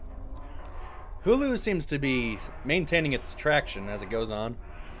 Hulu seems to be maintaining its traction as it goes on,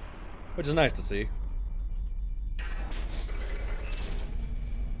 which is nice to see.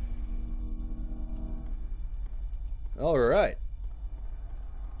 All right.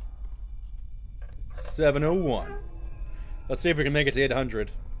 701. Let's see if we can make it to 800.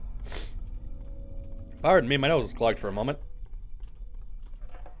 Pardon me, my nose is clogged for a moment.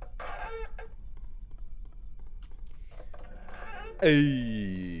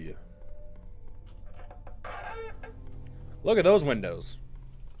 Hey. Look at those windows.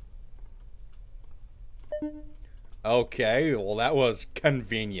 Okay, well that was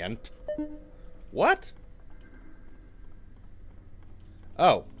convenient. What?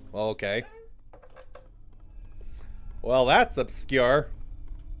 Oh, well, okay. Well, that's obscure.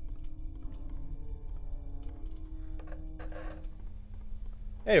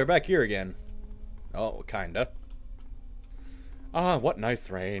 Hey, we're back here again. Oh, kinda. Ah, what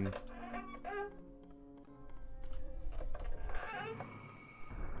nice rain.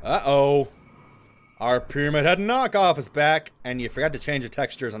 Uh-oh. Our Pyramid Head knockoff is back, and you forgot to change the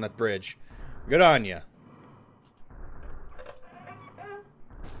textures on that bridge. Good on ya.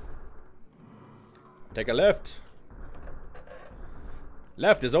 Take a left.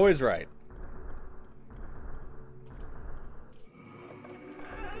 Left is always right.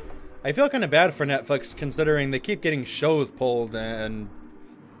 I feel kind of bad for Netflix considering they keep getting shows pulled, and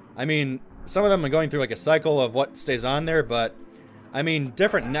I mean, some of them are going through like a cycle of what stays on there, but I mean,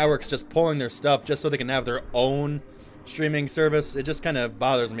 different networks just pulling their stuff just so they can have their own streaming service. It just kind of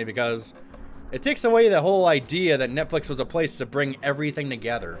bothers me because it takes away the whole idea that Netflix was a place to bring everything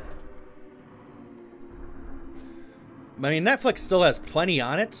together. I mean, Netflix still has plenty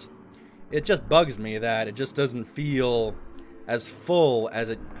on it. It just bugs me that it just doesn't feel as full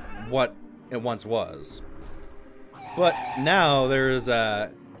as what it once was. But now there's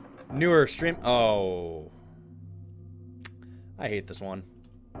a newer stream. Oh, I hate this one.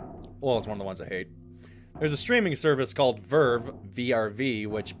 Well, it's one of the ones I hate. There's a streaming service called Verve, VRV,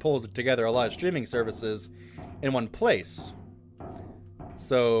 which pulls together a lot of streaming services in one place.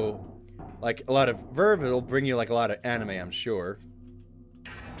 So, like, a lot of Verve, it'll bring you, like, a lot of anime, I'm sure.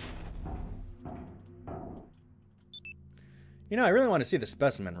 You know, I really want to see the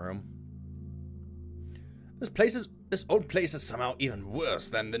specimen room. This old place is somehow even worse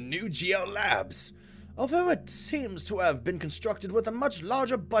than the new GL Labs. Although it seems to have been constructed with a much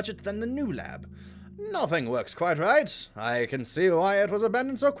larger budget than the new lab. Nothing works quite right. I can see why it was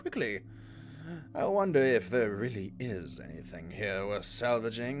abandoned so quickly. I wonder if there really is anything here worth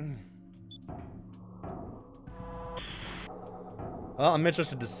salvaging. Well, I'm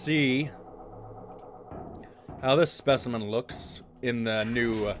interested to see how this specimen looks in the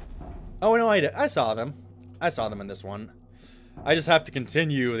new... Oh, no, I saw them. I saw them in this one. I just have to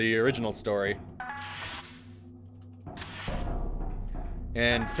continue the original story.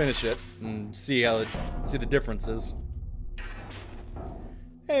 And finish it and see the differences.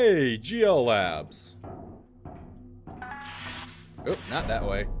 Hey, GL Labs. Oh, not that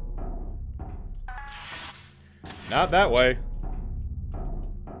way. Not that way.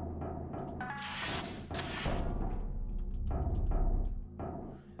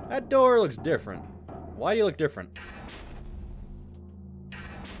 That door looks different. Why do you look different?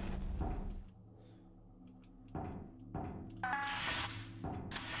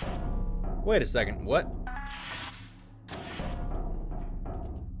 Wait a second, what?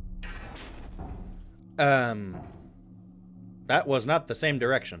 That was not the same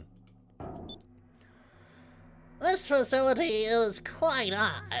direction. This facility is quite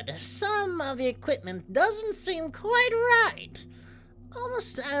odd. Some of the equipment doesn't seem quite right.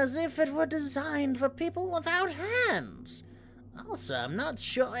 almost as if it were designed for people without hands. Also, I'm not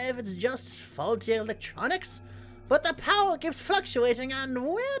sure if it's just faulty electronics, but the power keeps fluctuating and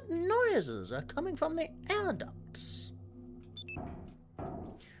weird noises are coming from the air ducts.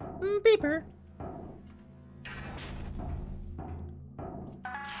 Beeper.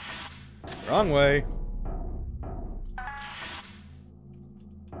 Wrong way.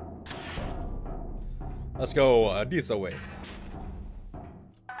 Let's go this way.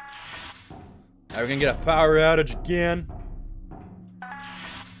 Now we're gonna get a power outage again.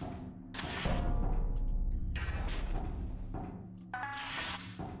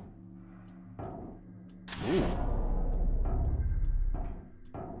 Ooh.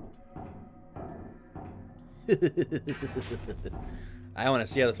 I want to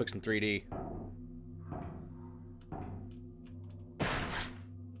see how this looks in 3D.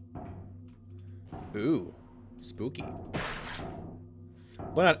 Ooh, spooky.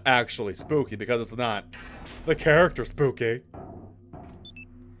 But not actually spooky, because it's not the character spooky.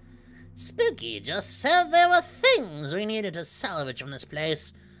 Spooky just said there were things we needed to salvage from this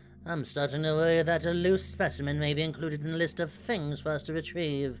place. I'm starting to worry that a loose specimen may be included in the list of things for us to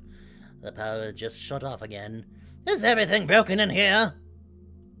retrieve. The power just shut off again. Is everything broken in here?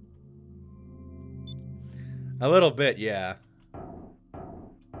 A little bit, yeah.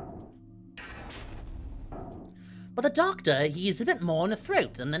 But the doctor, he's a bit more in the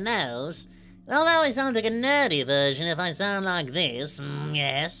throat than the nose. Although he sounds like a nerdy version if I sound like this.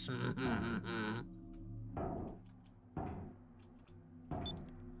 Yes.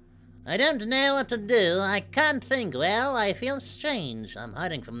 I don't know what to do. I can't think well. I feel strange. I'm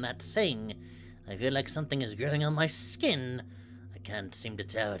hiding from that thing. I feel like something is growing on my skin. I can't seem to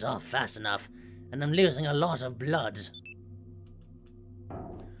tear it off fast enough, and I'm losing a lot of blood.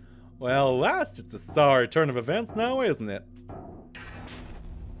 Well, that's just a sorry turn of events now, isn't it?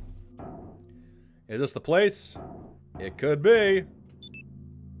 Is this the place? It could be.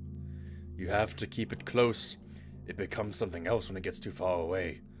 You have to keep it close. It becomes something else when it gets too far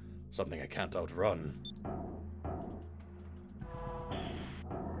away. Something I can't outrun.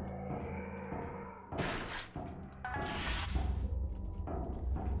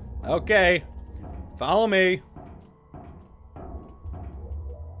 Okay. Follow me.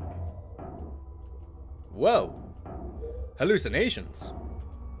 Whoa. Hallucinations.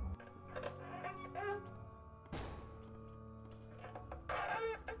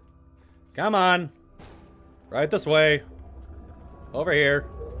 Come on. Right this way. Over here.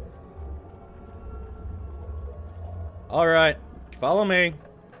 Alright. Follow me.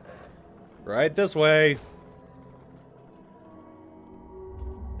 Right this way.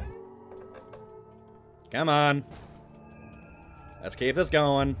 Come on. Let's keep this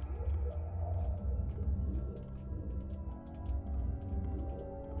going.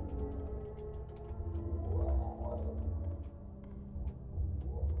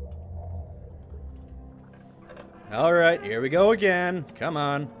 Alright, here we go again. Come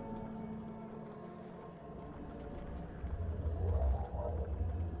on.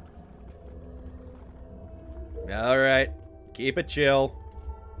 Alright, keep it chill.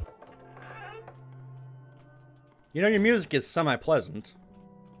 You know, your music is semi-pleasant.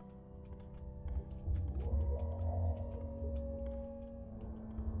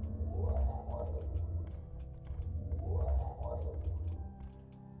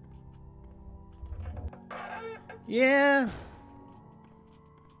 Yeah.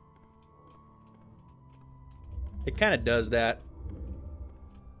 It kind of does that.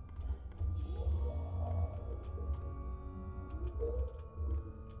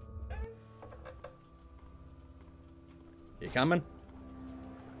 You coming?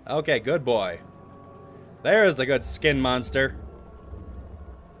 Okay, good boy. There's the good skin monster.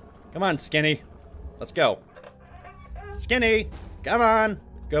 Come on, Skinny. Let's go. Skinny, come on.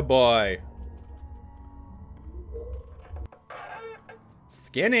 Good boy.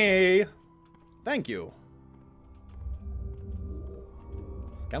 Skinny! Thank you.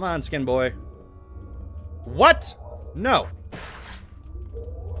 Come on, Skin Boy. What? No.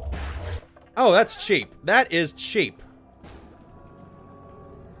 Oh, that's cheap. That is cheap.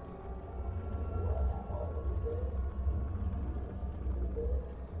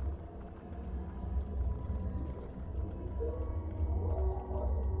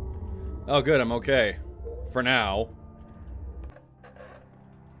 Oh, good. I'm okay. For now.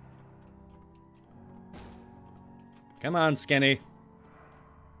 Come on, Skinny.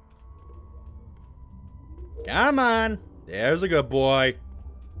 Come on. There's a good boy.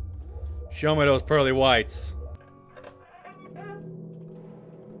 Show me those pearly whites.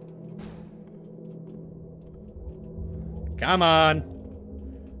 Come on.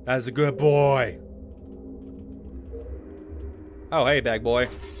 That's a good boy. Oh, hey, bag boy.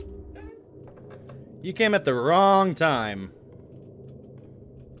 You came at the wrong time.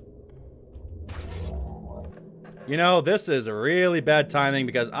 You know, this is a really bad timing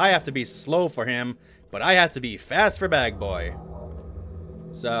because I have to be slow for him, but I have to be fast for bag boy.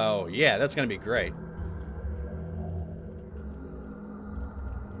 So, yeah, that's gonna be great.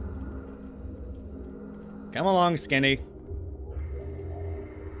 Come along, Skinny.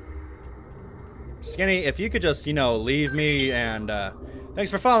 Skinny, if you could just, you know, leave me and, thanks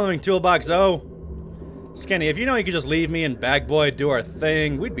for following, Toolbox O. Skinny, if you know you could just leave me and Bag Boy do our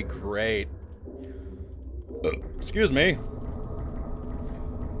thing, we'd be great. Excuse me.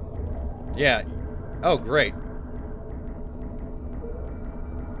 Yeah. Oh, great.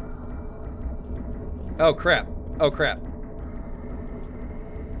 Oh, crap. Oh, crap.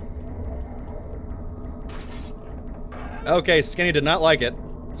 Okay, Skinny did not like it.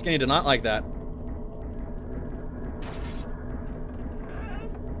 Skinny did not like that.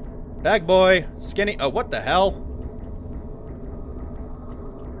 Bag boy, Skinny. Oh, what the hell?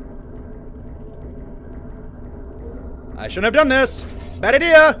 I shouldn't have done this. Bad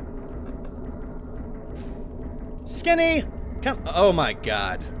idea. Skinny, come. Oh my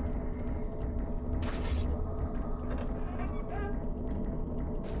god.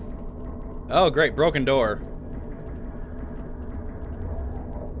 Oh, great. Broken door.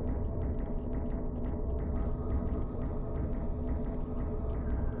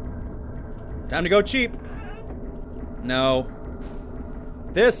 Time to go cheap. No.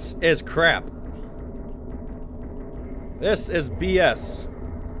 This is crap. This is BS.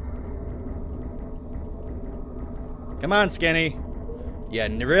 Come on, Skinny. You're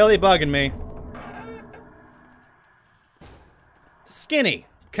really bugging me. Skinny,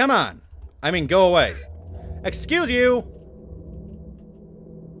 come on. I mean, go away. Excuse you.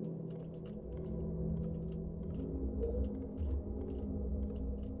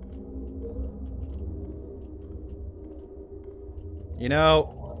 You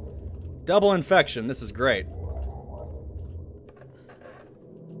know, double infection. This is great.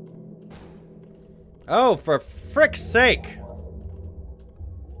 Oh, for frick's sake.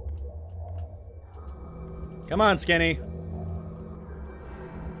 Come on, Skinny.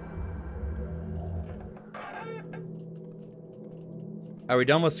 Are we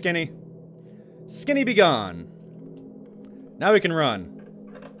done with Skinny? Skinny be gone. Now we can run.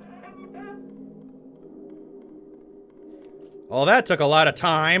 Well, that took a lot of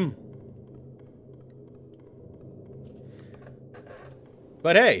time.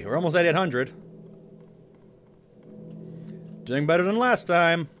 But hey, we're almost at 800. Doing better than last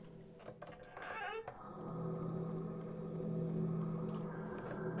time.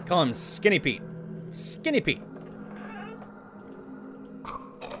 Call him Skinny Pete. Skinny Pete.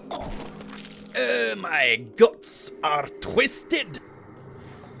 My guts are twisted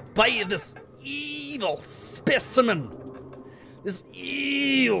by this evil specimen. This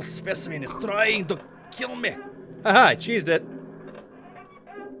evil specimen is trying to kill me. Haha, I cheesed it.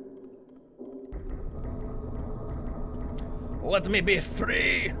 Let me be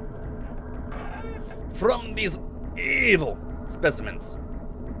free from these evil specimens.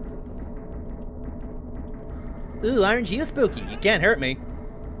 Ooh, aren't you spooky? You can't hurt me.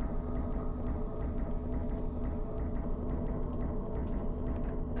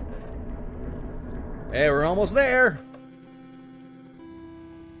 Hey, we're almost there.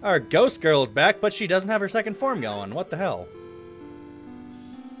 Our ghost girl is back, but she doesn't have her second form going. What the hell?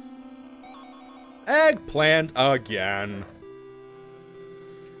 Eggplant again.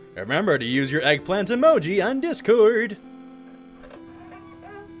 Remember to use your eggplant emoji on Discord.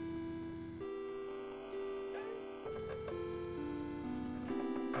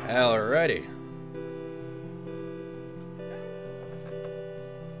 Alrighty.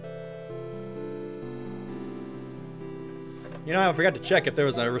 You know, I forgot to check if there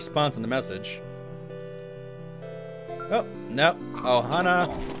was a response in the message. Oh, no. Oh, Hana.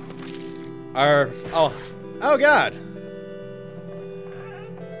 Oh God.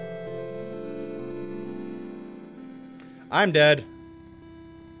 I'm dead.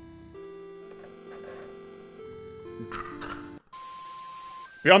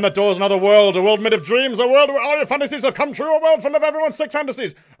 Beyond that door is another world, a world made of dreams, a world where all your fantasies have come true, a world full of everyone's sick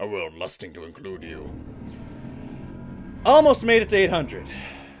fantasies, a world lusting to include you. Almost made it to 800.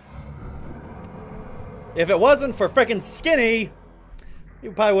 If it wasn't for frickin' Skinny,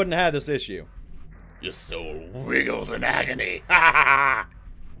 you probably wouldn't have had this issue. Your soul wiggles in agony. Ha ha ha!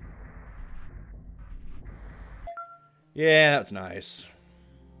 Yeah, that's nice.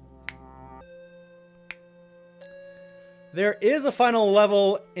 There is a final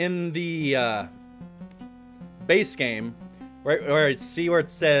level in the base game where it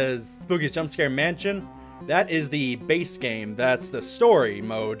says Spooky's Jump Scare Mansion. That is the base game. That's the story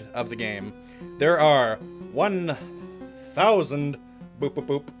mode of the game. There are 1,000 boop boop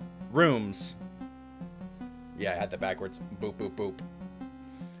boop rooms. Yeah, I had that backwards. Boop boop boop.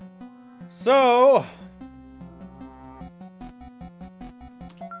 So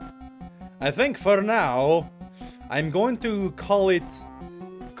I think for now I'm going to call it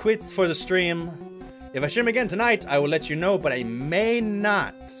quits for the stream. If I stream again tonight, I will let you know, but I may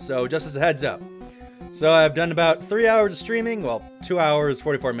not. So just as a heads up. So I've done about 3 hours of streaming. Well, 2 hours,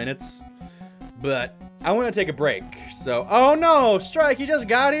 44 minutes. But I want to take a break. So, oh no, Strike, you just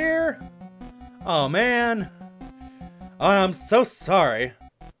got here? Oh man. Oh, I'm so sorry.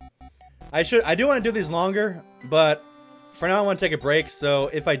 I do want to do these longer, but for now I want to take a break. So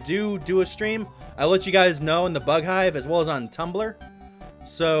if I do a stream, I'll let you guys know in the Bug Hive as well as on Tumblr.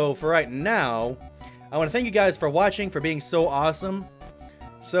 So for right now, I want to thank you guys for watching, for being so awesome.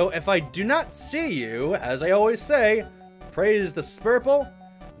 So if I do not see you, as I always say, praise the Spurple.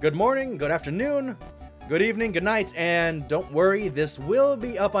 Good morning, good afternoon, good evening, good night, and don't worry, this will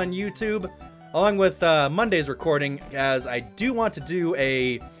be up on YouTube along with Monday's recording, as I do want to do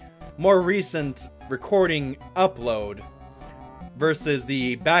a more recent recording upload versus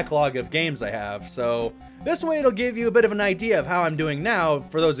the backlog of games I have. So this way it'll give you a bit of an idea of how I'm doing now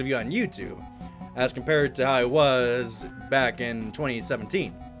for those of you on YouTube, as compared to how I was back in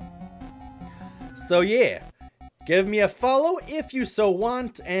 2017. So yeah, give me a follow if you so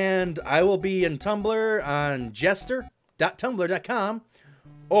want, and I will be in Tumblr on Jestre.tumblr.com,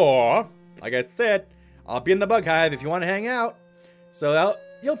 or, like I said, I'll be in the Bug Hive if you want to hang out. So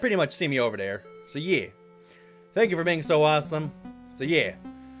you'll pretty much see me over there. So yeah, thank you for being so awesome. So yeah,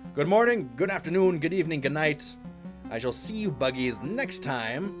 good morning, good afternoon, good evening, good night. I shall see you buggies next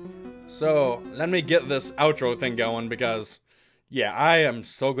time. So let me get this outro thing going, because yeah, I am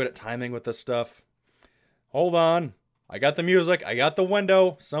so good at timing with this stuff. Hold on. I got the music. I got the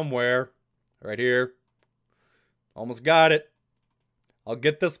window somewhere. Right here. Almost got it. I'll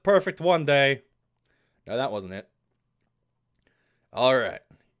get this perfect one day. No, that wasn't it. Alright.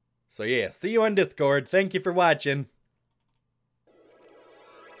 So yeah, see you on Discord. Thank you for watching.